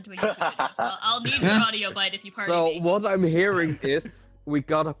making this into a YouTube video. So I'll need your audio bite if you party So me. what I'm hearing is we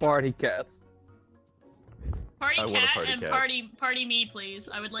got a party cat. Party I want a cat party and cat. party me, please.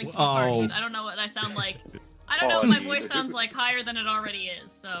 I would like to be Oh. partied. I don't know what I sound like. I don't know if my Party. voice sounds like higher than it already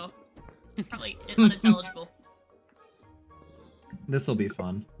is, so probably unintelligible. This will be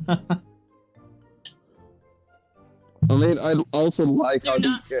fun. I mean, I also like how Do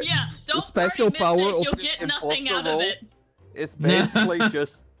not, the yeah, don't special party power Mystic, of you'll this get nothing out of imposter it. is basically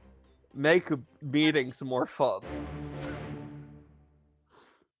just make meetings more fun.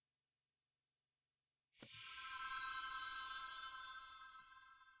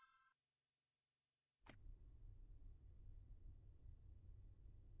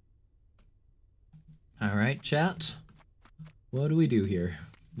 All right, chat. What do we do here?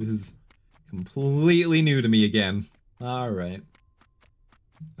 This is completely new to me again. All right.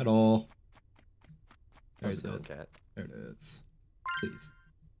 At all. There's How's it. Cat? There it is. Please.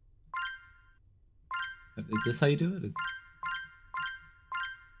 Is this how you do it?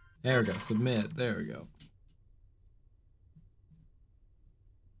 There we go. Submit. There we go.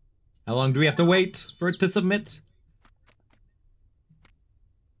 How long do we have to wait for it to submit?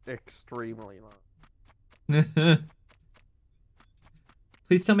 Extremely long.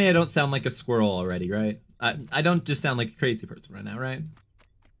 Please tell me I don't sound like a squirrel already, right? I don't just sound like a crazy person right now, right?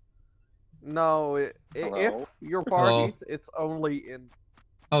 No, Hello? if you're partied, it's only in.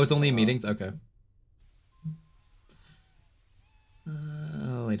 Oh, it's only in meetings? Okay.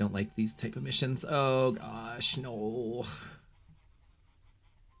 Oh, I don't like these type of missions. Oh gosh, no.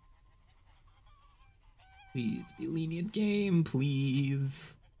 Please be lenient game,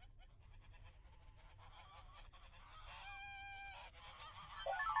 please.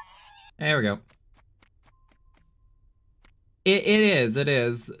 There we go. It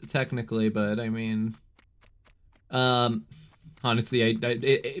is, technically, but I mean... Honestly,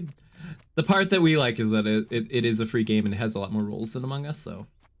 the part that we like is that it is a free game and it has a lot more rules than Among Us, so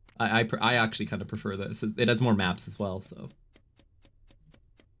I actually kind of prefer this. It has more maps as well, so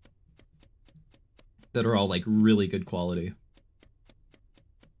that are all like really good quality.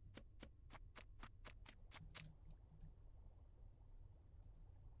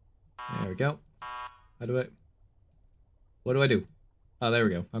 There we go. What do I do? Oh, there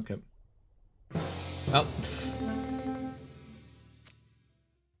we go. Okay. Oh.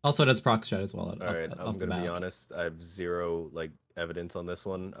 Also, it has proc strat as well. Alright, I'm gonna be honest. I have zero, like, evidence on this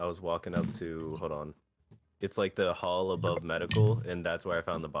one. I was walking up to... Hold on. It's like the hall above medical, and that's where I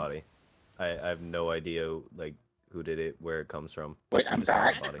found the body. I have no idea, like, who did it, where it comes from. Wait, I'm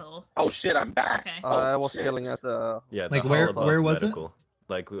back? Oh shit, I'm back. Okay. I was killing at Yeah, like where was medical. it?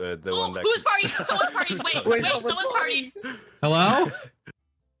 Like the one that... Who's partied? Someone's partied. Wait, someone's partied. Hello?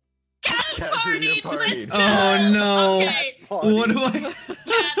 Cat is partied. Let's go. Oh no! Okay. What do I?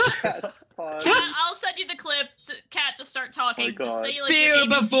 Cat, I'll send you the clip. Cat, just start talking. Just say like Fear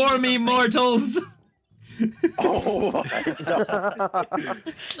before me, mortals. Oh my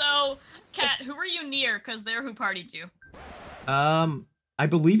god. So, Cat, who were you near? Cause they're who partied you. I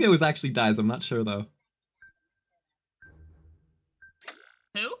believe it was actually Dies. I'm not sure though.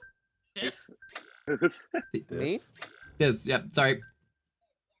 Who? This? Me? This, yeah, sorry.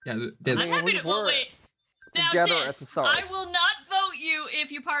 Yeah, this. I'm happy to. Well, wait. Now, together at Dis, the start. I will not vote you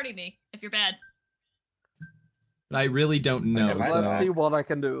if you party me. If you're bad. But I really don't know. Okay, so let's see what I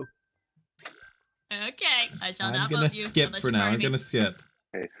can do. Okay, I shall I'm not gonna vote you. skip unless for you now. party I'm me. gonna skip.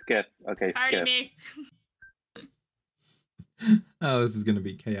 Okay, skip. Okay, Party skip. me. Oh, this is gonna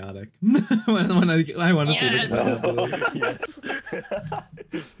be chaotic. when I want to see the Yes.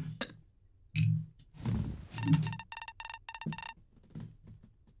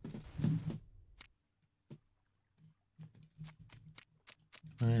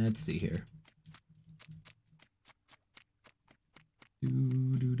 Let's see here.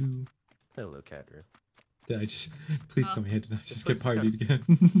 Do. Hello, Cadre. Did I just... Please tell me I did not just get please partied again.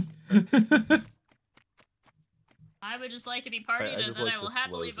 I would just like to be partied, and just then like I will the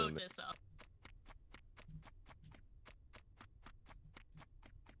happily slow vote zoom. this up.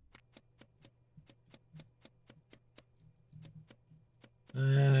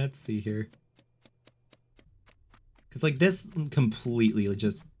 Let's see here. Because, like, this completely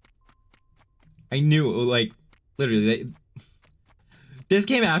just... I knew, like, literally, this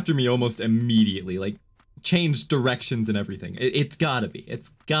came after me almost immediately. Like, changed directions and everything. It's gotta be. It's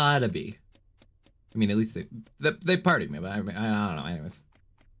gotta be. I mean, at least they partied me, but I don't know. Anyways.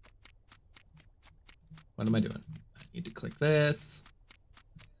 What am I doing? I need to click this.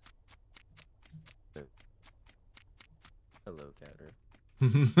 Hello, Cadre.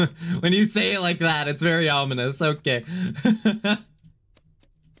 When you say it like that, it's very ominous. Okay.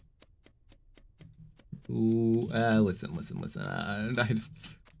 Ooh, listen. How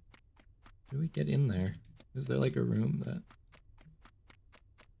do we get in there? Is there like a room that...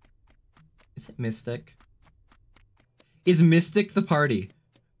 Is it Mystic? Is Mystic the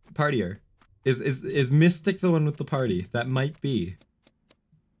partier? Is Mystic the one with the party? That might be.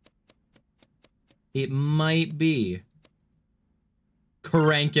 It might be.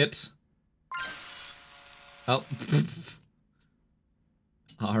 Crank it. Oh.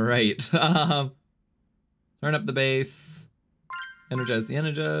 Alright. Turn up the bass. Energize the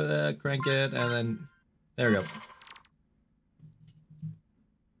energy. Crank it. And then... There we go.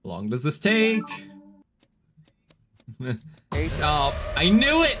 How long does this take? Oh, I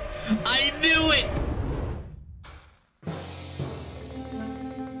knew it! I knew it!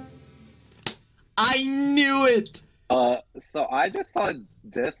 I knew it! So I just saw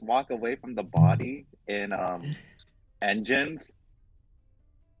Dis walk away from the body in engines.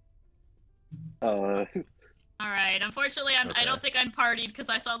 Alright, unfortunately, I don't think I'm partied because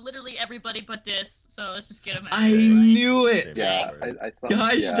I saw literally everybody but this, so let's just get him out. I knew it! Yeah, I saw,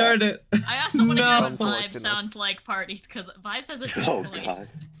 Gosh darn it! I also want to hear what No. Vibe sounds like partied, because Vibe has a deep Oh,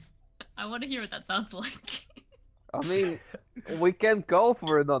 voice. I want to hear what that sounds like. I mean, we can go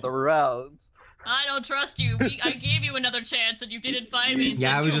for another round. I don't trust you. I gave you another chance and you didn't find me.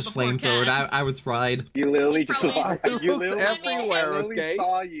 Yeah, I was just flamethrowered. I was fried. You literally He's just probably- you literally everywhere, I literally okay?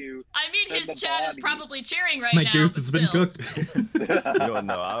 saw you. I mean, in his the chat is body. probably cheering right My now. goose but has been still. cooked. You know what,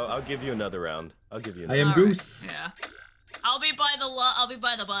 no, I'll give you another round. I'll give you I another am Alright, Goose. Yeah. I'll be by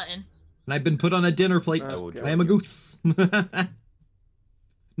the button. And I've been put on a dinner plate. I will join I am a you. goose.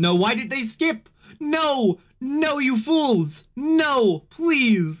 No, why did they skip? No! No, you fools! No!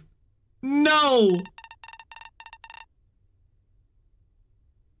 Please! No!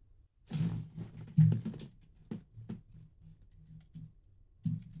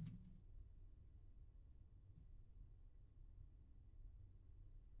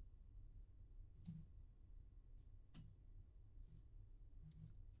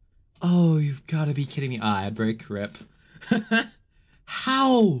 Oh, you've got to be kidding me. Ah, ad break, rip.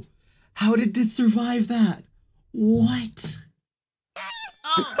 How? How did this survive that? What?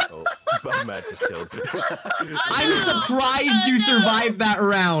 Oh. Matt just killed me. I'm surprised you survived that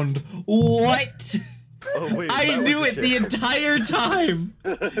round. What? Oh, wait, I knew it the entire time.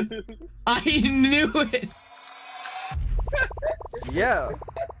 I knew it. Yeah.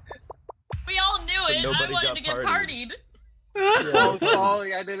 We all knew it. I wanted to get partied. Oh,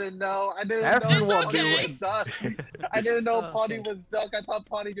 sorry, I didn't know. I didn't know It's okay. was duck. I didn't know Potty was duck. I thought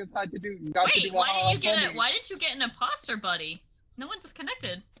Potty just had to do. Wait, why did you get an imposter buddy? No one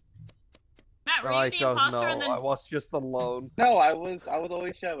disconnected. Matt, were you the imposter and then? I was just alone. No, I was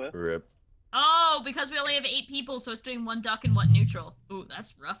always Sheva. Rip. Oh, because we only have 8 people, so it's doing 1 duck and 1 neutral. Ooh,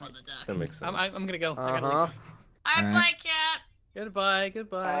 that's rough on the duck. That makes sense. I'm gonna go. I gotta leave. Bye, Cat. Goodbye.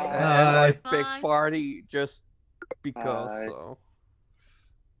 Goodbye. And Bye. big party just because. Bye. So.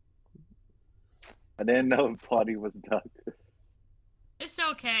 I didn't know Potty was duck. It's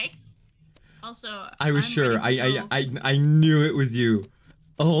okay. Also, I was I'm sure. ready to go. I knew it was you.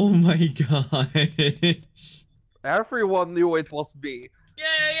 Oh my gosh. Everyone knew it was me.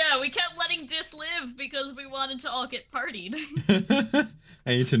 Yeah. We kept letting Dis live because we wanted to all get partied. I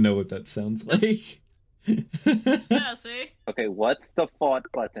need to know what that sounds like. Yeah, see? Okay, what's the font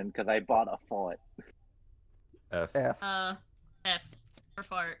button? Because I bought a font. F. F for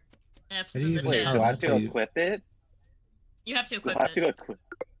fart. F's How do in you the even- Wait, chat. do I have that's to how you- equip it? You have to Do equip I have to it. equip?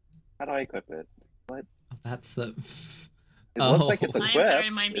 How do I equip it? That's the. It looks like it's I am equipped. tired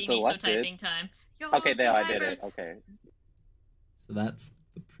of mine It's being so selected. typing time. Yo, Okay, there, I did driver. it. Okay. So that's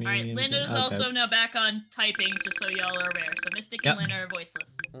the Alright, premium. Linda's okay. also now back on typing, just so y'all are aware. So Mystic and Yep. Lynn are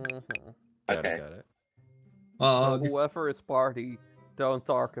voiceless. Got Okay. it. Oh, So whoever is party, don't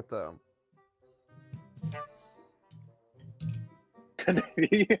target them.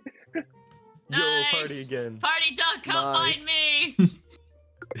 Yo, Nice. party again. Party duck, come Nice. find me!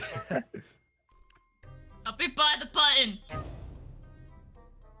 I'll be by the button.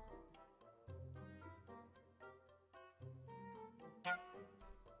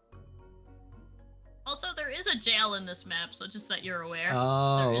 Also, there is a jail in this map, so just that you're aware.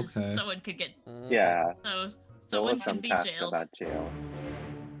 Oh, There is- okay. Someone could get Yeah. so There someone was can some be chat jailed. about jail.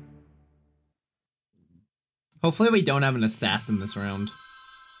 Hopefully we don't have an assassin this round.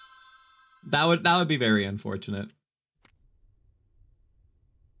 That would be very unfortunate.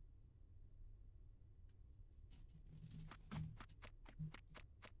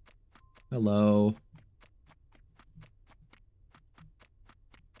 Hello.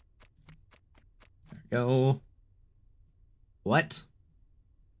 There we go. What?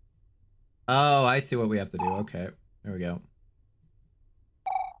 Oh, I see what we have to do. Okay. There we go.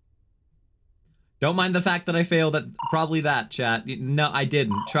 Don't mind the fact that I failed at probably that, chat. No, I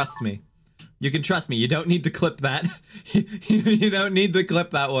didn't. Trust me. You can trust me. You don't need to clip that. You don't need to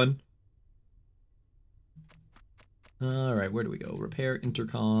clip that one. Alright, where do we go? Repair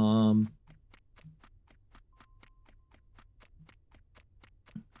intercom.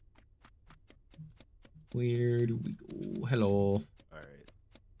 Where do we go? Hello. Alright.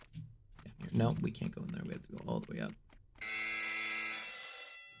 Down here. No, we can't go in there. We have to go all the way up.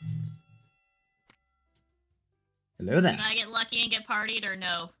 Hello there. Did I get lucky and get partied or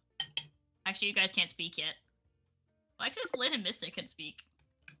no? Actually, you guys can't speak yet. Well, actually, just Lynn and Mystic can speak.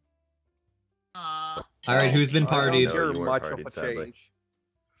 Aww. Alright, who's been I don't partied? hear No, you weren't much partied, of a sadly. change.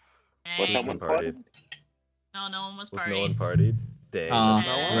 Was Dang. someone partied? partied? No, no one was Was partied. no one partied? Dang. Ah,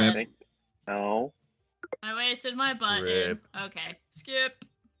 No one? one? rip. I think- No. I wasted my button. Rip. Okay, skip.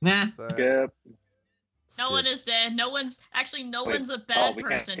 Nah. So, Skip. No one Skip. is dead. No one's actually no Wait, one's a bad we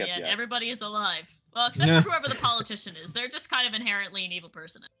can't person skip yet. yet. Everybody is alive. Well, except Yeah. for whoever the politician is. They're just kind of inherently an evil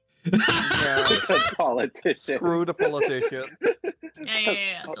person. yeah, Politician. screw the politician.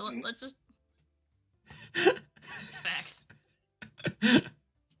 Yeah. So let's just facts.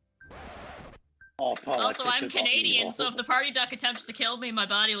 All Also, I'm politicians are Canadian, evil. so if the party duck attempts to kill me, my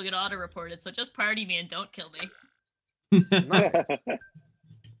body will get auto-reported. So just party me and don't kill me.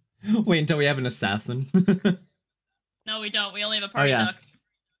 Wait until we have an assassin. No, we don't. We only have a party yeah. duck.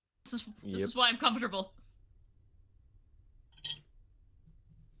 This is why I'm comfortable.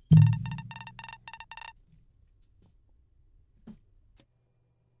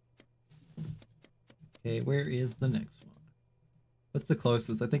 Okay, where is the next one? What's the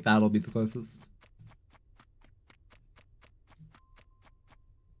closest? I think that'll be the closest.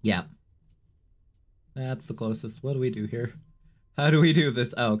 Yeah. That's the closest. What do we do here? How do we do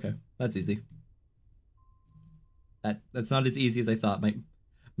this? Oh, okay. That's easy. That's not as easy as I thought. My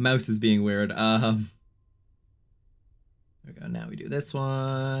mouse is being weird. There we go. Now we do this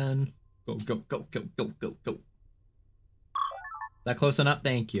one. Go, go, go, go, go, go, go. That close enough?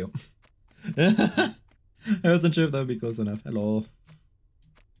 Thank you. I wasn't sure if that would be close enough. Hello.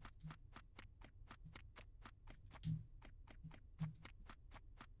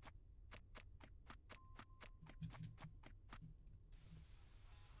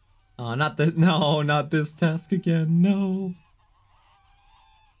 Oh, not the— no, not this task again. No.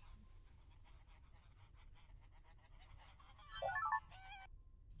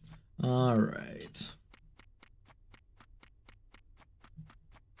 All right.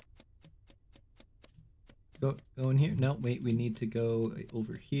 Go in here. No, wait, we need to go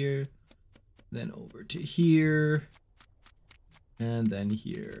over here, then over to here, and then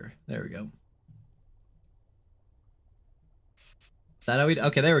here. There we go. Is that how we—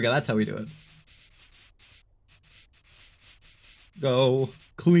 okay, there we go. That's how we do it. Go.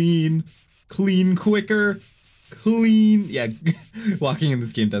 Clean. Clean quicker. Clean. Yeah, walking in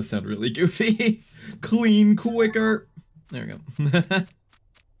this game does sound really goofy. Clean quicker. There we go.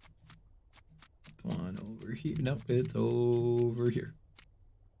 One over here. Nope, it's over here.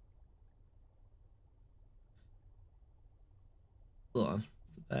 Hold on.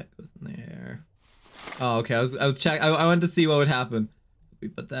 So that goes in there. Oh, okay. I was checking. I wanted to see what would happen. We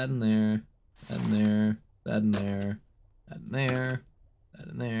put that in there. That in there. That in there. That in there. That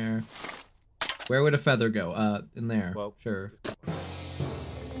in there. Where would a feather go? In there. Well, sure.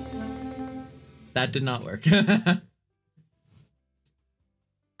 That did not work. I'm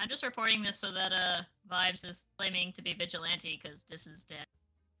just reporting this so that Vibes is claiming to be vigilante because this is dead.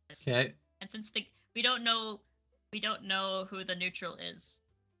 Okay. And since we don't know who the neutral is,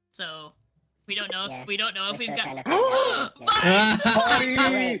 so we don't know if we've got.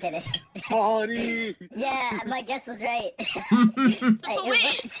 Party! Yeah, my guess was right.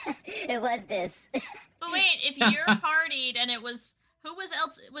 It was this. But wait, if you're partied and it was who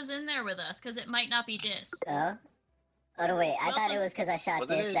else was in there with us? Because it might not be Dis. Oh. Oh no, wait! I thought it was because I shot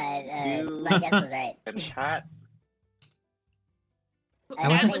this that my guess was right. And Chat.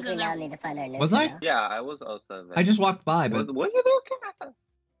 I think we now need to find our neutral. Was I? Yeah, I was also there. I just walked by, but Were you there, Kat?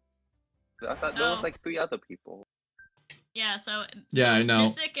 I thought there was like 3 other people. Yeah, so yeah, I know.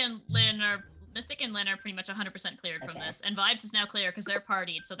 Mystic and Lynn are pretty much 100% cleared from this, and Vibes is now clear because they're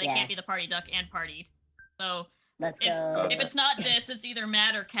partied, so they can't be the party duck and partied. So let's go. If it's not Dis, it's either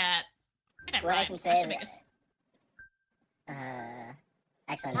Matt or Cat. What I can say is,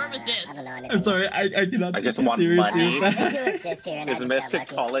 actually, or it was Dis. I don't know anything. I'm sorry, I cannot take just you want seriously. money. I think it was Dis here, and I just got Mystic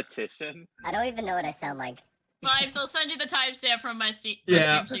lucky. politician. I don't even know what I sound like. Vibes, I'll send you the timestamp from my stream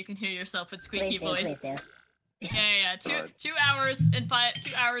so you can hear yourself with squeaky voice. Please do. Yeah. 2 hours and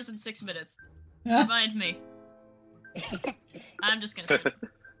 2 hours and 6 minutes. Remind me. I'm just gonna say.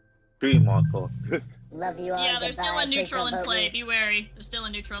 Dream Uncle. Love you all. Yeah, there's still a neutral in play. Me. Be wary. There's still a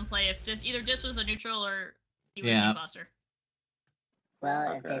neutral in play. If either Dis was a neutral or he was an imposter.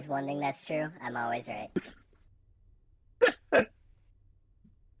 Well, if there's one thing that's true, I'm always right.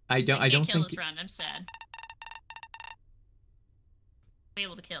 I don't kill think this round. I'm sad. Be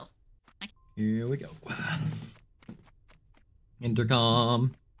able to kill. Here we go.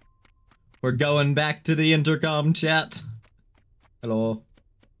 Intercom. We're going back to the intercom chat. Hello.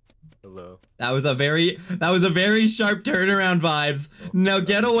 Hello. That was a very sharp turnaround, Vibes. No,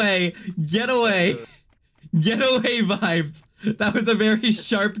 get away. Get away. Get away, Vibes. That was a very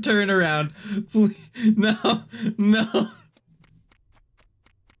sharp turnaround. Please. No. No.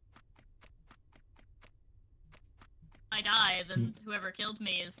 I die, then whoever killed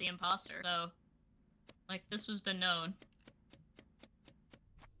me is the imposter. So, like, this has been known.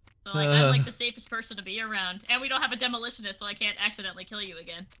 So, like, I'm like the safest person to be around. And we don't have a demolitionist, so I can't accidentally kill you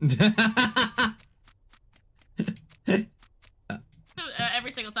again.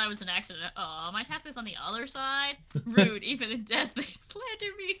 Every single time was an accident. Oh, my task is on the other side? Rude, even in death, they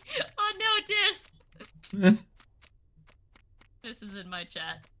slander me. Oh no, Dis! This is in my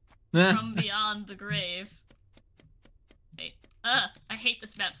chat. From beyond the grave. Wait. I hate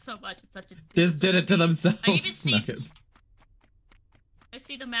this map so much. It's such a. This did it to themselves. I even see. I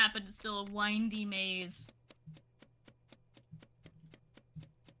see the map, and it's still a windy maze.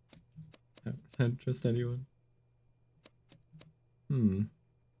 I don't trust anyone.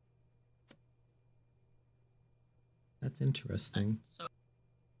 That's interesting.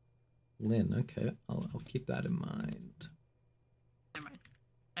 Lynn, okay. I'll keep that in mind. Never mind.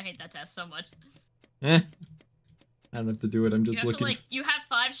 I hate that task so much. I don't have to do it, I'm just looking. You have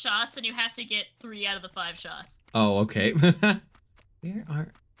 5 shots, and you have to get 3 out of the 5 shots. Oh, okay.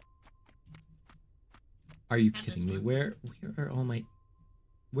 Are you kidding me? Where are all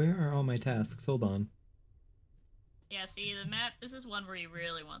my tasks? Hold on. Yeah, see, the map, this is one where you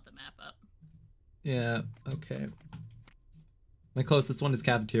really want the map up. Yeah, okay. My closest one is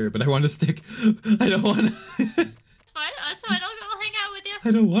cafeteria, but I want to stick. I don't want to. It's fine, that's fine, I'll hang out with you.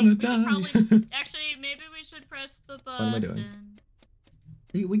 I don't want to die. Probably... Actually, maybe we should press the button. What am I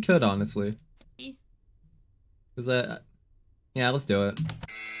doing? We could, honestly. Cause yeah, let's do it.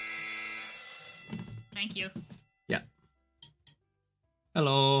 Thank you. Yeah.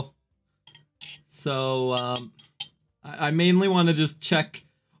 Hello. So, I mainly want to just check,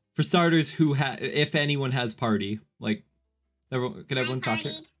 for starters, if anyone has party. Like, can everyone talk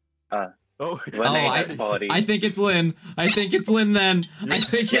here? I think it's Lynn. I think it's Lynn then. I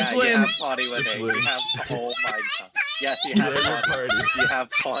think it's Lynn. You have party with it. You have, oh my god. Yes, you have party. You have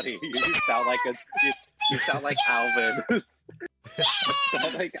party. You sound like Alvin. You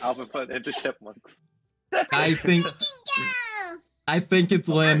sound like Alvin put into chipmunks. I think it's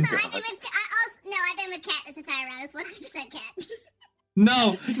Lynn. Also, I've been with Cat this entire round. It's 100% Cat.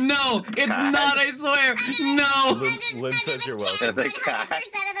 No, it's not, I swear. No. Lynn says you're welcome. 100% of the round. 100%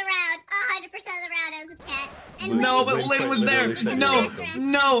 of the round I was with Cat. And No, but Lynn was there.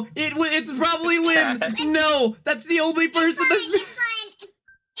 No, it's probably Lynn. No, that's the only person that's...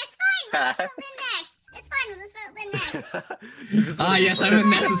 It's fine. We'll just vote Lynn next. It's fine. We'll just vote Lynn next. Ah, yes, I'm a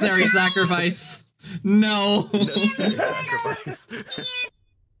necessary sacrifice. No. Necessary sacrifice.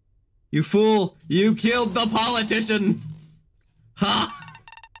 You fool. You killed the politician. Ha!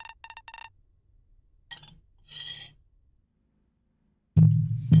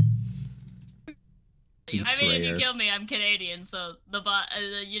 I mean, if you kill me, I'm Canadian, so the bot.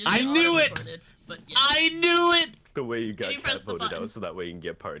 You just I knew it! But, yeah. I knew it! The way you got you press cat the voted button? out so that way you can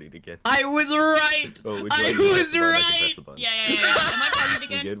get partied again. I was right! Oh, I was right! Yeah. Am I partied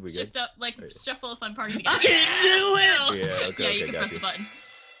again? We good? Shift up, like, Right. shuffle if I'm partied again. I knew it! Yeah, okay, you can got press you. the button.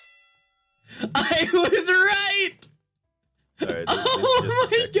 I was right! Alright, Oh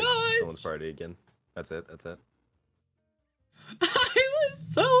just my check if gosh! someone's party again. That's it. I was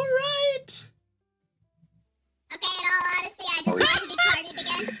so right! Okay, in all honesty, I just wanted to be partied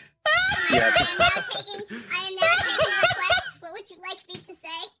again. Yeah. I am now taking requests. What would you like me to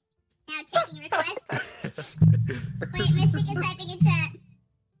say? Now taking requests. Wait, Mystic is typing in chat.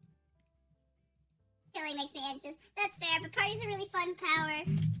 Killing makes me anxious. That's fair, but parties are really fun power.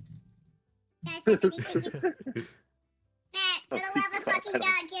 Guys, have anything you... Matt, for the love of fucking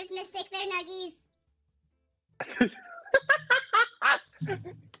God, give Mystic their nuggies.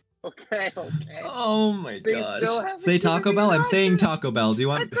 Okay. Oh my So you still gosh. haven't Say Taco given me Bell? I'm an saying option. Taco Bell. Do you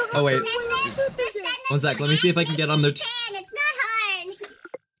want... Oh, wait. One sec. Let me see if I can get on their... It's not hard.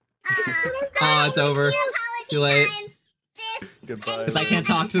 Aw, it's over. Too late. Goodbye. Because I can't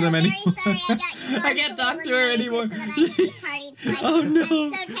talk to them anymore. I can't talk to her anymore. Oh no.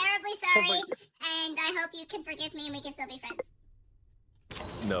 I'm so terribly sorry, and I hope you can forgive me and we can still be friends.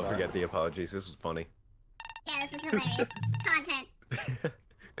 No, forget the apologies. This was funny. Yeah, this is hilarious.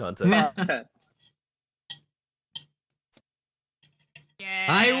 Content. Yeah.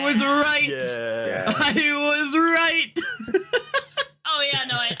 I was right! Yeah. I was right! Oh yeah,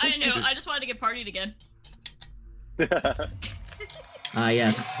 no, I knew. I just wanted to get partied again. Ah,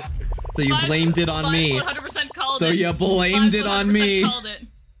 yes. So you blamed it on me. 100% called So it. you blamed it on me. Called it.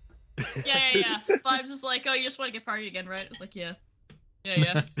 Yeah. Vibes was like, oh, you just want to get partied again, right? I was like, yeah.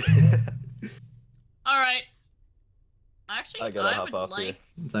 Alright. Actually, I gotta hop would off like... here.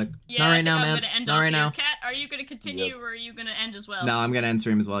 It's like, Yeah, not I right think now, I'm man. gonna end Not off right here. now. Kat, are you gonna continue or are you gonna end as well? No, I'm gonna end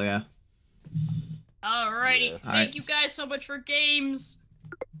stream as well, yeah. Alrighty. Yeah. Thank Alright. you guys so much for games.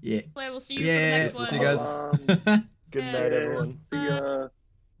 Yeah. We'll see you Yeah, for the next see one. you guys. Good night, everyone.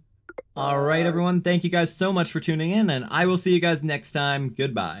 Alright, everyone. Thank you guys so much for tuning in, and I will see you guys next time.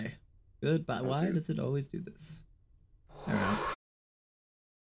 Goodbye. Goodbye. Why does it always do this?